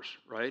cars,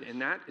 right?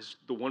 And that is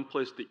the one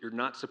place that you're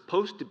not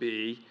supposed to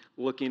be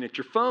looking at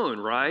your phone,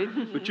 right?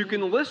 But you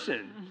can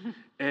listen.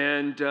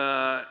 And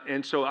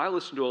so I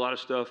listen to a lot of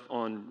stuff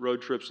on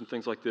road trips and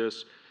things like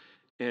this.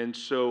 And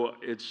so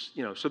it's,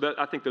 so that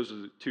I think those are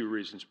the two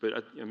reasons, but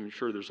I'm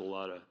sure there's a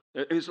lot of,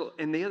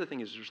 and the other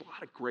thing is there's a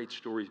lot of great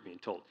stories being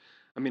told.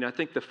 I mean, I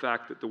think the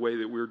fact that the way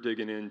that we're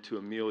digging into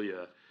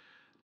Amelia,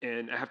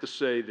 and I have to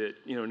say that,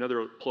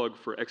 another plug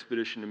for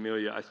Expedition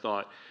Amelia, I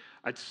thought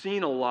I'd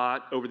seen a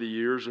lot over the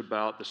years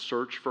about the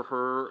search for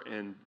her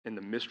and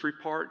the mystery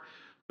part,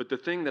 but the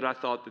thing that I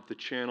thought that the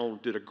channel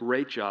did a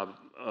great job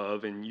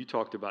of, and you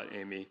talked about,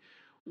 Amy,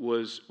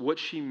 was what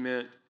she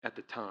meant at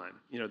the time.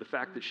 The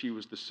fact that she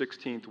was the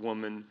 16th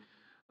woman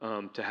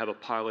to have a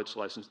pilot's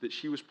license, that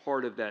she was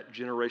part of that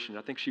generation.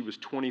 I think she was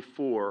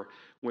 24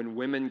 when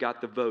women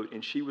got the vote,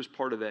 and she was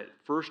part of that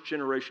first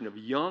generation of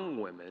young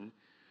women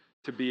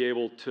to be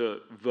able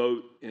to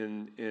vote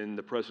in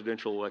the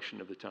presidential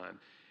election of the time.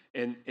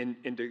 And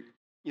to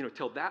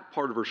tell that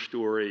part of her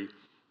story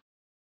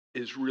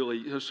is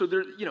really, so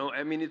there,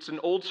 I mean, it's an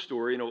old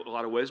story in a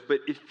lot of ways, but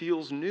it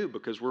feels new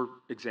because we're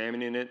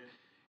examining it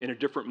in a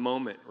different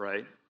moment,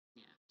 right?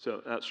 Yeah.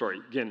 So,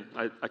 sorry, again,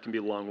 I can be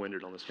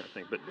long-winded on this kind of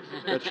thing, but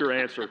that's your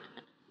answer.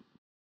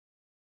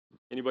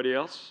 Anybody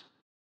else?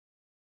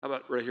 How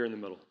about right here in the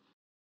middle?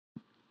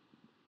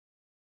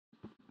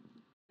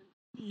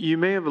 You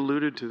may have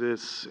alluded to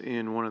this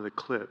in one of the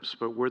clips,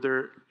 but were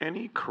there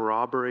any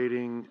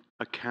corroborating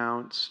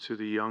accounts to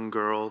the young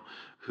girl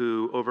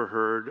who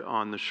overheard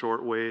on the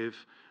shortwave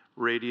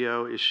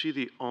radio? Is she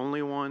the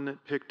only one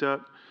that picked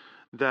up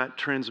that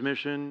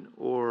transmission,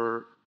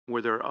 or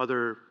were there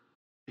other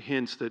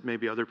hints that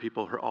maybe other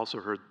people also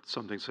heard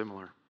something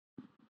similar?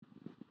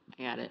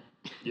 I got it.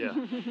 Yeah.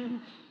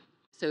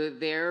 So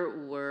there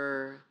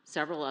were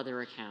several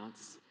other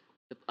accounts.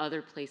 The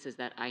other places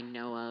that I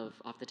know of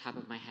off the top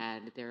of my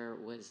head, there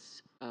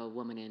was a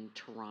woman in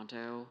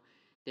Toronto.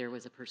 There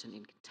was a person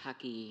in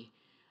Kentucky.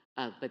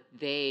 But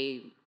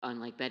they,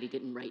 unlike Betty,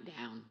 didn't write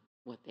down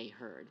what they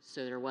heard.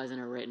 So there wasn't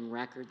a written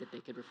record that they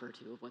could refer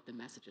to of what the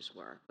messages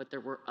were. But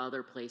there were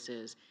other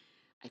places.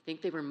 I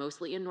think they were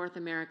mostly in North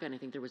America, and I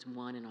think there was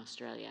one in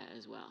Australia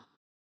as well.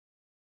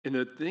 And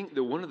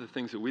one of the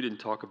things that we didn't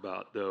talk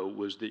about, though,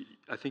 was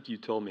I think you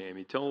told me,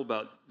 Amy, tell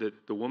about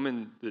the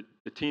woman,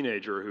 the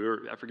teenager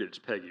I forget, it's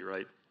Peggy,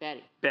 right?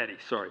 Betty.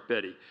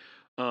 Betty.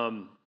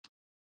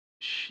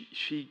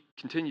 She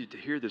continued to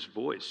hear this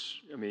voice.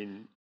 I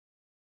mean,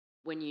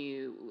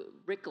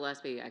 Rick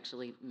Gillespie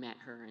actually met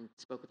her and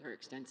spoke with her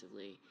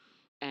extensively,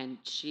 and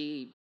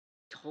she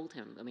told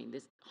him, I mean,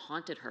 this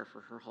haunted her for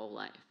her whole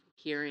life,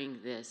 hearing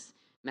this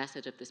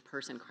message of this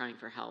person crying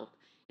for help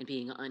and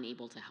being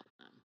unable to help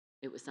them.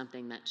 It was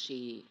something that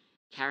she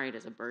carried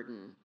as a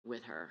burden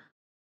with her.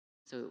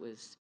 So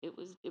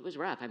it was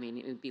rough. I mean,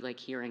 it would be like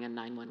hearing a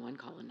 911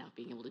 call and not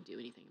being able to do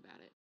anything about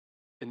it.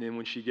 And then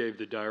when she gave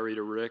the diary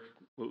to Rick,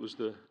 what was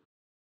the?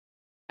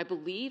 I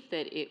believe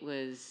that it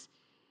was,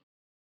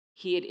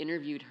 he had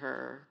interviewed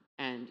her,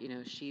 and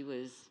she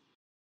was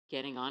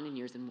getting on in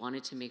years and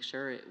wanted to make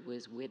sure it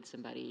was with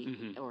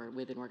somebody or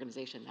with an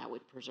organization that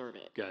would preserve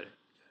it. Got it.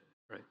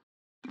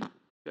 Right.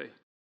 Okay.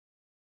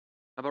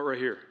 How about right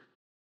here?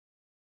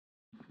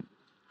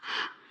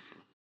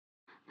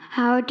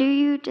 How do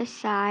you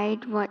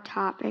decide what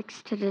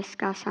topics to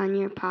discuss on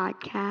your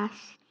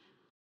podcast?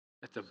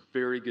 That's a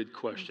very good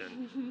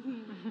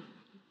question.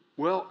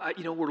 Well,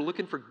 we're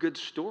looking for good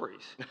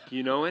stories. Do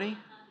you know any?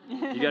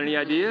 You got any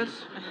ideas?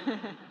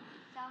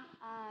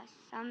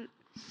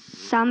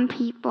 Some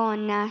people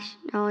in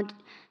National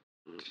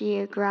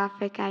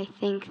Geographic, I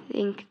think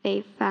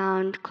they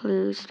found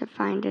clues to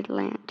find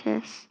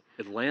Atlantis.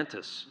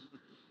 Atlantis.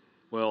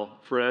 Well,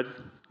 Fred?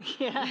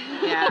 Yeah.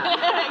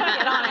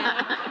 Get on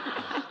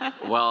it.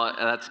 Well,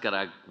 that's got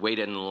to wait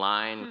in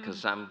line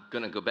because I'm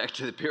going to go back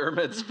to the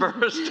pyramids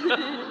first.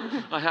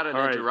 I had an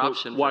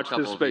interruption for a couple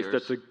of years. Watch this space.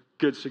 That's a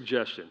good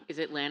suggestion. Is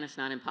Atlantis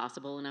not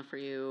impossible enough for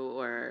you,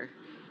 or?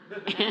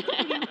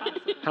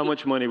 How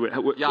much money would?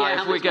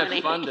 If we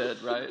get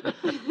funded, right?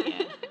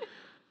 Yeah.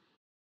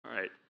 All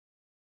right.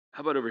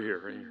 How about over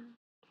here, right here?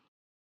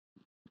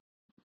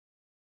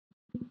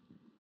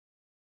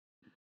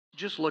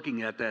 Just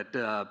looking at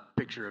that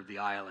picture of the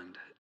island,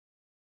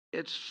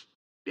 it's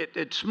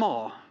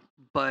small,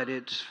 but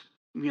it's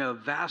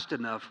vast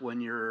enough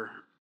when you're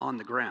on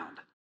the ground.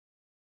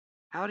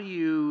 How do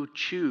you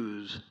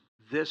choose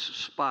this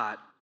spot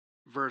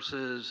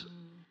versus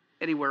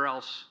anywhere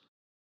else?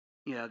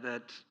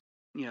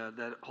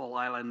 That whole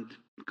island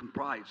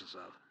comprises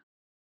of.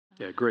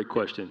 Yeah, great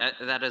question.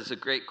 That is a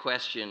great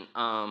question.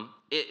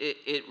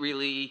 It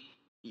really.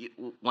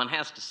 One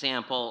has to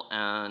sample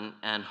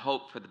and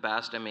hope for the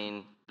best. I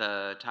mean,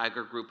 the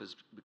Tiger Group has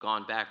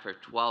gone back for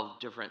 12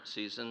 different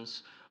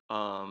seasons.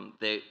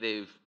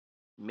 They've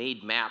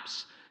made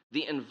maps.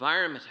 The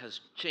environment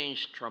has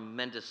changed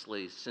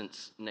tremendously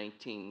since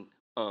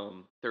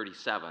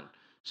 37.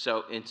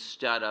 So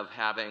instead of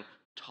having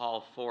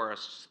tall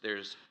forests,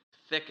 there's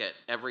thicket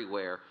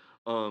everywhere.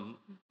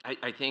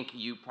 I think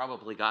you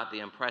probably got the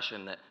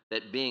impression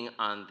that being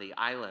on the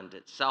island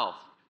itself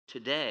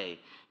today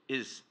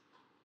is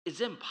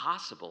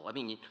impossible. I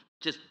mean,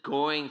 just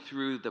going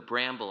through the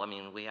bramble, I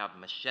mean, we have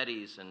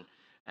machetes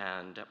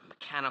and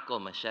mechanical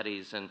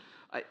machetes, and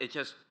it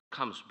just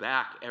comes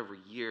back every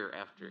year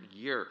after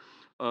year.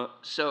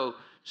 So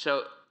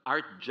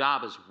our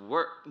job is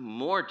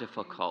more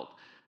difficult.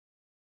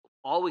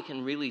 All we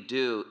can really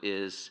do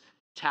is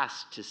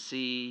test to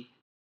see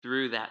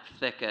through that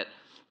thicket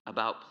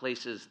about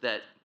places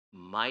that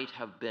might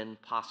have been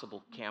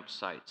possible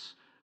campsites.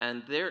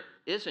 And there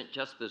isn't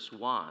just this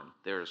one.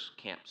 There's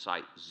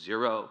campsite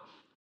 0,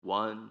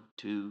 1,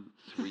 2,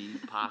 3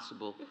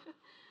 possible.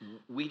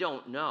 We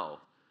don't know.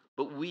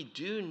 But we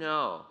do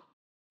know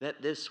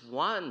that this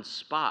one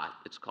spot,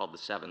 it's called the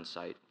 7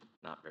 site,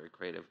 not very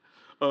creative,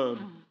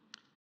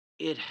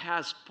 it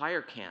has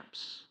fire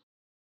camps.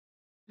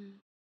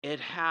 It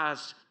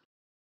has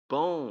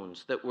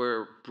bones that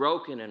were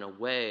broken in a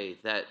way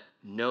that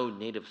no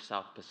native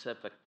South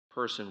Pacific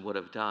person would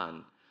have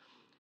done.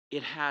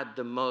 It had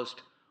the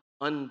most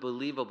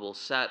unbelievable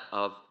set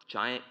of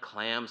giant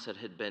clams that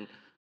had been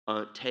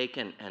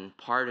taken and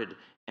parted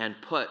and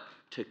put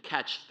to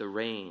catch the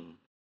rain.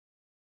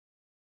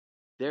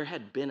 There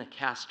had been a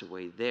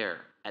castaway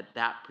there at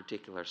that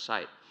particular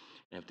site.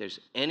 And if there's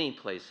any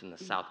place in the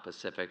South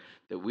Pacific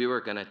that we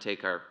were going to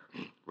take our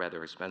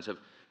rather expensive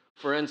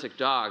forensic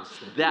dogs,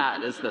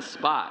 that is the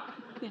spot.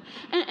 Yeah.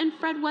 And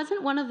Fred,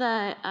 wasn't one of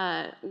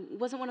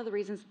the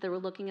reasons that they were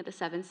looking at the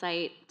 7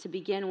 site to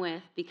begin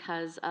with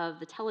because of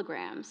the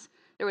telegrams?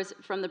 There was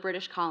from the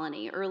British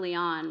colony early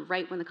on,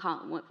 right when the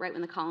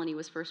colony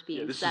was first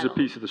being This settled. is a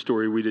piece of the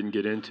story we didn't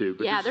get into.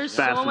 But Yeah, there's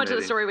so much of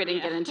the story we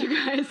didn't get into,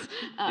 guys.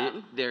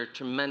 There are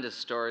tremendous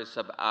stories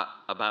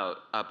about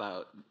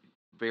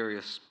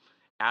various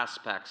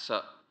aspects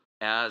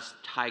as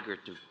Tiger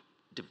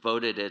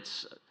devoted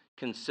its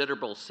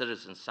considerable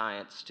citizen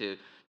science to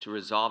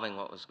resolving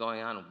what was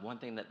going on. And one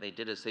thing that they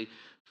did is they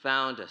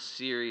found a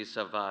series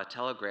of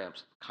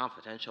telegrams,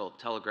 confidential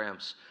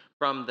telegrams,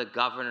 from the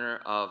governor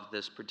of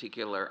this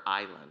particular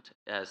island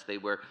as they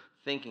were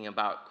thinking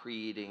about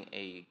creating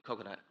a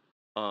coconut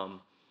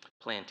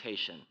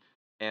plantation.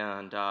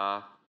 And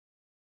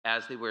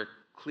as they were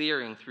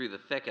clearing through the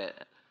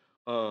thicket,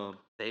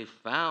 they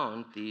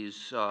found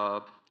these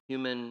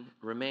human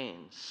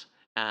remains.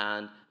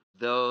 And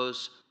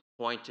those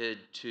pointed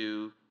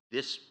to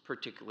this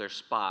particular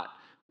spot,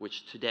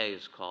 which today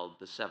is called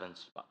the 7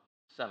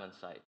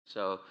 site.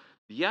 So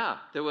yeah,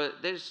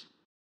 there's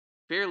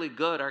fairly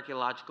good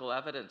archaeological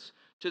evidence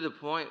to the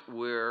point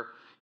where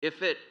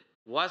if it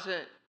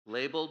wasn't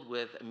labeled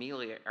with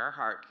Amelia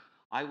Earhart,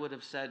 I would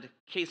have said,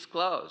 case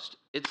closed,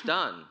 it's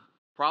done,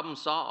 problem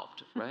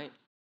solved, right?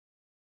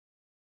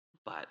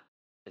 But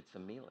it's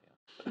Amelia.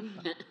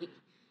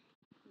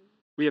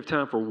 We have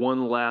time for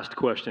one last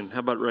question. How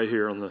about right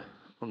here on the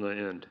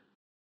end?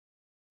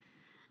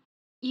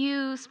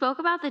 You spoke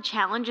about the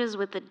challenges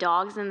with the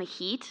dogs and the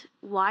heat.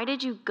 Why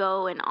did you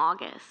go in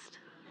August?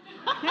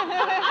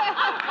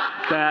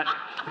 That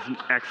is an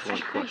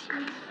excellent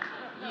question.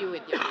 You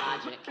with your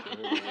logic.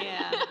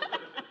 Yeah.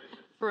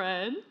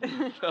 Fred?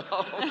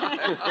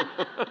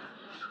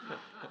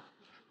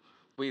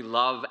 We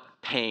love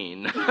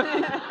pain.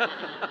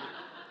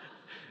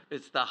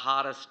 It's the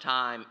hottest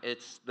time.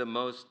 It's the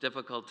most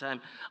difficult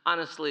time.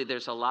 Honestly,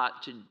 there's a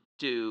lot to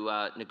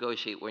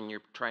negotiate when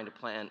you're trying to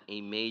plan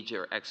a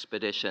major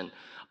expedition.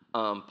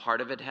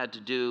 Part of it had to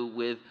do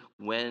with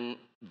when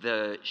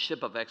the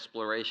ship of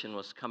exploration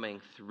was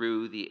coming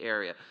through the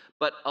area.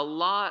 But a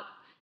lot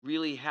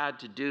really had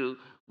to do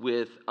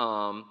with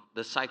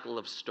the cycle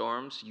of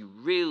storms. You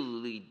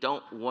really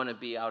don't want to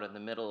be out in the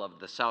middle of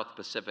the South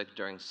Pacific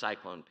during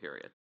cyclone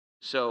period.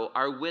 So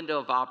our window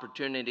of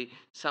opportunity,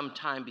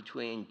 sometime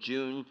between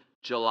June,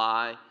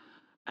 July,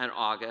 and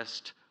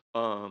August,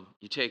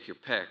 you take your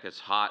pick. It's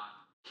hot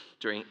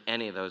during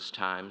any of those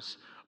times.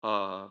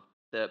 But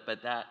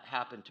that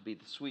happened to be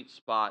the sweet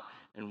spot.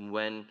 And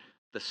when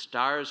the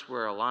stars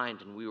were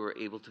aligned and we were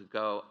able to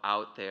go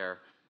out there,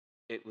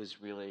 it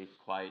was really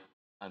quite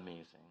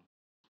amazing.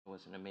 It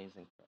was an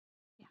amazing trip.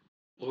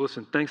 Well,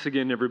 listen, thanks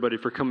again, everybody,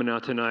 for coming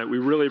out tonight. We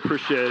really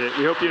appreciate it.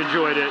 We hope you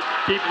enjoyed it.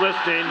 Keep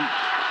listening,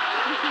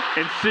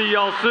 and see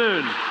y'all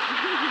soon.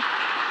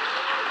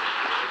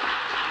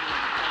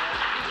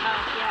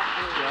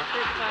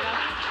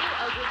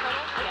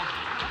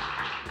 Yeah.